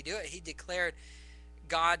how did he do it? He declared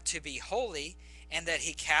God to be holy, and that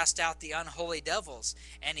he cast out the unholy devils,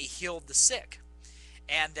 and he healed the sick.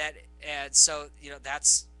 And so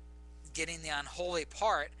that's getting the unholy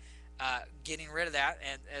part, getting rid of that,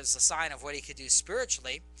 and as a sign of what he could do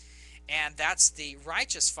spiritually. And that's the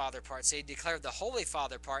righteous Father part. So he declared the Holy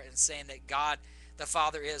Father part and saying that God the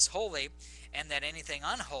Father is holy, and that anything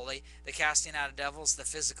unholy, the casting out of devils, the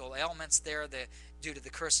physical ailments there, due to the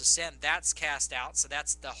curse of sin, that's cast out. So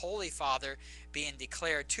that's the Holy Father being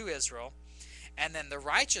declared to Israel. And then the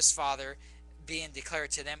righteous Father being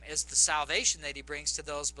declared to them is the salvation that he brings to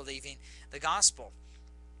those believing the gospel.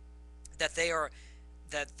 That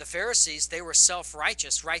the Pharisees, they were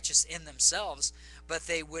self-righteous, righteous in themselves, but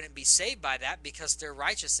they wouldn't be saved by that because their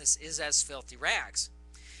righteousness is as filthy rags.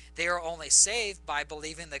 They are only saved by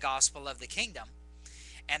believing the gospel of the kingdom,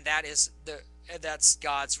 and that's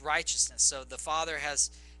God's righteousness. So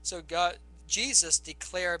Jesus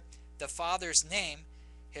declared the Father's name,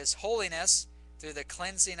 his holiness, through the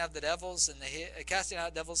cleansing of the devils and the casting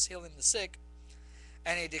out devils, healing the sick,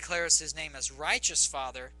 and he declares his name as Righteous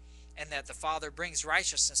Father, and that the Father brings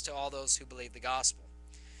righteousness to all those who believe the gospel.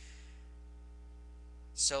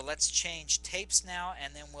 So let's change tapes now,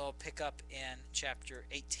 and then we'll pick up in chapter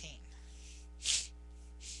 18.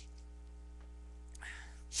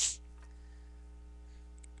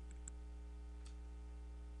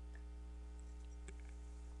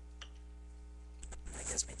 That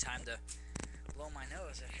gives me time to blow my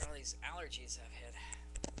nose after all these allergies I've had.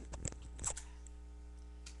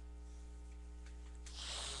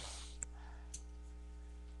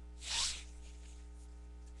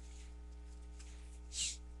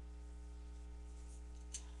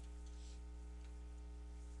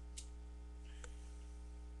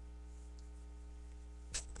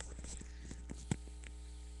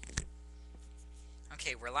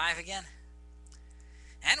 Okay, we're live again.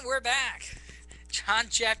 And we're back. John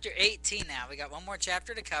chapter 18 now. We got one more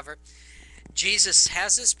chapter to cover. Jesus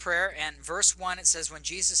has his prayer, and verse 1 it says, when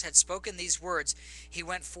Jesus had spoken these words, he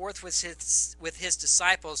went forth with his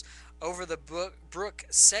disciples over the brook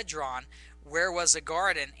Cedron, where was a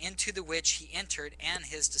garden, into the which he entered, and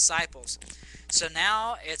his disciples. So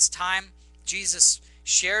now it's time. Jesus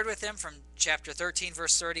shared with them from chapter 13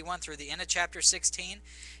 verse 31 through the end of chapter 16.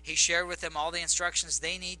 He shared with them all the instructions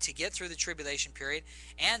they need to get through the tribulation period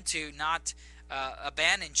and to not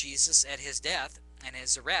abandon Jesus at his death and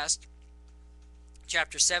his arrest.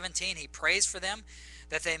 Chapter 17, he prays for them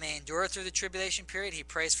that they may endure through the tribulation period. He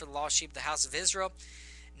prays for the lost sheep of the house of Israel.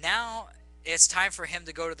 Now it's time for him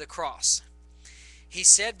to go to the cross. He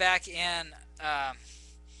said back in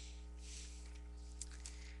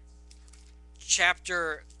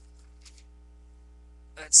chapter,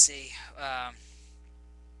 let's see,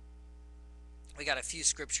 we got a few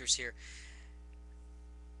scriptures here.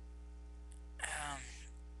 And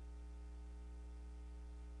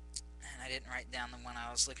I didn't write down the one I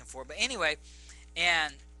was looking for. But anyway,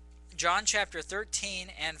 in John chapter 13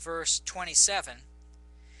 and verse 27,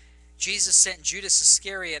 Jesus sent Judas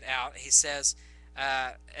Iscariot out. He says,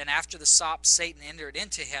 and after the sop Satan entered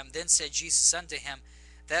into him, then said Jesus unto him,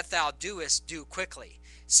 that thou doest, do quickly.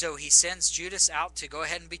 So he sends Judas out to go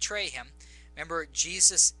ahead and betray him. Remember,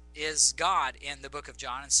 Jesus is God in the book of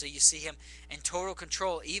John, and so you see him in total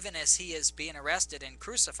control even as he is being arrested and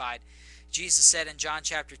crucified. Jesus said in John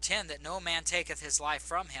chapter 10 that no man taketh his life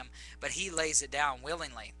from him, but he lays it down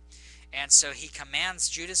willingly. And so he commands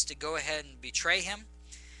Judas to go ahead and betray him.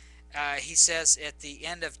 He says at the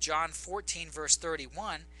end of John 14 verse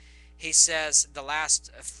 31, he says the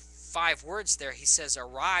last 5 words there, he says,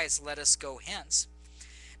 "Arise, let us go hence,"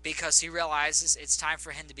 because he realizes it's time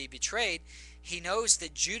for him to be betrayed. He knows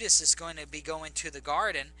that Judas is going to be going to the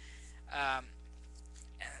garden.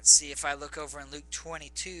 Let's see if I look over in Luke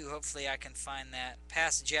 22. Hopefully I can find that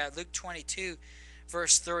passage. Yeah, Luke 22,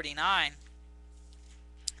 verse 39.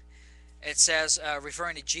 It says,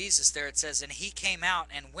 referring to Jesus there, it says, "And he came out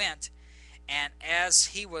and went, and as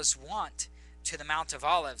he was wont, to the Mount of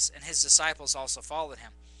Olives, and his disciples also followed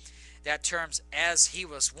him." That term, "as he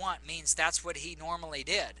was wont," means that's what he normally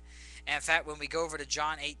did. And in fact, when we go over to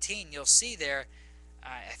John 18, you'll see there,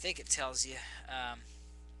 I think it tells you,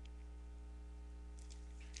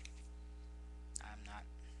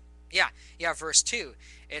 verse 2.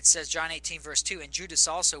 It says, John 18, verse 2, "And Judas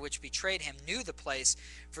also, which betrayed him, knew the place,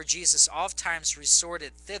 for Jesus ofttimes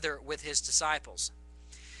resorted thither with his disciples."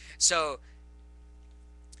 So,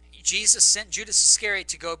 Jesus sent Judas Iscariot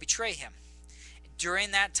to go betray him.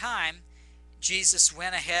 During that time, Jesus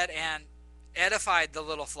went ahead and edified the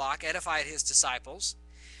little flock, edified his disciples.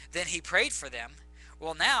 Then he prayed for them.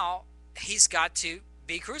 Well, now he's got to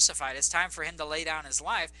be crucified. It's time for him to lay down his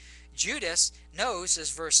life. Judas knows,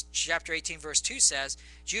 as chapter 18 verse 2 says,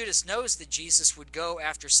 Judas knows that Jesus would go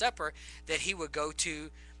after supper, that he would go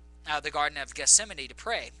to the Garden of Gethsemane to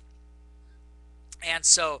pray. And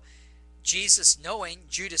so Jesus, knowing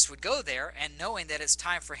Judas would go there, and knowing that it's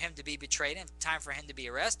time for him to be betrayed and time for him to be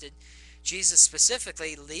arrested, Jesus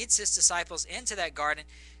specifically leads his disciples into that garden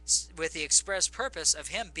with the express purpose of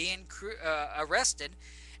him being arrested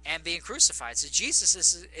and being crucified. So Jesus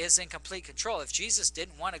is in complete control. If Jesus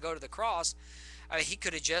didn't want to go to the cross, he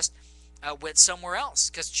could have just went somewhere else,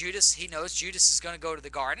 because Judas, he knows Judas is going to go to the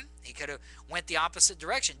garden. He could have went the opposite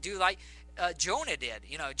direction, do like Jonah did.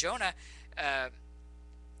 Jonah,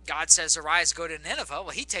 God says, "Arise, go to Nineveh." Well,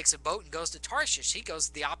 he takes a boat and goes to Tarshish. He goes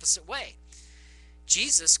the opposite way.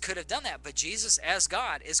 Jesus could have done that, but Jesus, as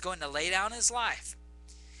God, is going to lay down his life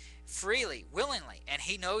freely, willingly, and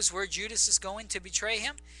he knows where Judas is going to betray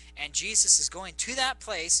him, and Jesus is going to that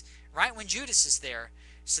place right when Judas is there,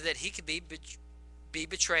 so that he could be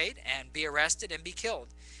betrayed and be arrested and be killed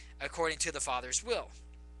according to the Father's will.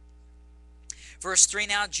 Verse 3,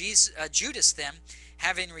 "Now Judas then,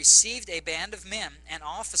 having received a band of men and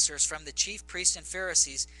officers from the chief priests and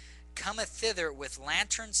Pharisees, cometh thither with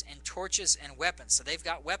lanterns and torches and weapons." So they've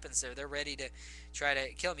got weapons there. They're ready to try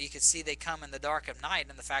to kill him. You can see they come in the dark of night,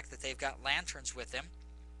 and the fact that they've got lanterns with them.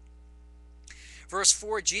 Verse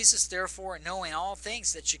 4, "Jesus therefore, knowing all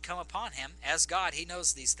things that should come upon him," as God, he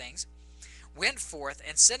knows these things, "went forth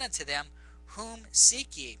and said unto them, Whom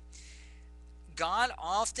seek ye?" God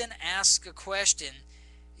often asks a question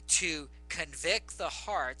to convict the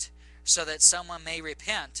heart so that someone may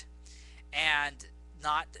repent and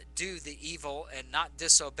not do the evil and not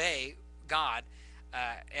disobey God.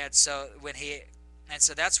 And so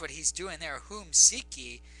that's what he's doing there. "Whom seek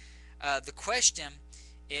ye?" The question,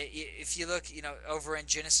 if you look, over in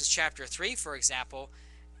Genesis chapter 3, for example,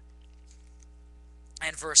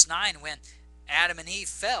 and verse 9, when Adam and Eve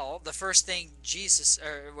fell, the first thing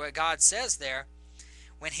what God says there,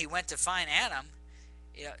 when he went to find Adam,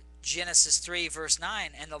 Genesis 3 verse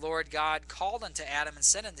 9, "And the Lord God called unto Adam and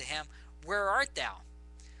said unto him, Where art thou?"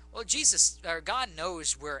 Well, God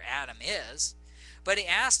knows where Adam is, but he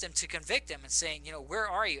asked him to convict him and saying, "Where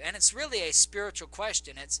are you?" And it's really a spiritual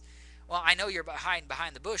question. It's, well, I know you're behind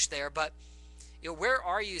the bush there, but where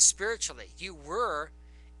are you spiritually? You were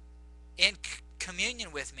in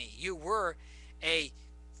communion with me. You were an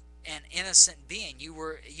innocent being.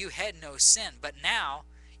 You had no sin, but now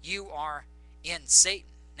you are in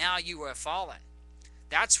Satan. Now you are fallen.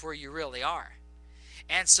 That's where you really are.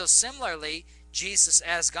 And so similarly, Jesus,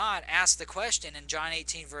 as God, asked the question in John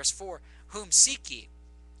 18 verse 4, "Whom seek ye?"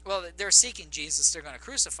 Well, they're seeking Jesus. They're going to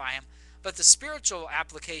crucify him. But the spiritual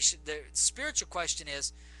question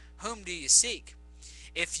is, whom do you seek?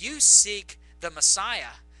 If you seek the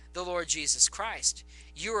Messiah, the Lord Jesus Christ,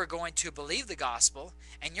 you are going to believe the gospel,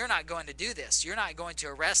 and you're not going to do this. You're not going to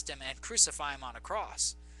arrest him and crucify him on a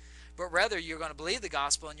cross. But rather, you're going to believe the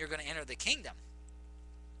gospel, and you're going to enter the kingdom.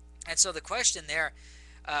 And so the question there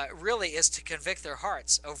really is to convict their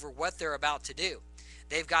hearts over what they're about to do.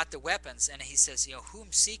 They've got the weapons, and he says,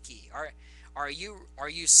 "Whom seek ye?" Are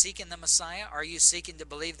you seeking the Messiah? Are you seeking to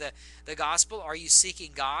believe the gospel? Are you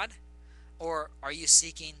seeking God? or are you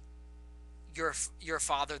seeking your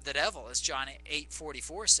father the devil, as John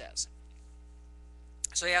 8:44 says?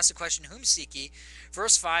 So he asked the question, whom seek ye?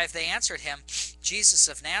 Verse 5, they answered him, Jesus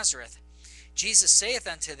of Nazareth. Jesus saith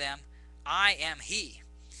unto them, I am he.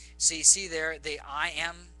 So you see there, the I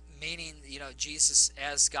am, meaning, Jesus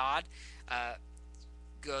as God,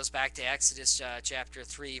 goes back to Exodus chapter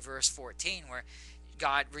 3, verse 14, where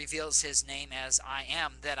God reveals his name as I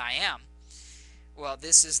am that I am. Well,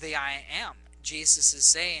 this is the I am. Jesus is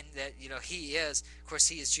saying that, he is, of course,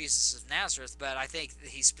 he is Jesus of Nazareth, but I think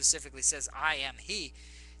he specifically says, I am he,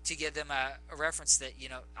 to give them a reference that,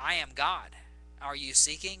 I am God. Are you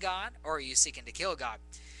seeking God, or are you seeking to kill God?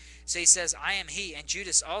 So he says, I am he, and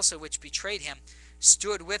Judas also, which betrayed him,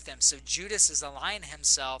 stood with him. So Judas is aligning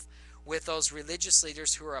himself with those religious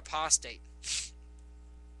leaders who are apostate.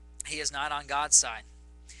 He is not on God's side.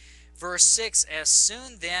 Verse 6, as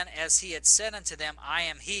soon then as he had said unto them, I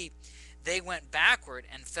am he, they went backward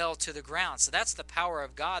and fell to the ground. So that's the power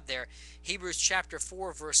of God there. Hebrews chapter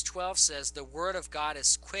 4, verse 12 says, the word of God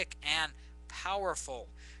is quick and powerful,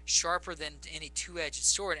 sharper than any two-edged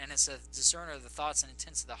sword, and it's a discerner of the thoughts and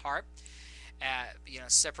intents of the heart,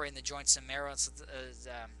 separating the joints and marrow,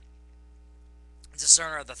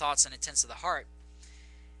 discerner of the thoughts and intents of the heart.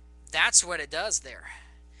 That's what it does there.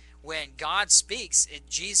 When God speaks,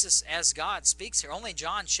 Jesus as God speaks here. Only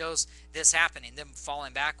John shows this happening, them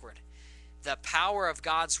falling backward. The power of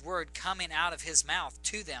God's word coming out of his mouth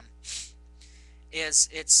to them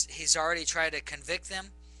he's already tried to convict them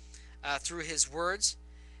through his words,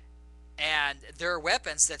 and their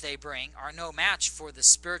weapons that they bring are no match for the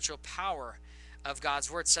spiritual power of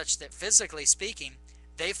God's word, such that physically speaking,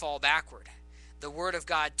 they fall backward. The word of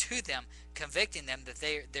God to them, convicting them that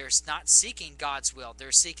they're not seeking God's will,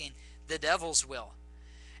 they're seeking the devil's will,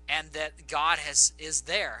 and that God is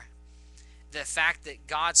there. The fact that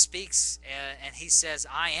God speaks and he says,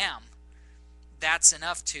 I am, that's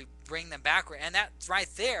enough to bring them backward. And that right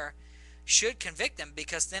there should convict them,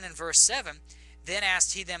 because then in verse 7, then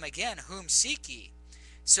asked he them again, whom seek ye?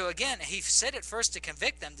 So again, he said it first to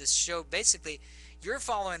convict them, to show basically, you're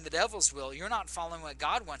following the devil's will. You're not following what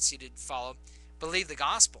God wants you to follow. Believe the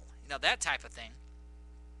gospel. That type of thing.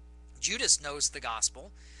 Judas knows the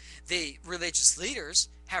gospel. The religious leaders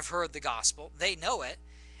have heard the gospel. They know it.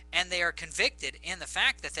 And they are convicted in the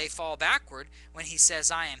fact that they fall backward when he says,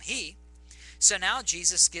 I am he. So now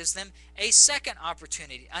Jesus gives them a second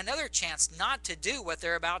opportunity, another chance not to do what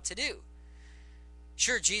they're about to do.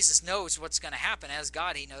 Sure, Jesus knows what's going to happen. As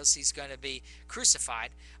God, he knows he's going to be crucified.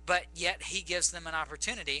 But yet he gives them an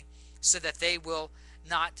opportunity so that they will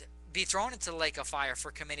not be thrown into the lake of fire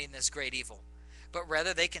for committing this great evil, but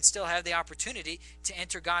rather they can still have the opportunity to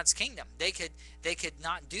enter God's kingdom. They could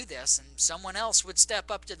not do this, and someone else would step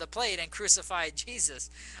up to the plate and crucify Jesus.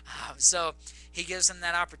 So he gives them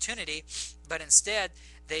that opportunity, but instead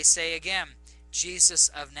they say again, Jesus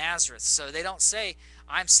of Nazareth. So they don't say,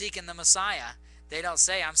 I'm seeking the Messiah. They don't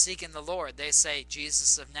say, I'm seeking the Lord. They say,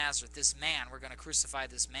 Jesus of Nazareth, this man, we're going to crucify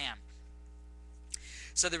this man.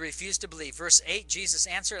 So they refuse to believe. Verse 8, Jesus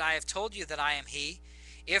answered, I have told you that I am he.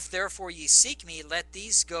 If therefore ye seek me, let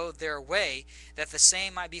these go their way, that the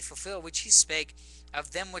same might be fulfilled, which he spake,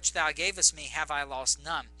 of them which thou gavest me have I lost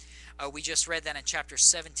none. We just read that in chapter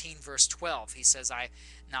 17, verse 12. He says, I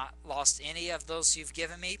not lost any of those you've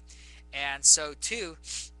given me. And so too,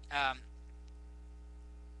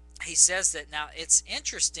 he says that. Now it's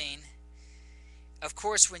interesting, of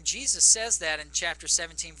course, when Jesus says that in chapter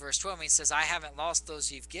 17, verse 12, he says, I haven't lost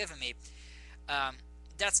those you've given me.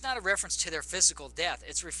 That's not a reference to their physical death.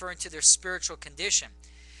 It's referring to their spiritual condition.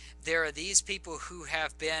 There are these people who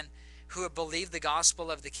have believed the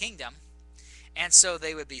gospel of the kingdom, and so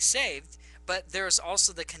they would be saved. But there's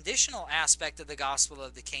also the conditional aspect of the gospel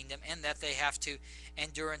of the kingdom, in that they have to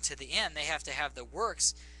endure unto the end. They have to have the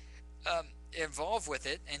works involved with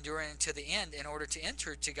it, enduring to the end, in order to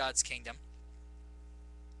enter to God's kingdom.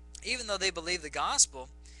 Even though they believe the gospel,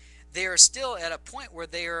 they are still at a point where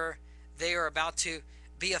they are about to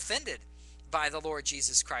be offended by the Lord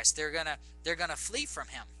Jesus Christ. They're gonna flee from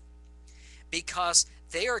him, because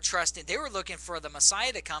they are trusting. They were looking for the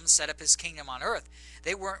Messiah to come set up his kingdom on earth.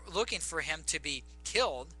 They weren't looking for him to be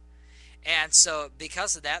killed, and so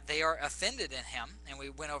because of that, they are offended in him. And we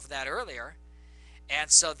went over that earlier.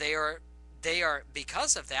 And so they are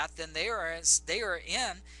because of that. Then they are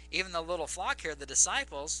in, even the little flock here, the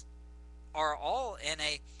disciples are all in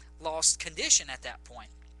a lost condition at that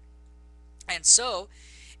point. And so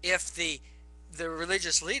if the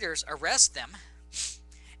religious leaders arrest them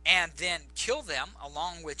and then kill them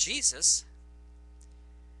along with Jesus,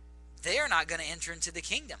 they are not going to enter into the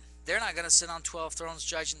kingdom. They're not going to sit on 12 thrones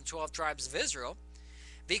judging the 12 tribes of Israel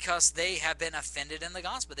because they have been offended in the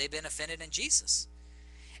gospel. They've been offended in Jesus.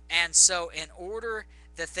 And so in order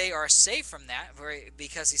that they are safe from that,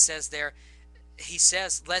 because he says there, he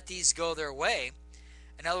says, let these go their way.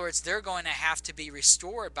 In other words, they're going to have to be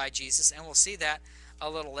restored by Jesus, and we'll see that a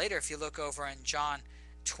little later if you look over in John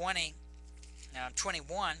 21.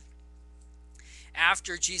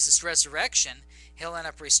 After Jesus' resurrection, he'll end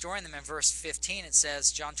up restoring them. In verse 15, it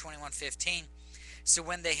says, John 21:15, so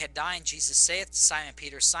when they had dined, Jesus saith to Simon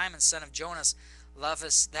Peter, Simon, son of Jonas,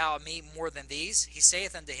 lovest thou me more than these? He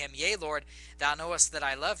saith unto him, Yea, Lord, thou knowest that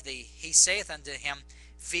I love thee. He saith unto him,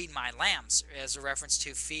 Feed my lambs, as a reference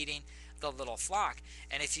to feeding the little flock.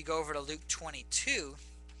 And if you go over to Luke 22,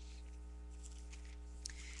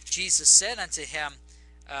 Jesus said unto him,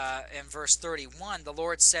 in verse 31, the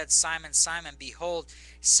Lord said, Simon, Simon, behold,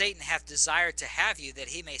 Satan hath desired to have you, that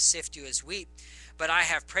he may sift you as wheat. But I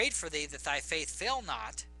have prayed for thee, that thy faith fail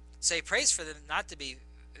not. So he prays for them not to be,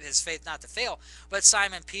 his faith not to fail. But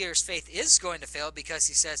Simon Peter's faith is going to fail, because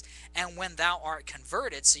he says, and when thou art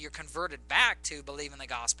converted, so you're converted back to believe in the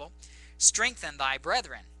gospel, strengthen thy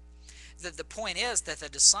brethren. The point is that the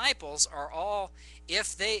disciples are all,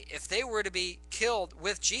 if they were to be killed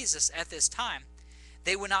with Jesus at this time,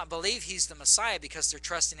 they would not believe he's the Messiah because they're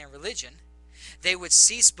trusting in religion. They would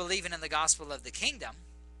cease believing in the gospel of the kingdom,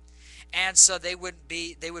 and so they would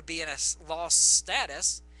be in a lost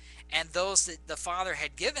status, and those that the Father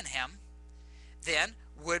had given him then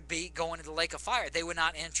would be going to the lake of fire. They would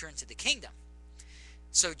not enter into the kingdom.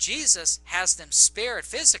 So Jesus has them spared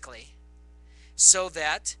physically, so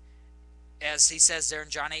that, as he says there in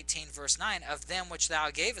John 18 verse 9, of them which thou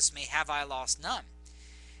gavest me have I lost none.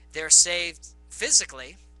 They're saved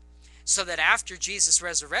physically, so that after Jesus'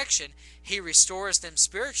 resurrection, he restores them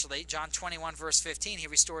spiritually. John 21 verse 15, he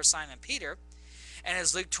restores Simon Peter. And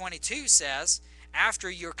as Luke 22 says, after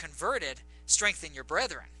you're converted, strengthen your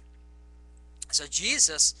brethren. So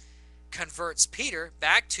Jesus converts Peter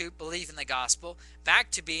back to believing the gospel, back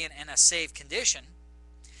to being in a saved condition.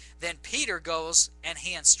 Then Peter goes and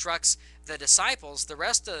he instructs the disciples, the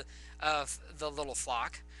rest of the little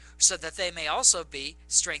flock, so that they may also be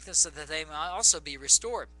strengthened, so that they may also be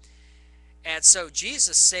restored. And so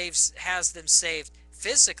Jesus has them saved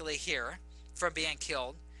physically here from being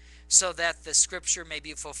killed, so that the scripture may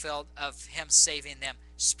be fulfilled of him saving them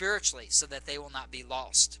spiritually, so that they will not be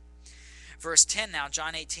lost. Verse 10 now,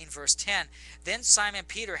 John 18 verse 10, then Simon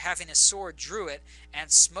Peter, having a sword, drew it,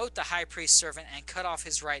 and smote the high priest's servant, and cut off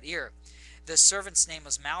his right ear. The servant's name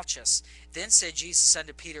was Malchus. Then said Jesus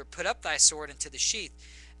unto Peter, put up thy sword into the sheath.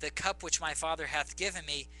 The cup which my Father hath given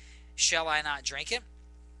me, shall I not drink it?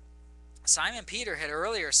 Simon Peter had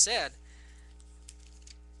earlier said,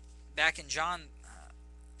 back in John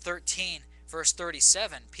 13, verse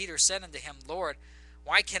 37, Peter said unto him, Lord,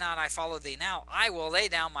 why cannot I follow thee now? I will lay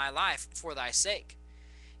down my life for thy sake.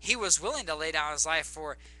 He was willing to lay down his life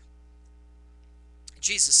for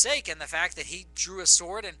Jesus' sake, and the fact that he drew a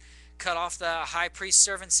sword and cut off the high priest's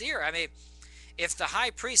servant's ear. I mean, if the high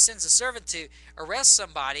priest sends a servant to arrest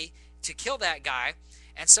somebody to kill that guy,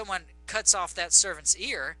 and someone cuts off that servant's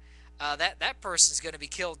ear, that person's going to be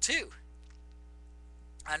killed too.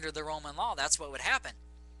 Under the Roman law, that's what would happen.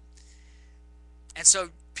 And so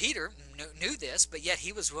Peter knew this, but yet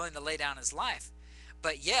he was willing to lay down his life.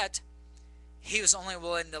 But yet, he was only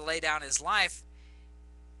willing to lay down his life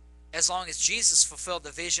as long as Jesus fulfilled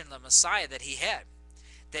the vision of the Messiah that he had,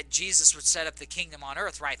 that Jesus would set up the kingdom on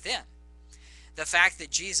earth right then. The fact that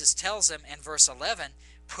Jesus tells him in verse 11,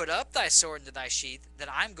 put up thy sword into thy sheath, that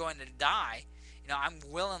I'm going to die, I'm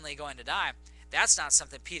willingly going to die, that's not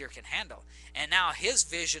something Peter can handle. And now his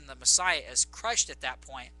vision of the Messiah is crushed at that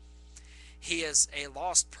point. He is a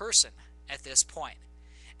lost person at this point.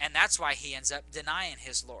 And that's why he ends up denying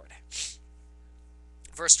his Lord.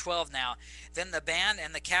 Verse 12 now, then the band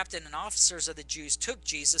and the captain and officers of the Jews took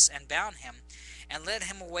Jesus and bound him, and led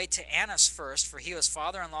him away to Annas first, for he was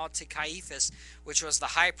father-in-law to Caiaphas, which was the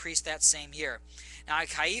high priest that same year. Now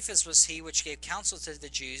Caiaphas was he which gave counsel to the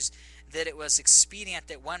Jews, that it was expedient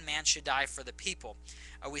that one man should die for the people.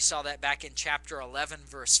 We saw that back in chapter 11,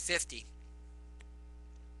 verse 50.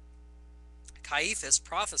 Caiaphas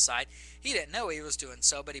prophesied, he didn't know he was doing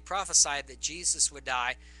so, but he prophesied that Jesus would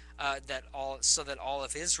die, so that all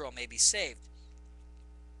of Israel may be saved.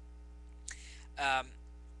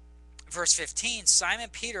 Verse 15, Simon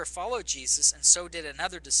Peter followed Jesus, and so did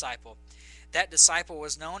another disciple. That disciple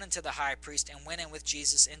was known unto the high priest, and went in with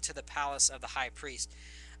Jesus into the palace of the high priest.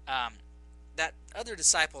 That other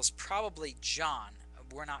disciple is probably John.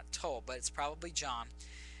 We're not told, but it's probably John.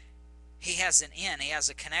 he has an in, he has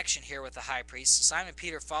a connection here with the high priest. So Simon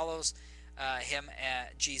Peter follows him,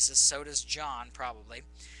 Jesus, so does John probably.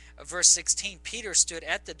 Verse 16, Peter stood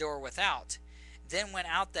at the door without. Then went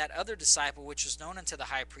out that other disciple which was known unto the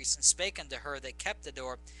high priest, and spake unto her that kept the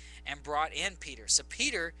door, and brought in Peter. So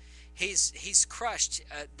Peter, he's crushed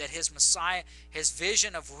that his Messiah, his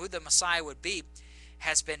vision of who the Messiah would be,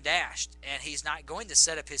 has been dashed, and he's not going to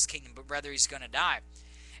set up his kingdom, but rather he's going to die.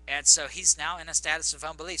 And so he's now in a status of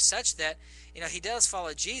unbelief, such that, he does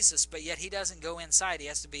follow Jesus, but yet he doesn't go inside. He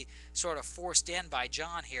has to be sort of forced in by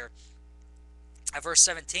John here. Verse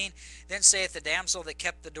 17, then saith the damsel that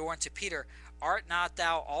kept the door unto Peter, art not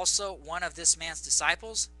thou also one of this man's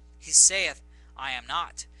disciples? He saith, I am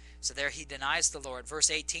not. So there he denies the Lord. Verse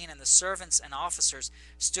 18, and the servants and officers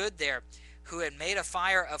stood there, who had made a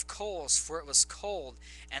fire of coals, for it was cold,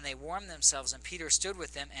 and they warmed themselves, and Peter stood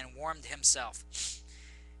with them and warmed himself.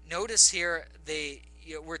 Notice here,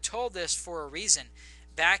 we're told this for a reason.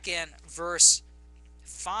 Back in verse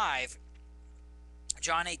 5,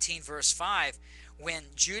 John 18, verse 5, when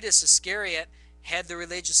Judas Iscariot had the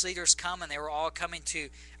religious leaders come, and they were all coming to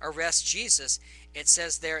arrest Jesus, it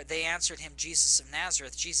says there, they answered him, Jesus of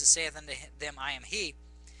Nazareth. Jesus saith unto them, I am he.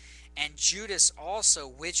 And Judas also,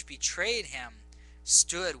 which betrayed him,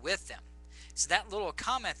 stood with them. So that little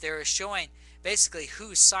comment there is showing basically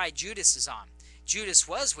whose side Judas is on. Judas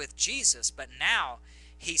was with Jesus, but now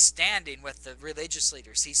he's standing with the religious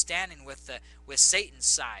leaders. He's standing with Satan's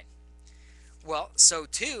side. Well, so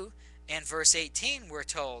too, in verse 18, we're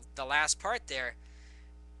told, the last part there,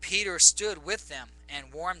 Peter stood with them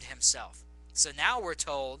and warmed himself. So now we're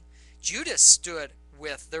told Judas stood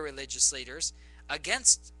with the religious leaders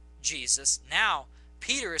against Jesus. Now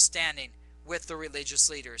Peter is standing with the religious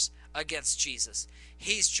leaders against Jesus.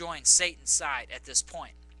 He's joined Satan's side at this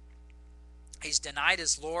point. He's denied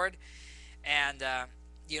his Lord, and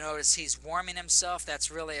you notice he's warming himself.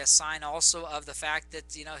 That's really a sign also of the fact that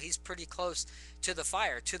he's pretty close to the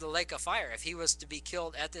fire, to the lake of fire. If he was to be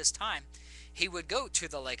killed at this time, he would go to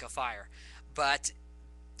the lake of fire. But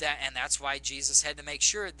that's why Jesus had to make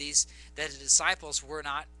sure that the disciples were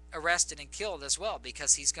not arrested and killed as well,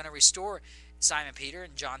 because he's going to restore Simon Peter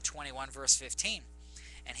in John 21 verse 15,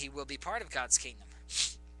 and he will be part of God's kingdom.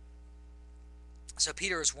 So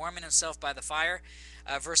Peter is warming himself by the fire.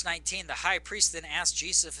 Verse 19, the high priest then asked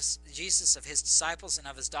Jesus of his disciples and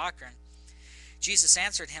of his doctrine. Jesus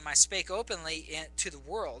answered him, I spake openly to the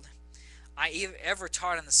world. I ever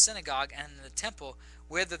taught in the synagogue and in the temple,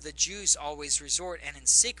 whither the Jews always resort, and in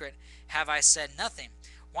secret have I said nothing.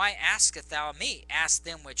 Why askest thou me? Ask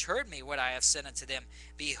them which heard me what I have said unto them.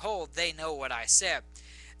 Behold, they know what I said.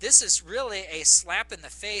 This is really a slap in the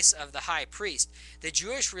face of the high priest. The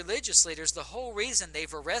Jewish religious leaders, the whole reason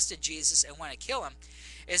they've arrested Jesus and want to kill him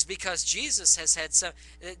is because Jesus has had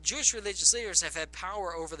the Jewish religious leaders have had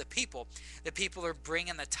power over the people. The people are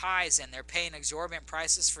bringing the tithes in. They're paying exorbitant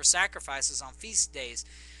prices for sacrifices on feast days.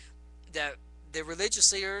 The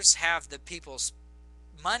religious leaders have the people's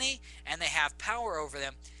money, and they have power over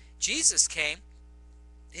them. Jesus came.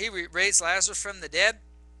 He raised Lazarus from the dead.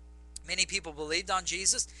 Many people believed on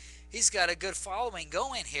Jesus. He's got a good following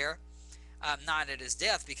going here. Not at his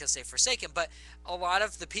death because they forsake him, but a lot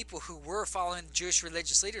of the people who were following the Jewish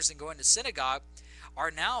religious leaders and going to synagogue are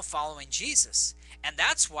now following Jesus. And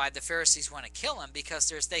that's why the Pharisees want to kill him, because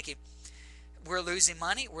they're thinking, we're losing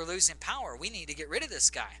money, we're losing power, we need to get rid of this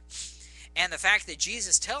guy. And the fact that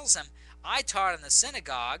Jesus tells them, I taught in the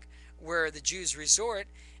synagogue where the Jews resort,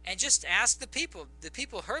 and just ask the people. The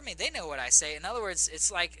people heard me, they know what I say. In other words,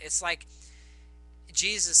 it's like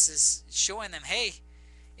Jesus is showing them, hey,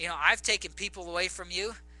 I've taken people away from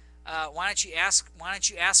you. Why don't you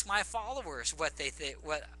ask my followers what they think,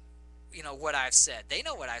 what I've said. They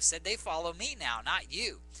know what I've said. They follow me now, not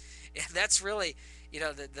you. And that's really,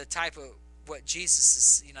 the type of what Jesus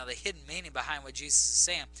is, the hidden meaning behind what Jesus is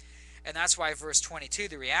saying. And that's why verse 22,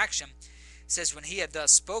 the reaction, says, when he had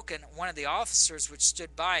thus spoken, one of the officers which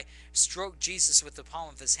stood by stroked Jesus with the palm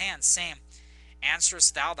of his hand, saying,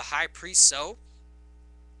 Answerest thou the high priest so?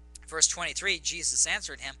 Verse 23, Jesus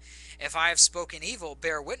answered him, If I have spoken evil,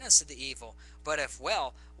 bear witness of the evil. But if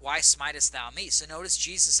well, why smitest thou me? So notice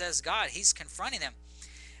Jesus as God. He's confronting them.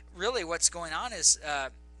 Really what's going on is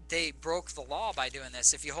they broke the law by doing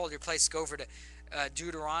this. If you hold your place, go over to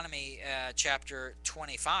Deuteronomy chapter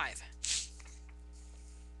 25.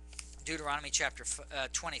 Deuteronomy chapter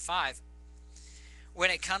 25. When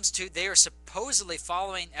it comes to, they are supposedly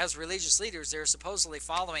following, as religious leaders, they're supposedly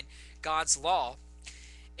following God's law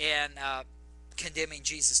and condemning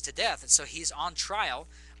Jesus to death. And so he's on trial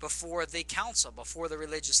before the council, before the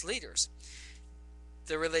religious leaders.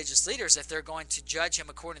 the religious leaders, if they're going to judge him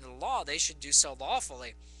according to the law, they should do so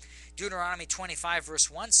lawfully. Deuteronomy 25 verse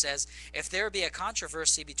 1 says, if there be a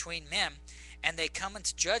controversy between men, and they come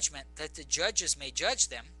into judgment, that the judges may judge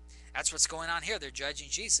them. That's what's going on here. They're judging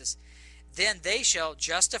Jesus. Then they shall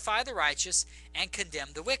justify the righteous and condemn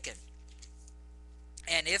the wicked.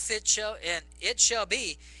 And it shall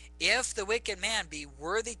be, if the wicked man be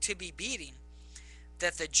worthy to be beaten,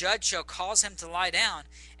 that the judge shall cause him to lie down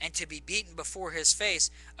and to be beaten before his face,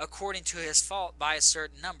 according to his fault by a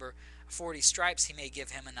certain number. 40 stripes he may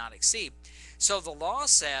give him and not exceed. So the law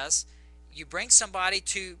says, you bring somebody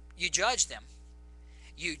to, you judge them.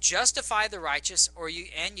 You justify the righteous,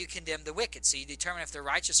 and you condemn the wicked. So you determine if they're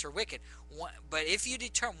righteous or wicked. But if you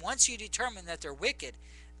once you determine that they're wicked,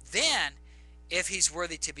 then if he's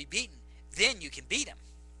worthy to be beaten, then you can beat him.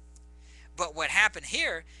 But what happened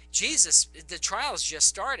here, Jesus, the trial's just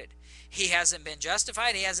started. He hasn't been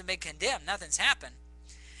justified. He hasn't been condemned. Nothing's happened.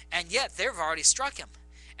 And yet they've already struck him.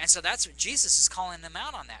 And so that's what Jesus is calling them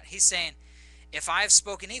out on that. He's saying, if I have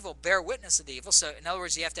spoken evil, bear witness of the evil. So in other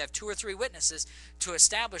words, you have to have 2 or 3 witnesses to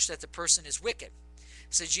establish that the person is wicked.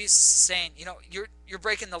 So Jesus is saying, you're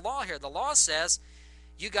breaking the law here. The law says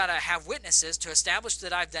you got to have witnesses to establish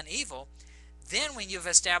that I've done evil. Then when you've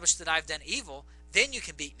established that I've done evil, then you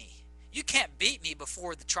can beat me. You can't beat me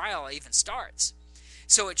before the trial even starts.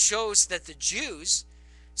 So it shows that the Jews,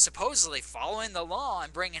 supposedly following the law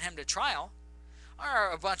and bringing him to trial,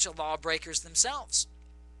 are a bunch of lawbreakers themselves.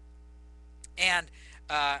 And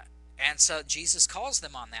so Jesus calls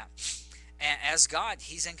them on that. And as God,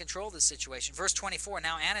 he's in control of the situation. Verse 24,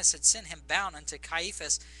 now Annas had sent him bound unto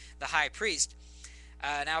Caiaphas the high priest.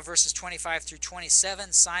 Now verses 25 through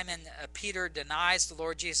 27, Simon Peter denies the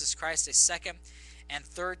Lord Jesus Christ a second and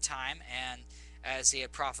third time, and as he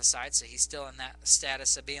had prophesied, so he's still in that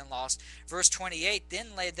status of being lost. Verse 28, then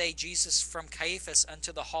led they Jesus from Caiaphas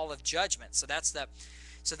unto the hall of judgment.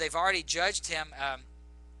 So they've already judged him.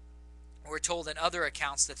 We're told in other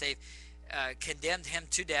accounts that they've condemned him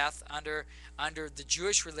to death under the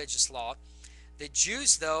Jewish religious law. The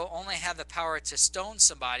Jews, though, only have the power to stone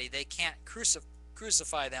somebody. They can't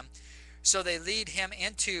crucify them. So they lead him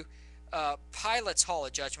into Pilate's hall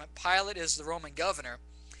of judgment. Pilate is the Roman governor,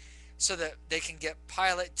 so that they can get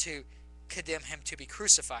Pilate to condemn him to be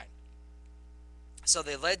crucified. So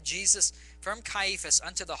they led Jesus from Caiaphas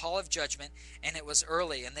unto the hall of judgment, and it was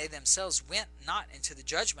early, and they themselves went not into the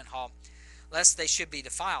judgment hall, lest they should be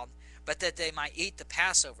defiled, but that they might eat the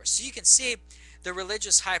Passover. So you can see the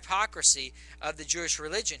religious hypocrisy of the Jewish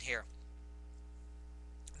religion here.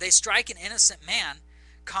 They strike an innocent man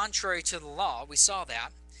contrary to the law. We saw that.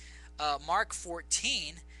 Mark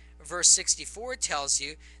 14 verse 64 tells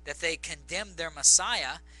you that they condemned their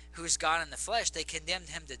Messiah, who's God in the flesh. They condemned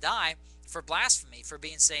him to die for blasphemy, for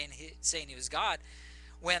saying he was God,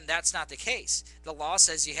 when that's not the case. The law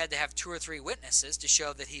says you had to have 2 or 3 witnesses to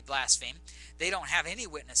show that he blasphemed. They don't have any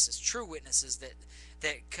witnesses, true witnesses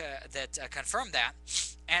that confirm that,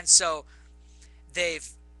 and so they've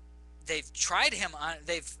tried him.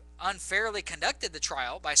 They've unfairly conducted the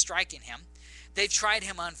trial by striking him. They've tried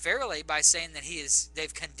him unfairly by saying that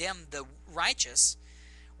they've condemned the righteous,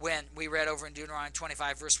 when we read over in Deuteronomy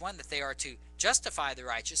 25 verse 1 that they are to justify the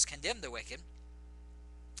righteous, condemn the wicked.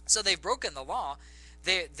 So they've broken the law.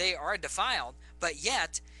 They are defiled, but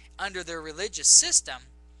yet under their religious system,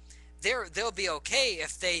 they'll be okay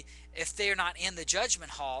if they're not in the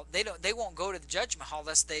judgment hall. They won't go to the judgment hall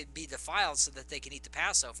lest they be defiled so that they can eat the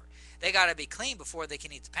Passover. They got to be clean before they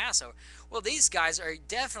can eat the Passover. Well, these guys are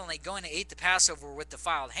definitely going to eat the Passover with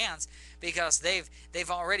defiled hands, because they've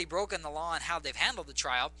already broken the law in how they've handled the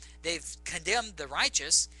trial. They've condemned the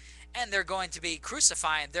righteous, and they're going to be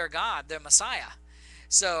crucifying their God, their Messiah.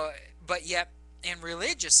 So, but yet in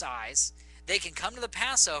religious eyes, they can come to the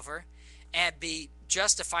Passover and be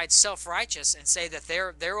justified self-righteous and say that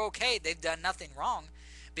they're okay, they've done nothing wrong,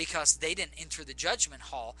 because they didn't enter the judgment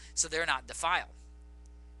hall, so they're not defiled.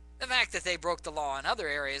 The fact that they broke the law in other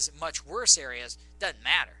areas, much worse areas, doesn't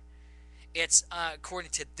matter. It's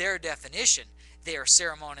according to their definition, they are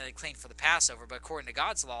ceremonially clean for the Passover, but according to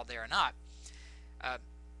God's law, they are not.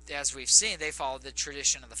 As we've seen, they follow the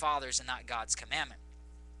tradition of the fathers and not God's commandment.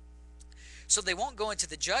 So they won't go into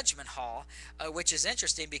the judgment hall, which is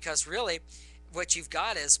interesting, because really what you've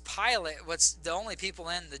got is Pilate. What's the only people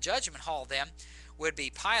in the judgment hall then would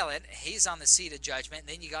be Pilate. He's on the seat of judgment. And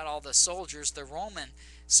then you got all the soldiers, the Roman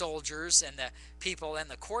soldiers, and the people in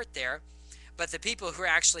the court there. But the people who are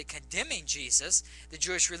actually condemning Jesus, the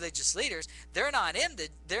Jewish religious leaders, they're not in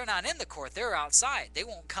the court. They're outside. They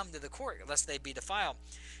won't come to the court unless they be defiled.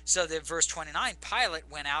 So then verse 29, Pilate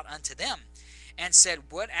went out unto them, and said,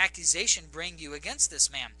 What accusation bring you against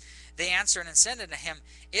this man? They answered and said unto him,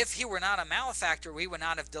 If he were not a malefactor, we would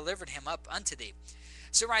not have delivered him up unto thee.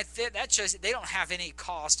 So right there, that shows that they don't have any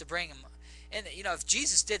cause to bring him. And if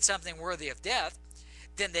Jesus did something worthy of death,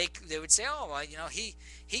 then they would say, oh, well,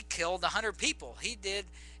 he killed 100 people. He did,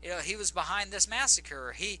 he was behind this massacre.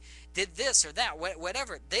 Or he did this or that,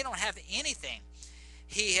 whatever. They don't have anything.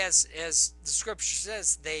 He has, as the scripture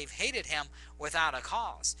says, they've hated him without a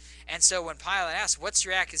cause. And so when Pilate asks, what's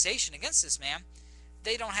your accusation against this man?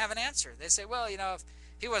 They don't have an answer. They say, well, if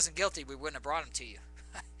he wasn't guilty, we wouldn't have brought him to you.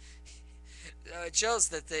 It shows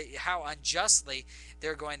that how unjustly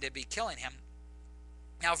they're going to be killing him.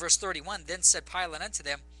 Now, verse 31, Then said Pilate unto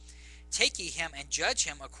them, Take ye him and judge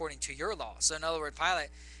him according to your law. So in other words, Pilate,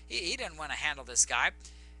 he didn't want to handle this guy.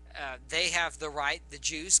 They have the right, the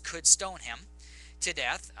Jews could stone him to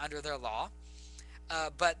death under their law.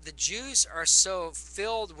 But the Jews are so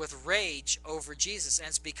filled with rage over Jesus, and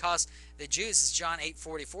it's because the Jews, as John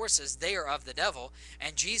 8:44 says, they are of the devil,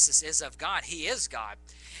 and Jesus is of God. He is God.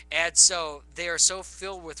 And so they are so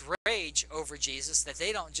filled with rage over Jesus that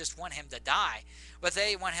they don't just want him to die, but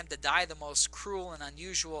they want him to die the most cruel and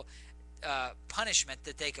unusual punishment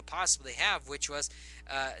that they could possibly have, which was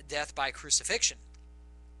death by crucifixion.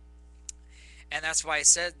 And that's why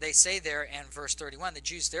they say there in verse 31, The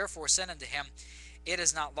Jews therefore said unto him, It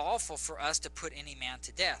is not lawful for us to put any man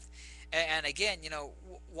to death. And again,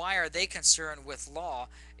 why are they concerned with law?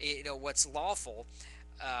 What's lawful,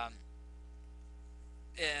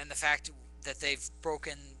 and the fact that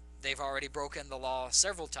they've already broken the law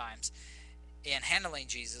several times in handling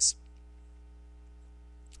Jesus.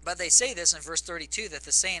 But they say this in verse 32, that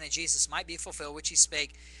the saying of Jesus might be fulfilled, which he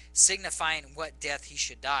spake, signifying what death he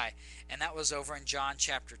should die. And that was over in John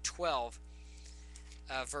chapter 12,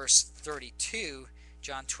 verse 32.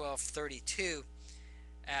 John 12:32.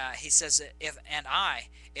 He says,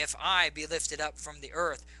 if I be lifted up from the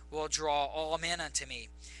earth, will draw all men unto me.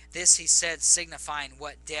 This he said, signifying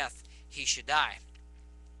what death he should die.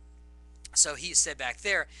 So he said back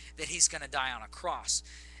there that he's going to die on a cross.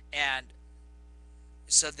 And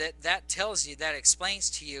so that tells you, that explains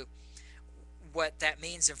to you what that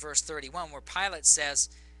means in verse 31, where Pilate says,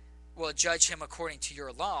 well, judge him according to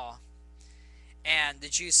your law. And the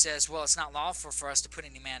Jew says, well, it's not lawful for us to put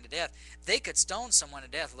any man to death. They could stone someone to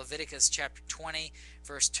death. Leviticus chapter 20,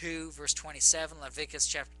 verse 2, verse 27, Leviticus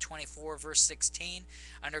chapter 24, verse 16.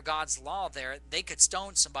 Under God's law there, they could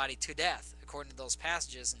stone somebody to death, according to those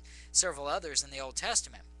passages and several others in the Old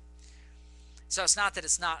Testament. So it's not that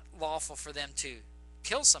it's not lawful for them to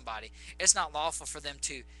kill somebody. It's not lawful for them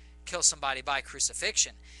to kill somebody by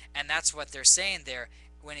crucifixion. And that's what they're saying there.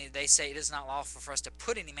 When they say it is not lawful for us to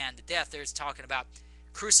put any man to death, they're talking about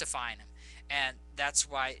crucifying him. And that's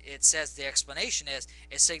why it says, the explanation is,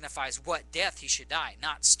 it signifies what death he should die.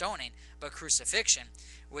 Not stoning, but crucifixion,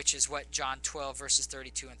 which is what John 12 verses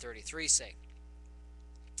 32 and 33 say.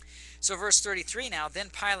 So verse 33 now,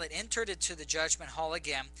 Then Pilate entered into the judgment hall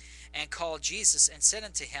again, and called Jesus, and said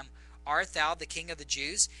unto him, Art thou the King of the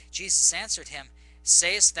Jews? Jesus answered him,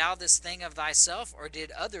 Sayest thou this thing of thyself, or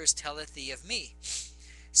did others tell it thee of me?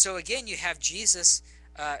 So again, you have Jesus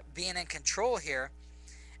being in control here,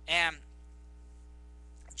 and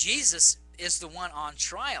Jesus is the one on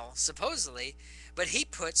trial, supposedly, but he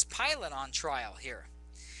puts Pilate on trial here.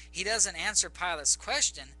 He doesn't answer Pilate's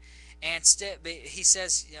question, and instead he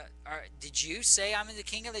says, did you say I'm the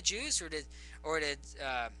King of the Jews, or did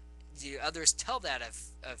others tell that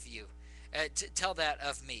of you? Tell that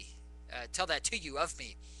of me. Tell that to you of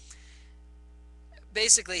me.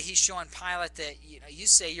 Basically, he's showing Pilate that you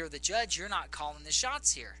say you're the judge, you're not calling the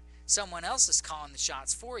shots here. Someone else is calling the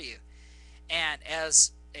shots for you. And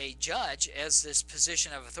as a judge, as this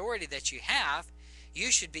position of authority that you have, you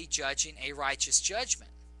should be judging a righteous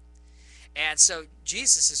judgment. And so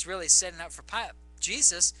Jesus is really setting up for Pilate.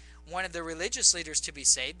 Jesus wanted the religious leaders to be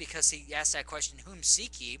saved because he asked that question, Whom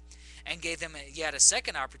seek ye? And gave them yet a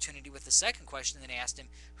second opportunity with the second question that he asked him,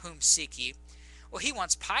 Whom seek ye? Well, he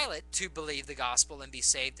wants Pilate to believe the gospel and be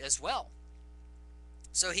saved as well.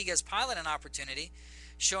 So he gives Pilate an opportunity,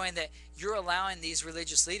 showing that you're allowing these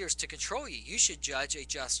religious leaders to control you. You should judge a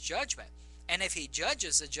just judgment. And if he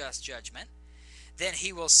judges a just judgment, then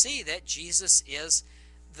he will see that Jesus is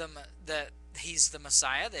he's the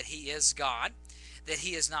Messiah, that he is God, that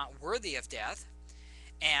he is not worthy of death.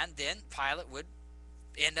 And then Pilate would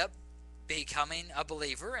end up becoming a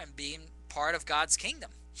believer and being part of God's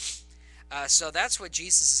kingdom. So that's what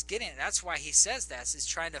Jesus is getting at. That's why he says that. He's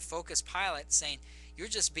trying to focus Pilate, saying, you're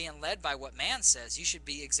just being led by what man says. You should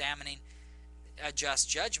be examining a just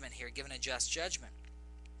judgment here, giving a just judgment.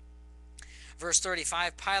 Verse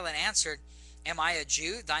 35, Pilate answered Am I a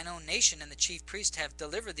Jew? Thine own nation and the chief priest have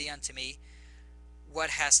delivered thee unto me.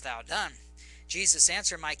 What hast thou done? Jesus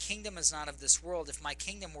answered, My kingdom is not of this world. If my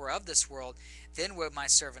kingdom were of this world, then would my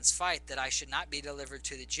servants fight, that I should not be delivered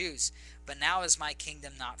to the Jews. But now is my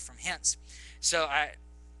kingdom not from hence. So I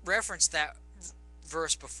referenced that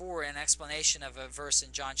verse before in explanation of a verse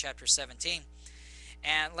in John chapter 17.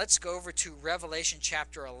 And let's go over to Revelation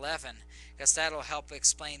chapter 11, because that'll help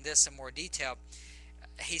explain this in more detail.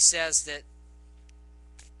 He says that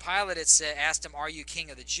Pilate had asked him, Are you king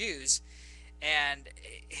of the Jews? And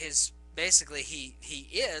basically he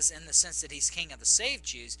is, in the sense that he's king of the saved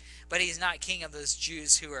Jews, but he's not king of those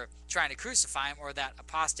Jews who are trying to crucify him, or that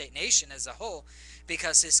apostate nation as a whole,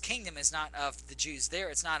 because his kingdom is not of the Jews there.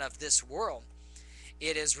 It's not of this world.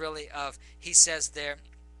 It is really of, he says there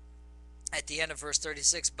at the end of verse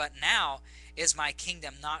 36, but now is my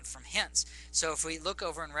kingdom not from hence. So if we look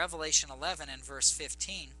over in Revelation 11 and verse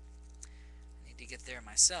 15, I need to get there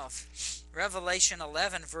myself. Revelation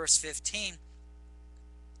 11 verse 15,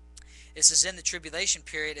 this is in the tribulation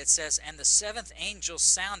period. It says, And the seventh angel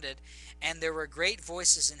sounded, and there were great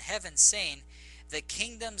voices in heaven saying, The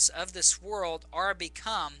kingdoms of this world are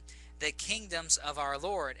become the kingdoms of our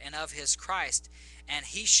Lord and of his Christ, and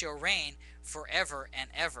he shall reign forever and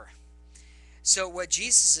ever. So what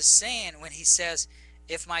Jesus is saying when he says,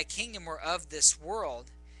 If my kingdom were of this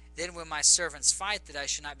world, then would my servants fight, that I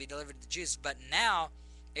should not be delivered to the Jews. But now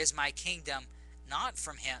is my kingdom not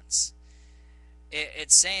from hence.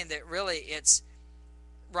 It's saying that really it's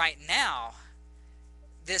right now,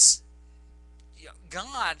 this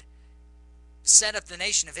God set up the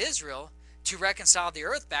nation of Israel to reconcile the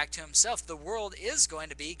earth back to himself. The world is going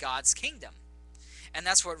to be God's kingdom. And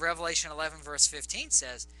that's what Revelation 11 verse 15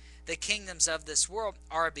 says. The kingdoms of this world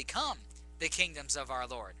are become the kingdoms of our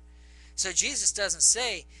Lord. So Jesus doesn't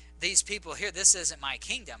say, these people here, this isn't my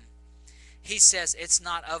kingdom. He says it's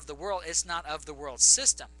not of the world. It's not of the world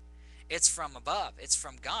system. It's from above. It's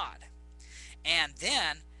from God. And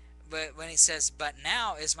then, but when he says, but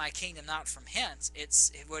now is my kingdom not from hence,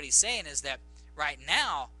 it's what he's saying is that right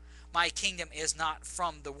now my kingdom is not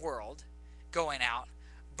from the world going out,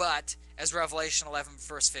 but as Revelation 11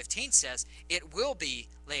 verse 15 says, it will be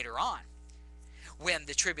later on. When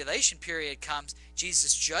the tribulation period comes,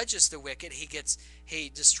 Jesus judges the wicked. He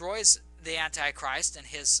destroys the Antichrist and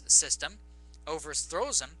his system,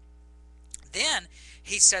 overthrows him. Then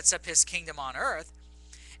he sets up his kingdom on earth,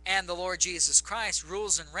 and the Lord Jesus Christ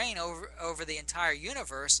rules and reigns over the entire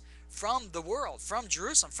universe from the world, from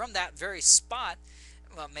Jerusalem, from that very spot.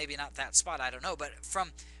 Well, maybe not that spot, I don't know, but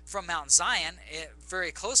from Mount Zion,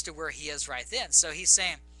 very close to where he is right then. So he's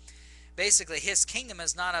saying, basically, his kingdom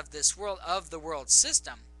is not of this world, of the world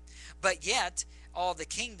system, but yet all the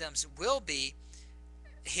kingdoms will be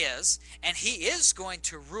his, and he is going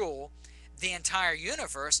to rule the entire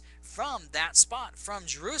universe from that spot, from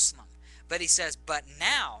Jerusalem. But he says, but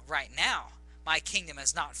now, right now, my kingdom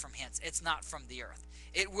is not from hence. It's not from the earth.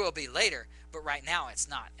 It will be later, but right now it's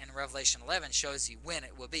not. And Revelation 11 shows you when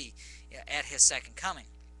it will be, at his second coming.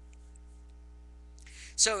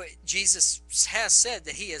 So Jesus has said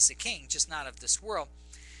that he is the king, just not of this world.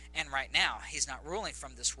 And right now, he's not ruling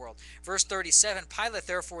from this world. Verse 37, Pilate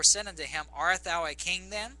therefore said unto him, Art thou a king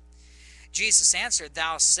then? Jesus answered,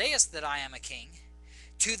 Thou sayest that I am a king.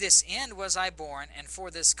 To this end was I born, and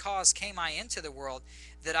for this cause came I into the world,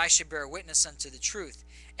 that I should bear witness unto the truth.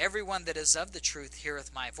 Everyone that is of the truth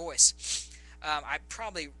heareth my voice. I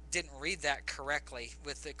probably didn't read that correctly,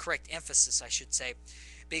 with the correct emphasis, I should say,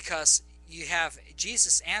 because you have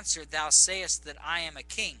Jesus answered, Thou sayest that I am a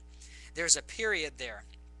king. There's a period there.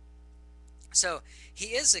 So he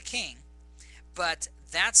is a king, but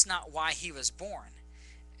that's not why he was born.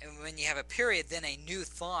 And when you have a period, then a new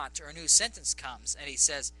thought or a new sentence comes, and he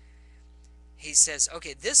says,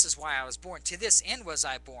 okay, this is why I was born. To this end was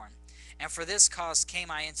I born, and for this cause came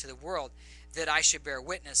I into the world, that I should bear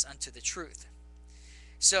witness unto the truth.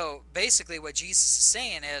 So basically what Jesus is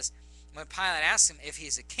saying is, when Pilate asks him if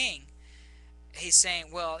he's a king, he's saying,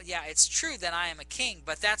 well, yeah, it's true that I am a king,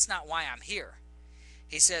 but that's not why I'm here.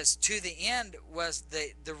 He says, to the end was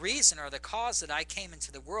the reason or the cause that I came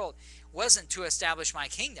into the world wasn't to establish my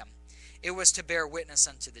kingdom. It was to bear witness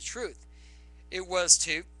unto the truth. It was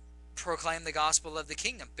to proclaim the gospel of the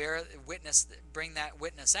kingdom, bear witness, bring that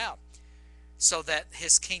witness out, so that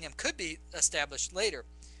his kingdom could be established later.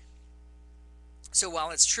 So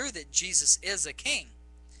while it's true that Jesus is a king,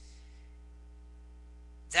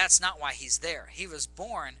 that's not why he's there. He was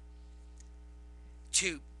born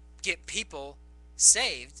to get people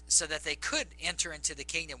saved so that they could enter into the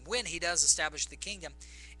kingdom when he does establish the kingdom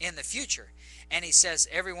in the future. And he says,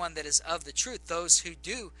 everyone that is of the truth, those who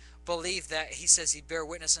do believe that, he says he bear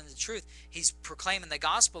witness unto the truth. He's proclaiming the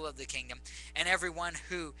gospel of the kingdom. And everyone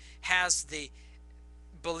who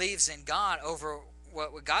believes in God over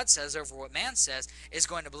what God says over what man says is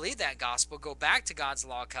going to believe that gospel, go back to God's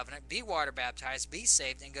law covenant, be water baptized, be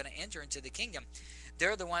saved, and going to enter into the kingdom.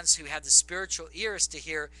 They're the ones who have the spiritual ears to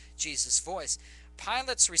hear Jesus' voice.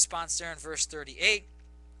 Pilate's response there in verse 38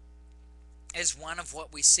 is one of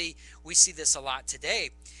what we see. We see this a lot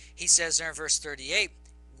today. He says there in verse 38,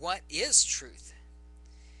 what is truth?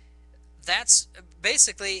 That's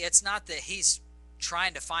basically, it's not that he's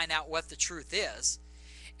trying to find out what the truth is.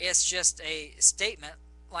 It's just a statement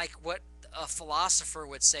like what a philosopher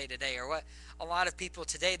would say today, or what a lot of people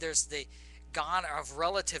today, there's the God of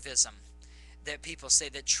relativism that people say,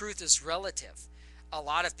 that truth is relative. A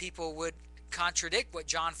lot of people would contradict what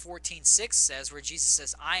John 14:6 says, where Jesus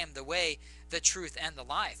says, I am the way, the truth, and the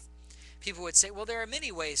life. People would say, well, there are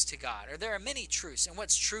many ways to God, or there are many truths, and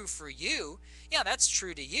what's true for you, yeah, that's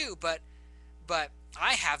true to you, but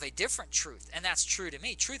I have a different truth, and that's true to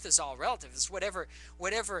me. Truth is all relative. It's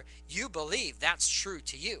whatever you believe, that's true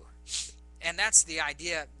to you. And that's the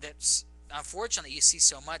idea that's, unfortunately, you see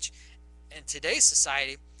so much in today's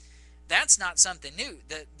society. That's not something new.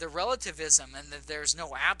 The relativism and that there's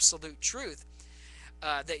no absolute truth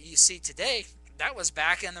that you see today, that was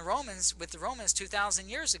back in the Romans, with the Romans 2,000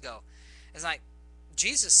 years ago. It's like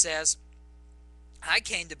Jesus says, I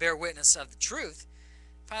came to bear witness of the truth.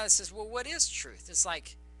 Pilate says, well, what is truth? It's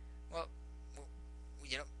like, well,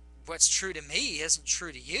 you know, what's true to me isn't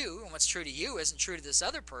true to you, and what's true to you isn't true to this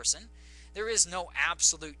other person. There is no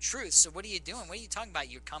absolute truth. So what are you doing? What are you talking about?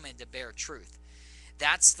 You're coming to bear truth.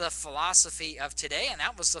 That's the philosophy of today, and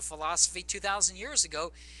that was the philosophy 2,000 years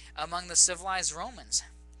ago among the civilized Romans.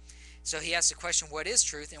 So he asked the question, what is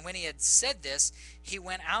truth? And when he had said this, he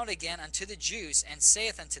went out again unto the Jews, and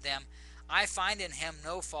saith unto them, I find in him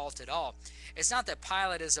no fault at all. It's not that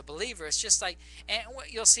Pilate is a believer. It's just like, and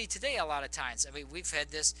what you'll see today a lot of times. I mean, we've had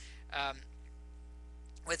this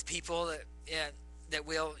with people that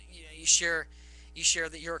will, you share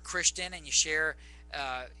that you're a Christian, and you share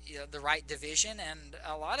the right division. And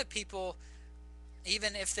a lot of people,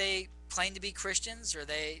 even if they claim to be Christians, or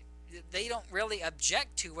they don't really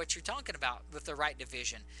object to what you're talking about with the right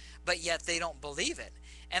division, but yet they don't believe it.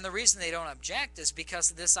 And the reason they don't object is because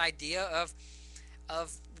of this idea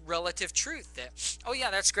of relative truth, that, oh yeah,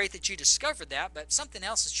 that's great that you discovered that, but something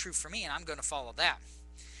else is true for me, and I'm going to follow that.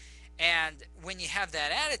 And when you have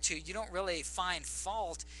that attitude, you don't really find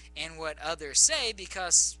fault in what others say,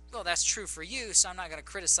 because, well, that's true for you, so I'm not going to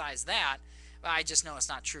criticize that. I just know it's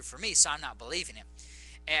not true for me, so I'm not believing it.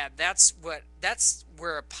 And that's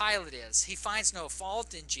where Pilate is. He finds no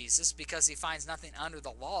fault in Jesus, because he finds nothing under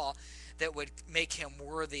the law that would make him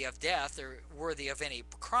worthy of death or worthy of any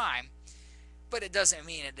crime. But it doesn't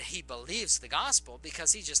mean that he believes the gospel,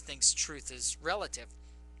 because he just thinks truth is relative.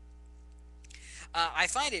 I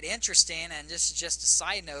find it interesting, and this is just a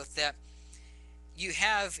side note, that you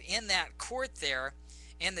have in that court there,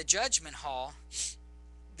 in the judgment hall,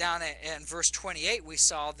 down in verse 28, we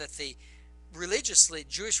saw that the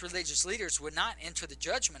Jewish religious leaders would not enter the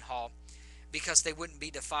judgment hall because they wouldn't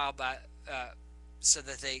be defiled by, so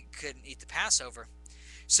that they couldn't eat the Passover.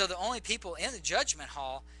 So the only people in the judgment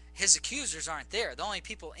hall, his accusers aren't there. The only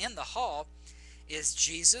people in the hall is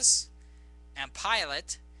Jesus and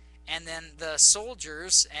Pilate, and then the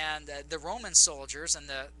soldiers and the Roman soldiers and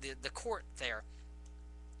the court there.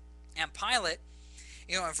 And Pilate,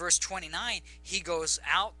 in verse 29, he goes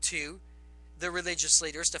out to the religious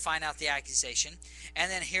leaders to find out the accusation.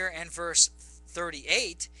 And then here in verse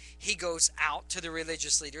 38, he goes out to the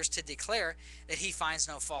religious leaders to declare that he finds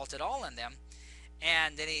no fault at all in them.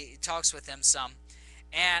 And then he talks with them some.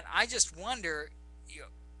 And I just wonder,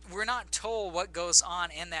 we're not told what goes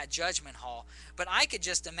on in that judgment hall, but I could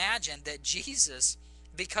just imagine that Jesus,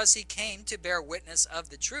 because he came to bear witness of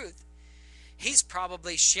the truth, he's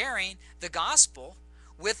probably sharing the gospel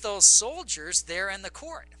with those soldiers there in the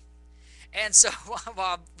court. And so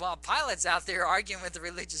while Pilate's out there arguing with the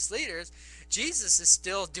religious leaders, Jesus is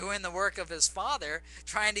still doing the work of his Father,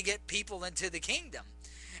 trying to get people into the kingdom.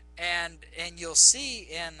 And you'll see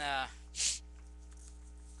in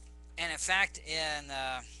fact in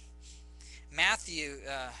Matthew,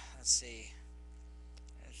 let's see,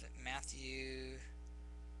 is it Matthew?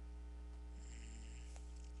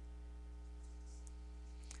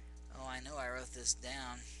 Oh, I know I wrote this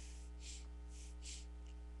down.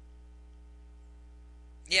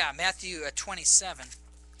 Yeah, Matthew 27.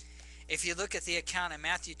 If you look at the account in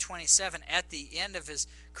Matthew 27, at the end of his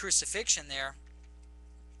crucifixion there,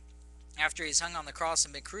 after he's hung on the cross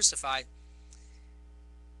and been crucified,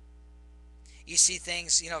 you see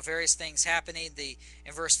things, various things happening.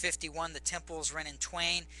 In verse 51, the temple is rent in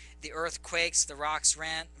twain, the earth quakes, the rocks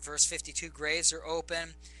rent. Verse 52, graves are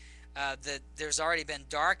open. There's already been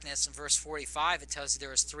darkness. In verse 45, it tells you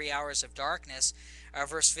there was 3 hours of darkness.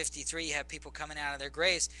 Verse 53, you have people coming out of their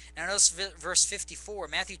graves. Now notice verse 54,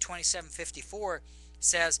 Matthew 27:54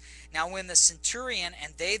 says, now when the centurion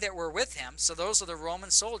and they that were with him, so those are the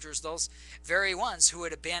Roman soldiers, those very ones who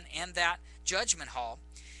would have been in that judgment hall,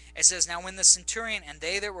 it says, now when the centurion and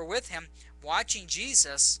they that were with him, watching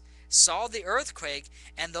Jesus, saw the earthquake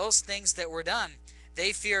and those things that were done,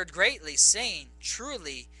 they feared greatly, saying,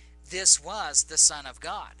 truly, this was the Son of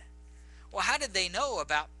God. Well, how did they know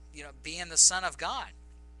about being the Son of God?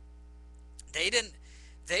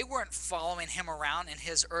 They weren't following him around in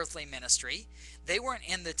his earthly ministry. They weren't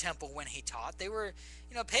in the temple when he taught. They were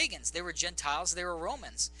pagans. They were Gentiles. They were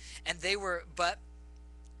Romans. But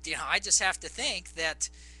I just have to think that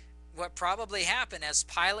what probably happened as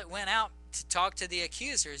Pilate went out to talk to the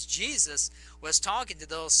accusers, Jesus was talking to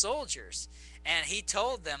those soldiers, and he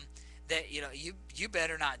told them that you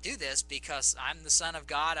better not do this, because I'm the Son of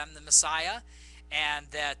God, I'm the Messiah, and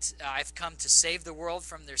that I've come to save the world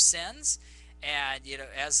from their sins, and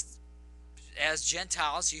as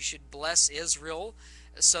Gentiles you should bless Israel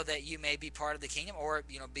so that you may be part of the kingdom, or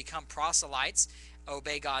become proselytes,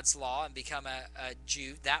 obey God's law and become a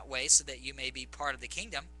Jew that way so that you may be part of the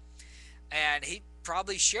kingdom. And he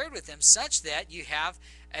probably shared with them such that you have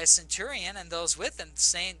a centurion and those with him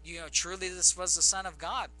saying, truly this was the Son of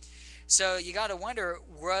God. So you got to wonder,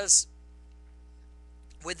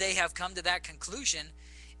 would they have come to that conclusion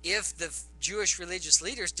if the Jewish religious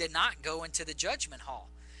leaders did not go into the judgment hall?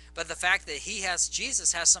 But the fact that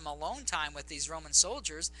Jesus has some alone time with these Roman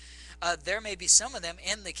soldiers, there may be some of them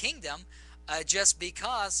in the kingdom just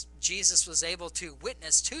because Jesus was able to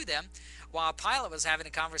witness to them while Pilate was having a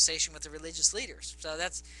conversation with the religious leaders. So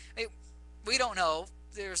we don't know.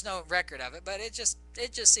 There's no record of it, but it just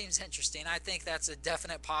seems interesting. I think that's a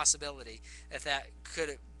definite possibility that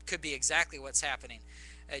could be exactly what's happening.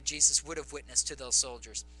 Jesus would have witnessed to those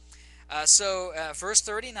soldiers. Verse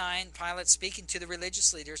 39, Pilate speaking to the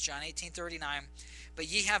religious leaders, John 18:39, but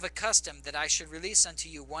ye have a custom that I should release unto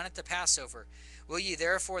you one at the Passover. Will ye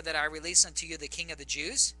therefore that I release unto you the King of the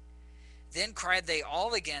Jews? Then cried they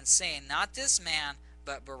all again, saying, not this man,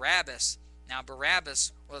 but Barabbas. Now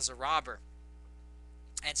Barabbas was a robber.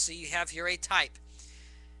 And so you have here a type.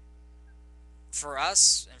 For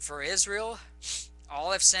us and for Israel,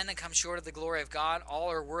 all have sinned and come short of the glory of God. All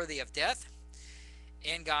are worthy of death.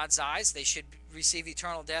 In God's eyes, they should receive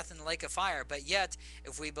eternal death in the lake of fire. But yet,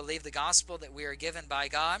 if we believe the gospel that we are given by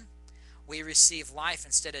God, we receive life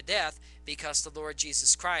instead of death, because the Lord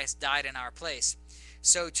Jesus Christ died in our place.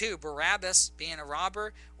 So too, Barabbas, being a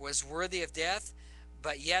robber, was worthy of death,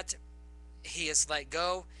 but yet he is let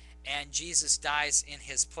go, and Jesus dies in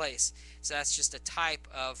his place. So that's just a type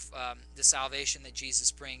of the salvation that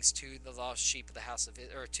Jesus brings to the lost sheep of the house of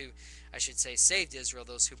Israel, or to, I should say, saved Israel,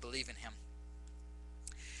 those who believe in him.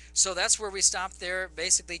 So that's where we stop there.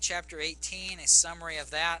 Basically, chapter 18, a summary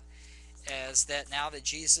of that, is that now that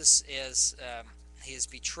Jesus is he is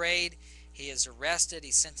betrayed, he is arrested,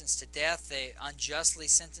 he's sentenced to death. They unjustly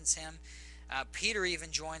sentence him. Peter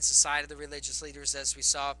even joins the side of the religious leaders, as we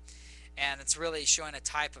saw, and it's really showing a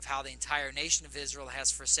type of how the entire nation of Israel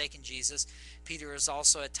has forsaken Jesus. Peter is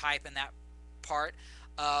also a type in that part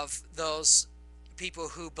of those people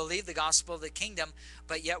who believe the gospel of the kingdom,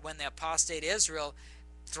 but yet when the apostate Israel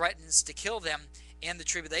threatens to kill them in the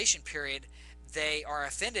tribulation period, they are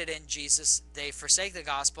offended in Jesus, they forsake the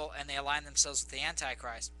gospel, and they align themselves with the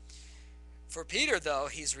Antichrist. For Peter, though,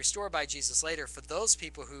 he's restored by Jesus later. For those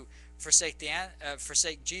people who forsake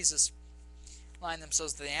Jesus, align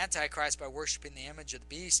themselves to the Antichrist by worshiping the image of the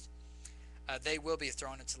beast, they will be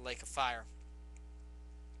thrown into the lake of fire.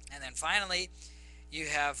 And then finally, you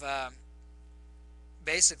have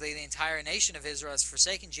basically the entire nation of Israel has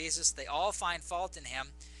forsaken Jesus. They all find fault in him,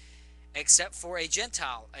 except for a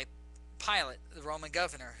Gentile, a Pilate, the Roman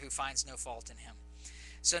governor, who finds no fault in him.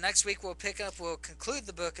 So next week we'll conclude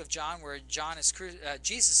the book of John, where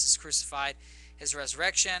Jesus is crucified, his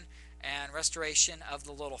resurrection, and restoration of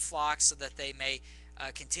the little flock, so that they may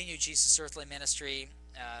continue Jesus' earthly ministry.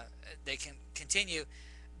 They can continue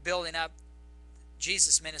building up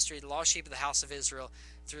Jesus' ministry, the lost sheep of the house of Israel,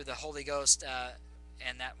 through the Holy Ghost,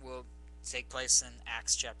 and that will take place in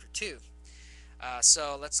Acts chapter 2.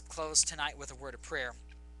 So let's close tonight with a word of prayer.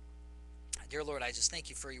 Dear Lord, I just thank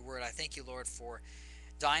you for your word. I thank you, Lord, for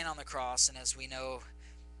dying on the cross, and as we know,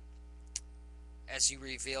 as you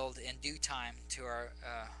revealed in due time to our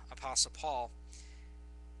Apostle Paul,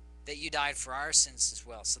 that you died for our sins as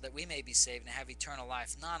well, so that we may be saved and have eternal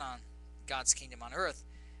life, not on God's kingdom on earth,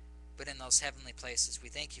 but in those heavenly places. We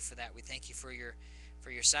thank you for that. We thank you for your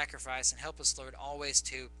sacrifice, and help us, Lord, always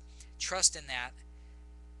to trust in that,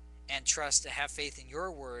 and trust to have faith in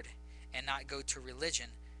your word, and not go to religion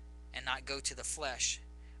and not go to the flesh,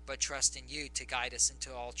 but trust in you to guide us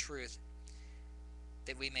into all truth,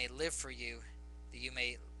 that we may live for you, that you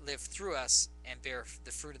may live through us and bear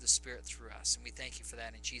the fruit of the Spirit through us. And we thank you for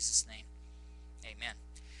that in Jesus' name. Amen.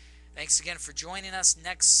 Thanks again for joining us.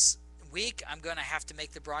 Next week, I'm going to have to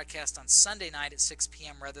make the broadcast on Sunday night at 6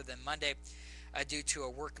 p.m. rather than Monday, due to a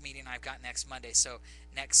work meeting I've got next Monday. So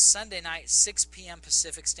next Sunday night, 6 p.m.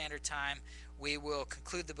 Pacific Standard Time, we will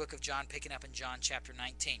conclude the book of John, picking up in John chapter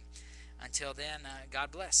 19. Until then,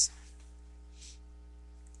 God bless.